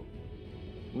速度、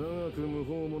長く無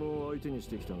法者を相手にし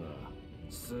てきたが、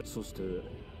そして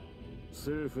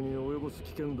政府に及ぼす危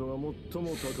険度が最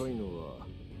も高いのは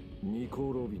ニ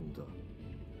コ・ロビンだ。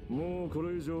もうこ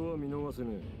れ以上は見逃せ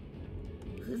ね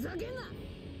え。ふざけんな。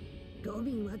ロ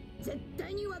ビンは絶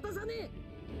対に渡さね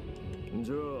え。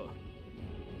じゃあ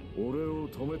俺を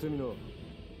止めてみな。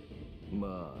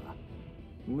まあ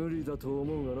無理だと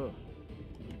思うがな。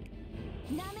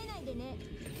なめないでね。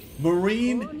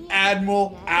 Marine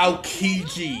Admiral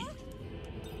Aokiji,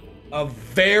 a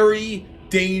very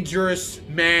dangerous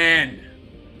man.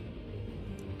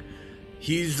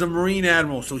 He's the Marine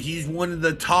Admiral, so he's one of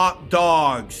the top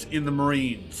dogs in the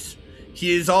Marines.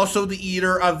 He is also the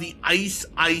eater of the Ice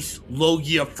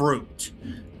Logia fruit.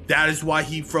 That is why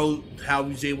how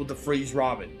he's able to freeze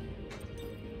Robin.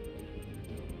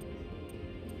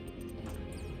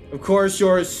 Of course,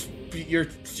 your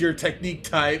technique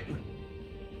type.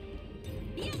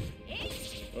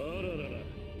 あららら。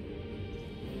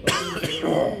あんたの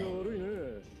運が悪いね。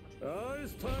アイス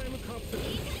タイムカプセル。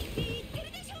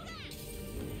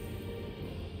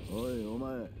おいお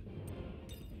前、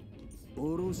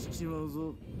下ろしちまう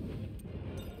ぞ。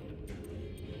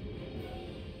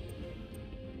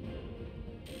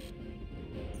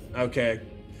Okay.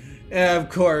 And of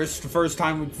course, the first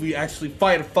time we actually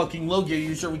fight a fucking Logia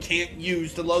user, we can't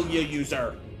use the Logia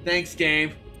user. Thanks,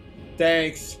 game.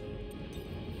 Thanks.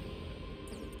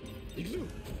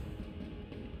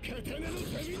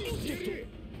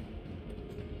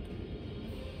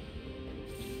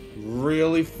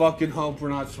 Really fucking hope we're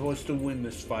not supposed to win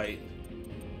this fight.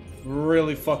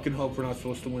 Really fucking hope we're not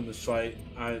supposed to win this fight.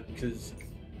 Because...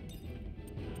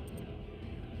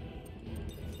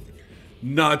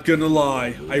 Not gonna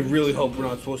lie, I really hope we're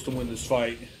not supposed to win this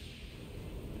fight.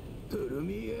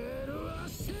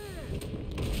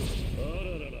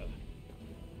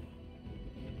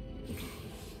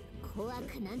 怖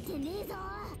くなんてねえぞ。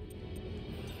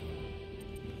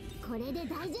これで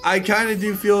大丈夫。 I kind of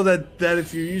do feel that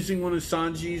if you're using one of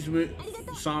Sanji's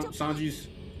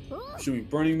excuse me,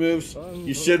 burning moves,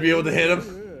 you should be able to hit him.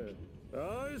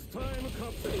 アイスタイムカ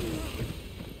プセル。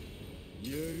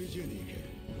やるじゃねえか。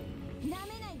な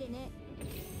めないでね。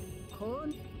こ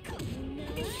ん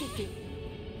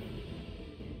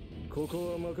こ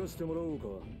こは任せてもらおうか。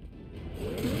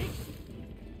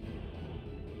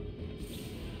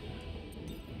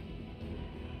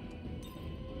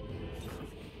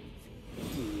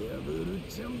ディアブル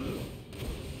ジャンブ。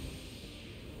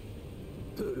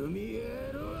プルミ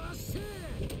エロアシェ。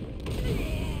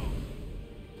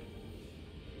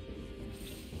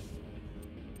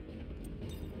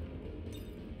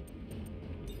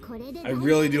 I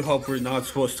really do hope we're not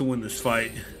supposed to win this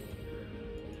fight.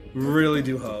 Really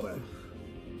do hope.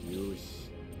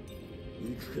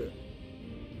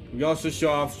 We also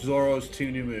show off Zoro's 2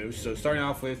 new moves. So starting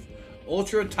off with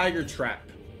Ultra Tiger Trap.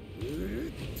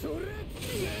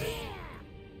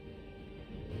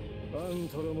 あん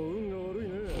たらも運が悪い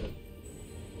ね。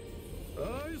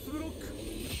アイスブロック。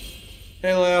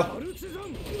 Hey ア Leo. ルチザ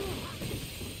ン。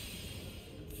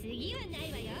次はな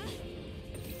いわよ。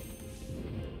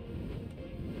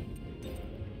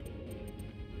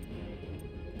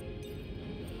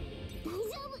大丈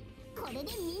夫。これ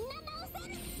でみんな直せ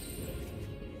る。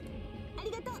あ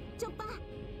りがとう、チョッパー。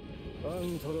あ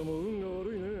んたらも運が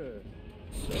悪いね。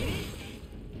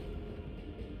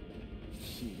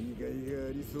切りがいが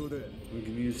ありそうだ。 We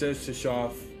can use this to show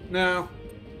off. No.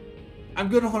 I'm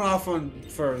gonna hold off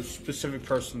for a specific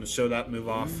person to show that move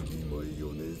off. Because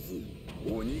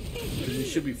we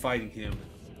should be fighting him.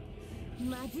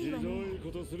 まずひどいわね。い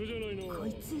ことするじゃないの。こ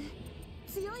いつ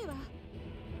強いわ。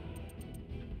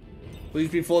 Please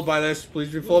be fooled by this.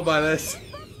 Please be fooled by this.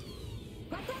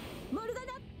 わかモルガ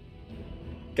ナ。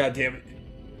 God damn it.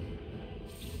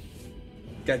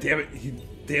 God damn it.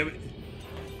 Damn it.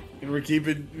 And we're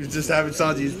just having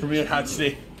Sanji's premiere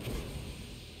Hatsune.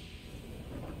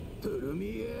 プル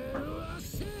ミエロア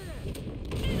シェ。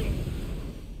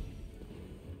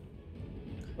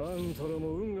あんたら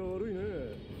も運が悪いね。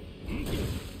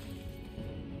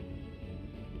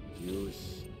よ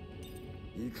し、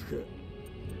行くか。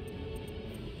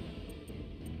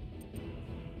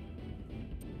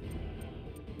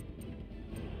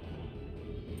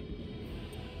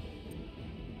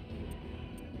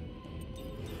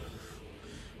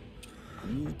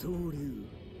 二刀流、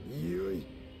よい。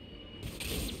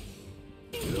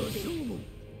羅生門。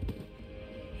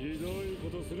ひどいこ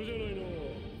とするじゃないの。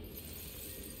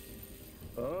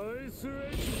アイスエ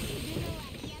ッジ。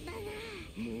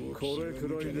これく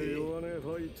らいで弱音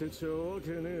吐いてちゃわけ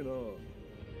ねえな。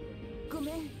ご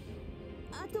めん。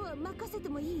あとは任せて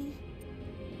もいい？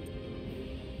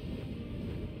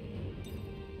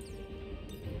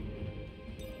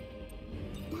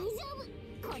大丈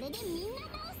夫。これでみんな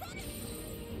直せる。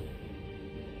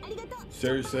ありがとう。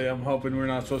 Seriously, I'm hoping we're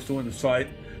not supposed to win this fight.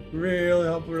 Really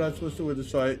hope we're not supposed to win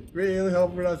this fight. Really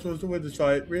hope we're not supposed to win this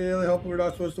fight. Really hope we're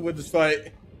not supposed to win this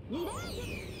fight.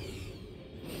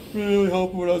 Really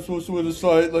hope we're not supposed to win this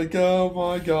fight. Like, oh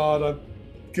my god.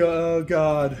 Oh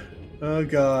god. Oh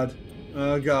god.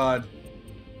 Oh god.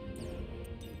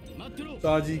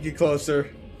 Sanji, get closer.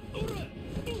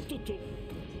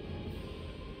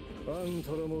 あん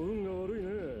たらも運が悪い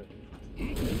ね。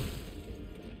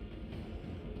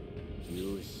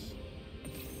よし、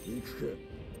行くか。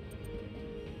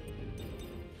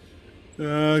 Oh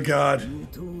god. 二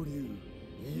刀流、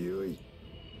よい。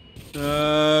 Oh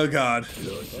god. 羅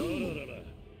生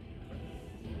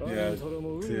門。Yeah, his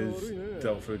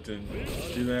devil fruit didn't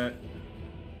do that.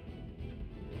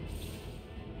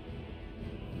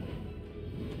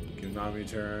 Give Nami a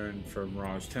turn for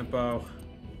Mirage Tempo.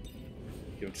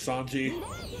 Give it to Sanji.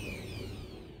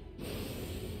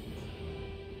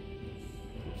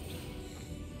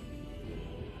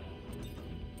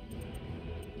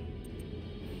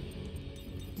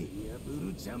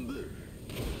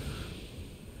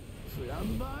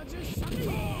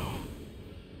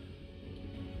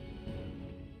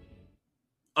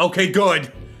 Okay,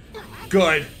 good.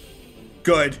 Good.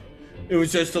 Good. It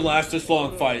was just to last this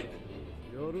long fight.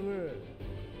 やるね。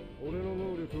俺の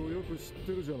能力をよく知っ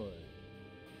てるじゃない。も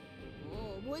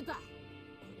う覚えた。こ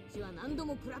っちは何度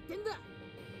も食らってんだ。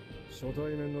初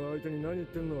対面の相手に何言っ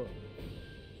てんの。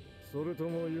それと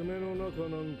も夢の中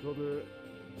なんかで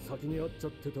先に会っちゃ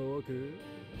ってたわけ？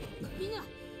みんな、ロ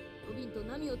ビンと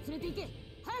ナミを連れて行け。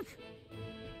早く。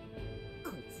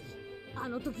こいつ、あ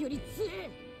の時より強え。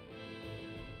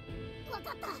わ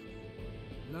かった。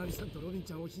ナミさんとロビン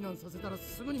ちゃんを避難させたら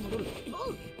すぐに戻る。お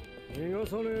う。逃が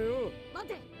さねえよ。待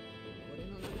て。俺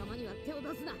の仲間には手を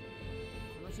出すな。こ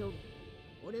の勝負、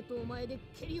俺とお前で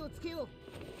ケリをつけよ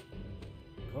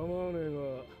う。構わねえが、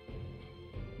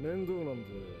面倒なんで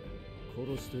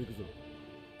殺していくぞ。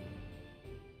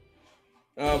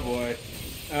Oh boy.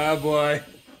 Oh boy.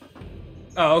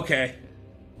 Oh, okay.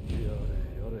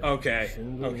 Okay.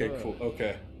 Okay, cool.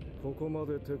 Okay. ここま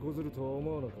で手こずるとは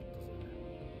思わなかったぜ。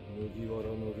麦わら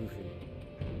のルフ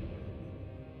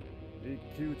ィ。一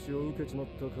騎打ちを受けちまっ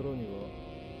たからには、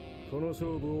この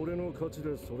勝負俺の勝ち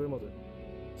でそれまで。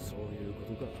そういう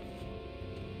ことか。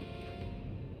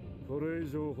これ以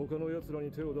上他の奴ら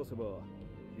に手を出せば、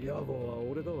野暮は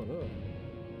俺だわな。なあ、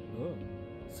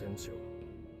船長。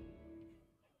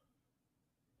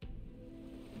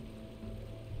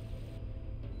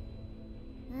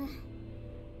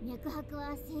脈拍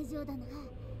は正常だな。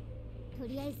と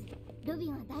りあえずロビ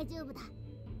ンは大丈夫だ。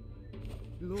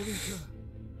ロビンち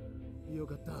ゃん、よ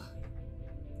かった。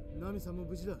ナミさんも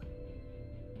無事だ。で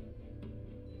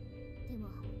も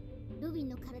ロビン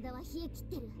の体は冷え切っ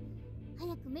てる。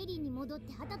早くメリーに戻っ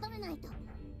て温めないと。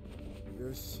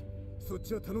よし、そっ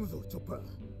ちは頼むぞ、チョッパー。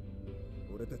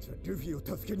俺たちはルフィを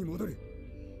助けに戻る。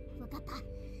わかった。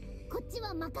こっち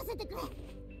は任せてくれ。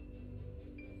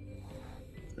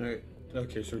Alright.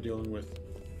 Okay, so we're dealing with.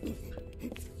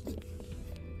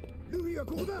 ルフィは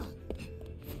ここだ。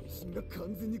芯が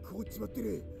完全に凍っちまって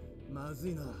る。まず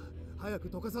いな。早く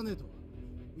溶かさねえと。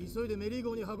急いでメリー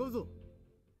号に運ぶぞ。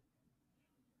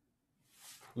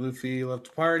Luffy left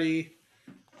the party.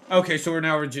 Okay, so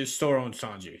we're just Zoro and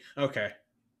Sanji. Okay.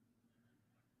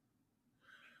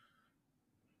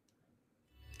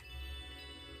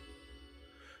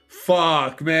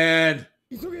 Fuck, man.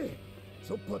 急げ。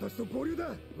チョッパーたちと合流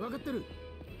だ。分かってる。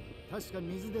確か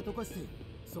水で溶かして、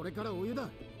それからお湯だ。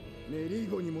メリー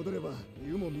号に戻れば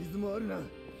湯も水もあるな。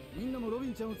みんなもロビ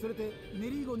ンちゃんを連れてメ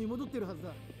リー号に戻ってるはず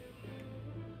だ。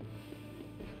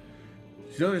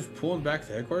Zoro is pulling back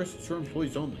the headquarters. It's for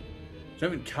employees only. Does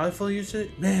that mean California use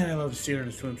it? Man, I love to see her in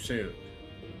a swimsuit.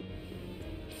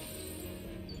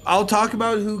 I'll talk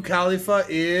about who Khalifa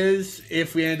is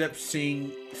if we end up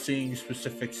seeing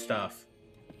specific stuff.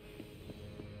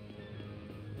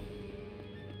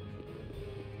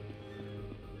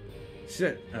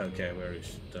 Shit. Okay, we already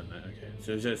done that. Okay,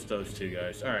 so it's just those two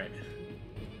guys. All right.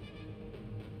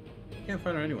 Can't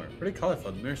find her anywhere. Where did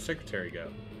Khalifa, the mayor's secretary, go?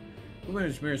 Who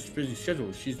managed Mayor's busy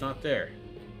schedule? She's not there.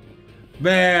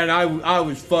 Man, I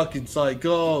was fucking like,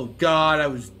 oh god,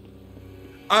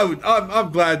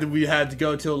 I'm glad that we had to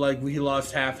go till like we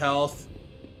lost half health.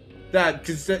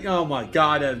 Cause oh my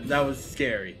god, that was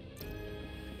scary.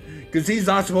 Cause he's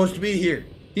not supposed to be here.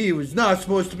 He was not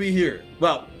supposed to be here.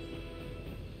 Well,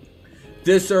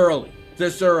 this early.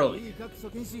 いいか、クソ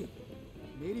剣士。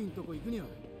メリーんとこ行くには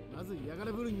まずヤガ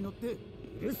ラブルに乗って。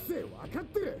うるせえ、分かっ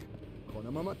てる。こ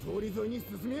のまま通り沿いに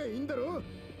進めばいいんだろ。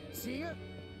違う。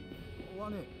わ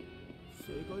ね、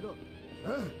正解だ。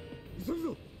ああ、急ぐ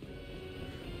ぞ。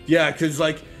Yeah, because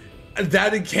like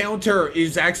that encounter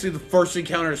is actually the first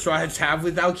encounter Straw Hats have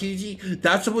with Aokiji.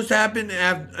 That's supposed to happen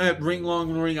at Ring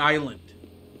Long Ring Island.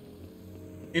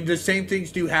 And the same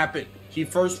things do happen. He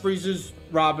first freezes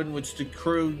Robin, which the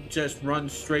crew just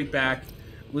runs straight back.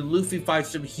 When Luffy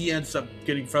fights him, he ends up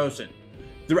getting frozen.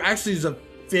 There actually is a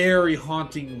very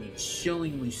hauntingly,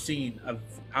 chillingly scene of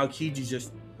Aokiji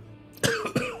just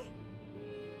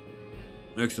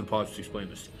excellent pause to explain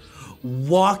this.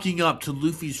 Walking up to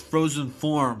Luffy's frozen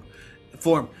form,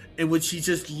 in which he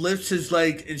just lifts his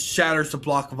leg and shatters a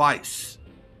block of ice.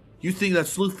 You think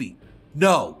that's Luffy?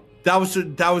 No, that was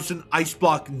an ice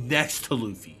block next to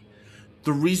Luffy.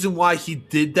 the reason why he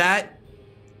did that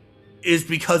is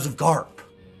because of Garp.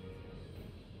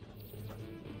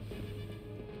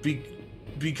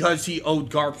 Because he owed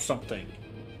Garp something.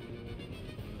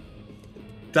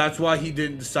 That's why he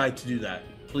didn't decide to do that.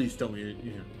 Please tell me.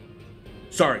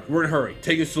 Sorry, we're in a hurry.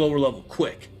 Take us to lower level,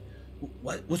 quick.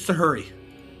 What's the hurry?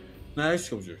 Nice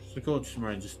soldier. The coach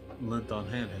submarine just lent on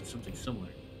hand had something similar.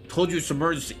 Told you it's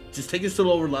emergency. Just take us to the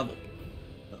lower level.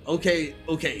 Okay,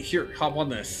 here, hop on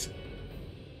this.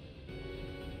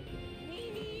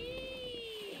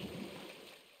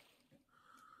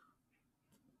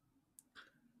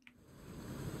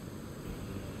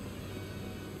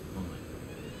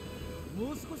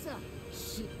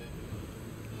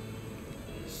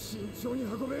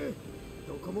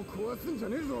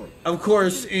 Of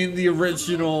course, in the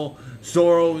original,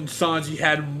 Zoro and Sanji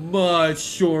had a much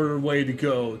shorter way to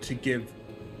go to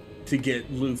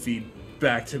get Luffy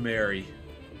back to Mary.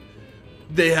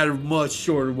 They had a much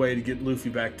shorter way to get Luffy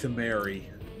back to Mary.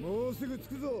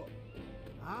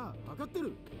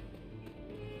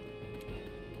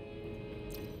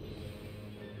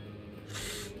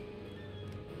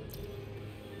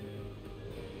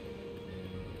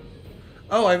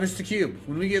 Oh, I missed the cube.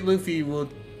 When we get Luffy, we'll...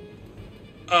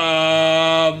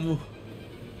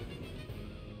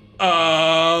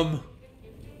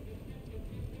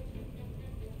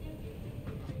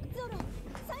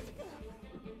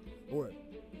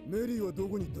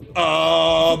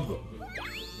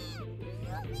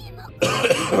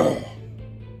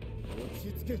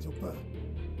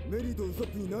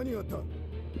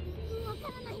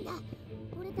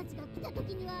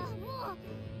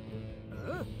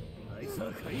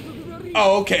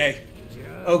 Oh, okay.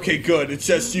 Okay, good. It's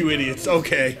just you idiots.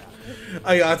 Okay.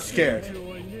 I got scared.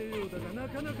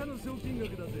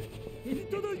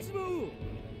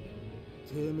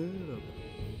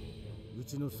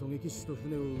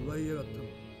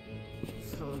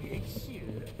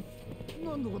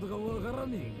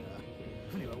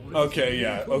 Okay,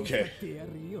 yeah, okay.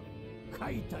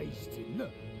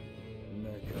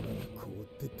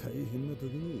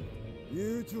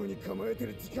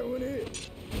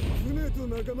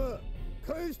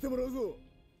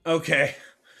 Okay.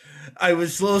 I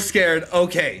was a little scared.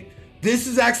 Okay. This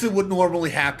is actually what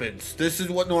normally happens. This is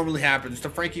what normally happens. The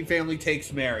Frankie family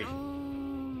takes Mary.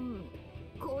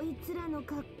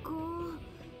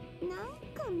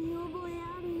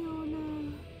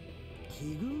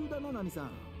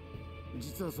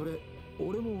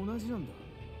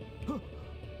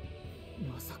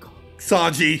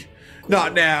 Sanji,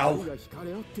 not now.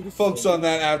 Focus on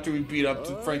that after we beat up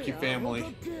the Frankie family.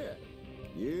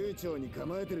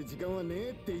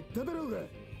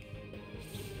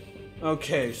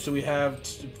 Okay, so we have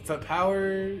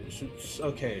power.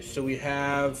 Okay, so we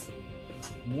have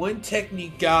one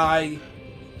technique guy,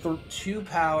 2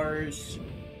 powers,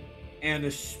 and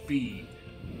a speed.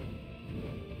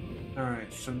 All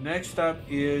right, so next up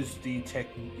is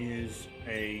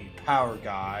a power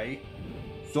guy.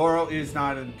 Zoro is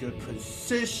not in a good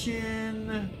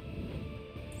position.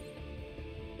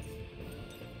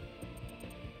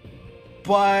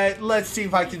 But let's see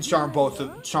if I can charm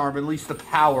at least the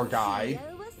power guy.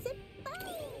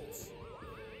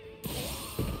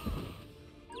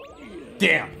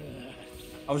 Damn.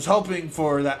 I was hoping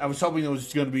for that. I was hoping it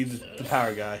was going to be the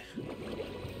power guy.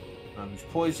 He's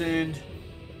poisoned.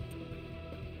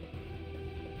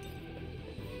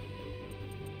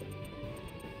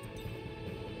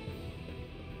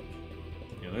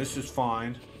 Yeah, this is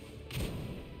fine.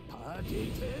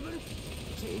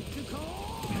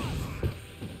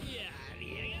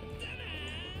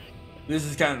 This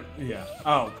is kind of, yeah.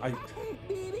 Oh,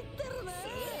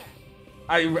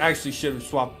 I actually should have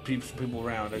swapped people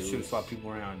around. I should have swapped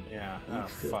people around. Yeah. Oh,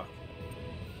 fuck.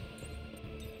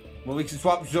 Well, we can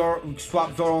swap Zoro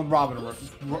and Robin,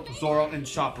 Zoro and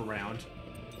Chop around.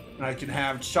 And I can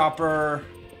have Chopper,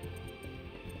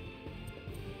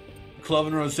 Clove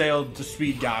and Rosale, the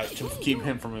speed guy, to keep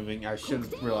him from moving. I should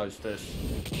have realized this.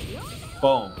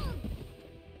 Boom.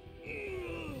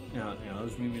 Yeah, that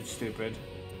was me being stupid.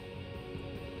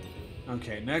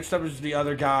 Okay, next up is the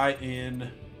other guy in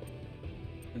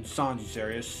Sanji's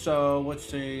area. So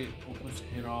let's hit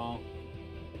all.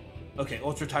 Okay,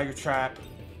 Ultra Tiger Trap.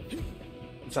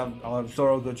 I'll have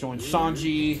Zoro go join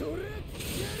Sanji.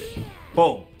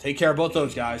 Boom. Take care of both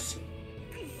those guys.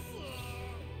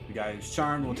 The guy who's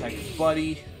charmed will attack his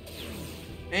buddy.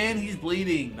 And he's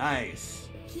bleeding. Nice.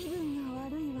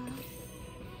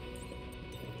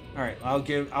 Alright, I'll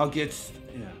get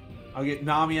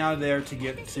Nami out of there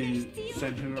to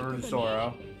send her to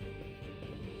Zoro.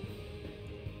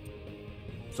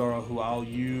 Zoro, who I'll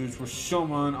use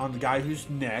Rashomon on the guy who's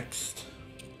next.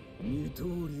 二刀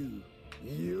流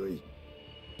よい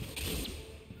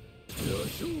羅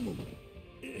生門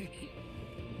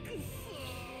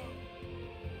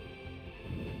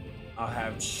I'll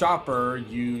have Chopper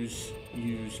use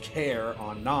Care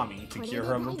on Nami to cure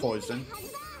her of her poison.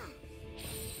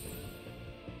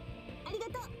 ありが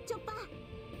とうチョッパ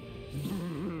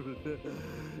ー。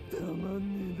たまん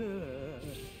ねえ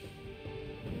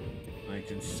I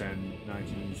can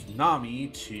use Nami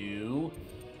to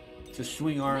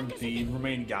swing arm the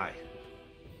remaining guy.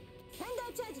 サンダ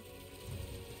ーチャージ。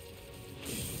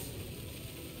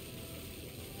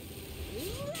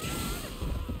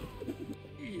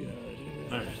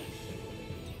Alright.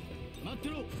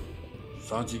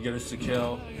 Sanji get us to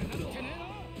kill.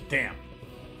 Damn.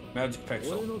 Magic 俺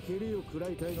Pixel. の蹴りを食ら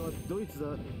いたいのはドイツ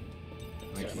だ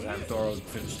I can have Zoro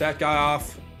finish that guy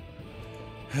off.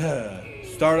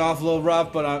 Start off a little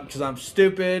rough, but because I'm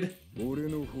stupid. 俺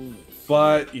の方が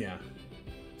But yeah.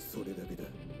 それだけだ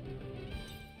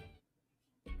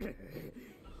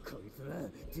こいつら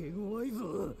手強い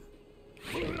ぞ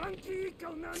フランキー一家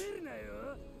をなめるな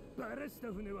よバラし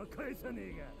た船は返さ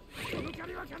ねえがこの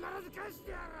借りは必ず返し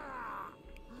てやるあ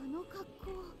の格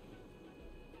好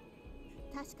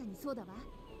確かにそうだわ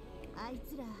あい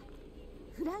つら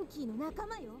フランキーの仲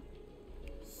間よ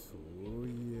そう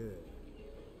いえ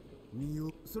見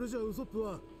よそれじゃあウソップ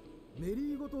はメ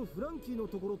リーごとフランキーの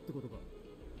ところってことか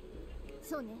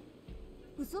そうね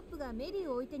ウソップがメリー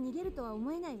を置いて逃げるとは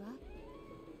思えないわ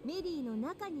メリーの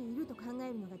中にいると考え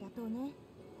るのが妥当ね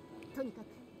とにかく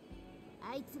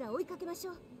あいつら追いかけまし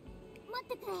ょう待っ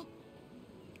てくれ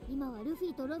今はルフ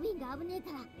ィとロビンが危ねえ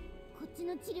からこっち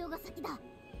の治療が先だ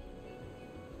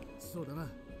そうだな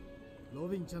ロ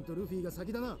ビンちゃんとルフィが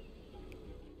先だな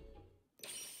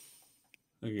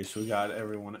Okay, so we got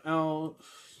everyone else.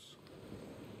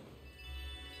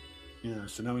 Yeah,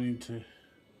 so now we need to.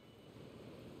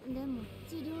 でも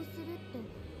治療するって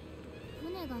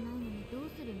船がないのにどう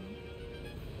するの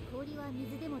氷は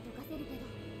水でも溶かせるけど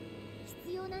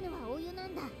必要なのはお湯な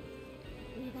んだ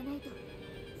お湯がないと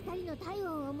二人の体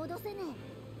温を戻せね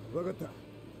え分かった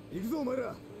行くぞお前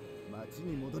ら町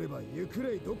に戻ればゆく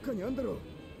らいどっかにあんだろ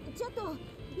ちょっとルフ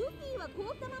ィは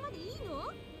凍ったままでいい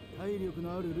の？体力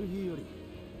のあるルフィより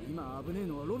今危ねえ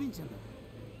のはロビンちゃんだ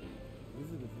ぐ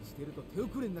ずぐずしてると手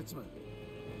遅れになっちまう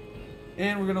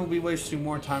And we're going to be wasting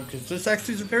more time because this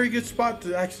actually is a very good spot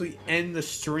to actually end the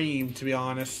stream, to be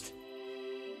honest.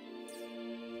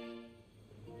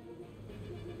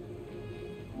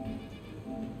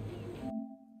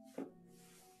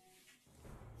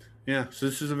 Yeah, so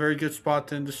this is a very good spot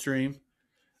to end the stream.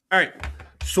 All right,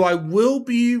 so I will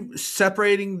be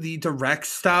separating the direct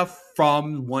stuff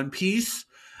from One Piece.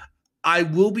 I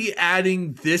will be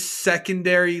adding this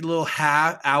secondary little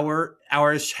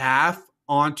hourish half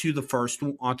onto the first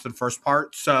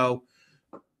part. So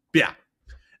yeah,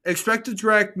 expect a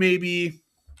direct maybe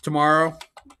tomorrow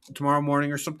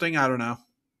morning or something. I don't know.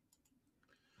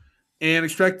 And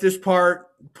expect this part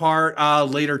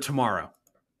later tomorrow.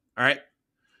 All right.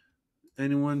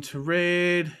 Anyone to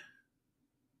raid?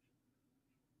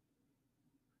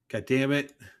 God damn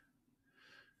it.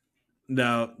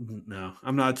 No.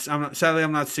 I'm not sadly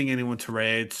I'm not seeing anyone to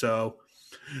raid, so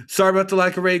sorry about the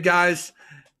lack of raid, guys.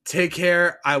 Take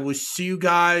care. I will see you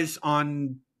guys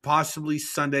on possibly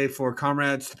Sunday for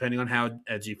Comrades, depending on how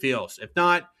Edgy feels. If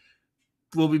not,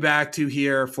 we'll be back to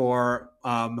here for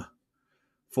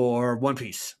One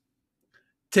Piece.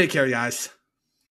 Take care, guys.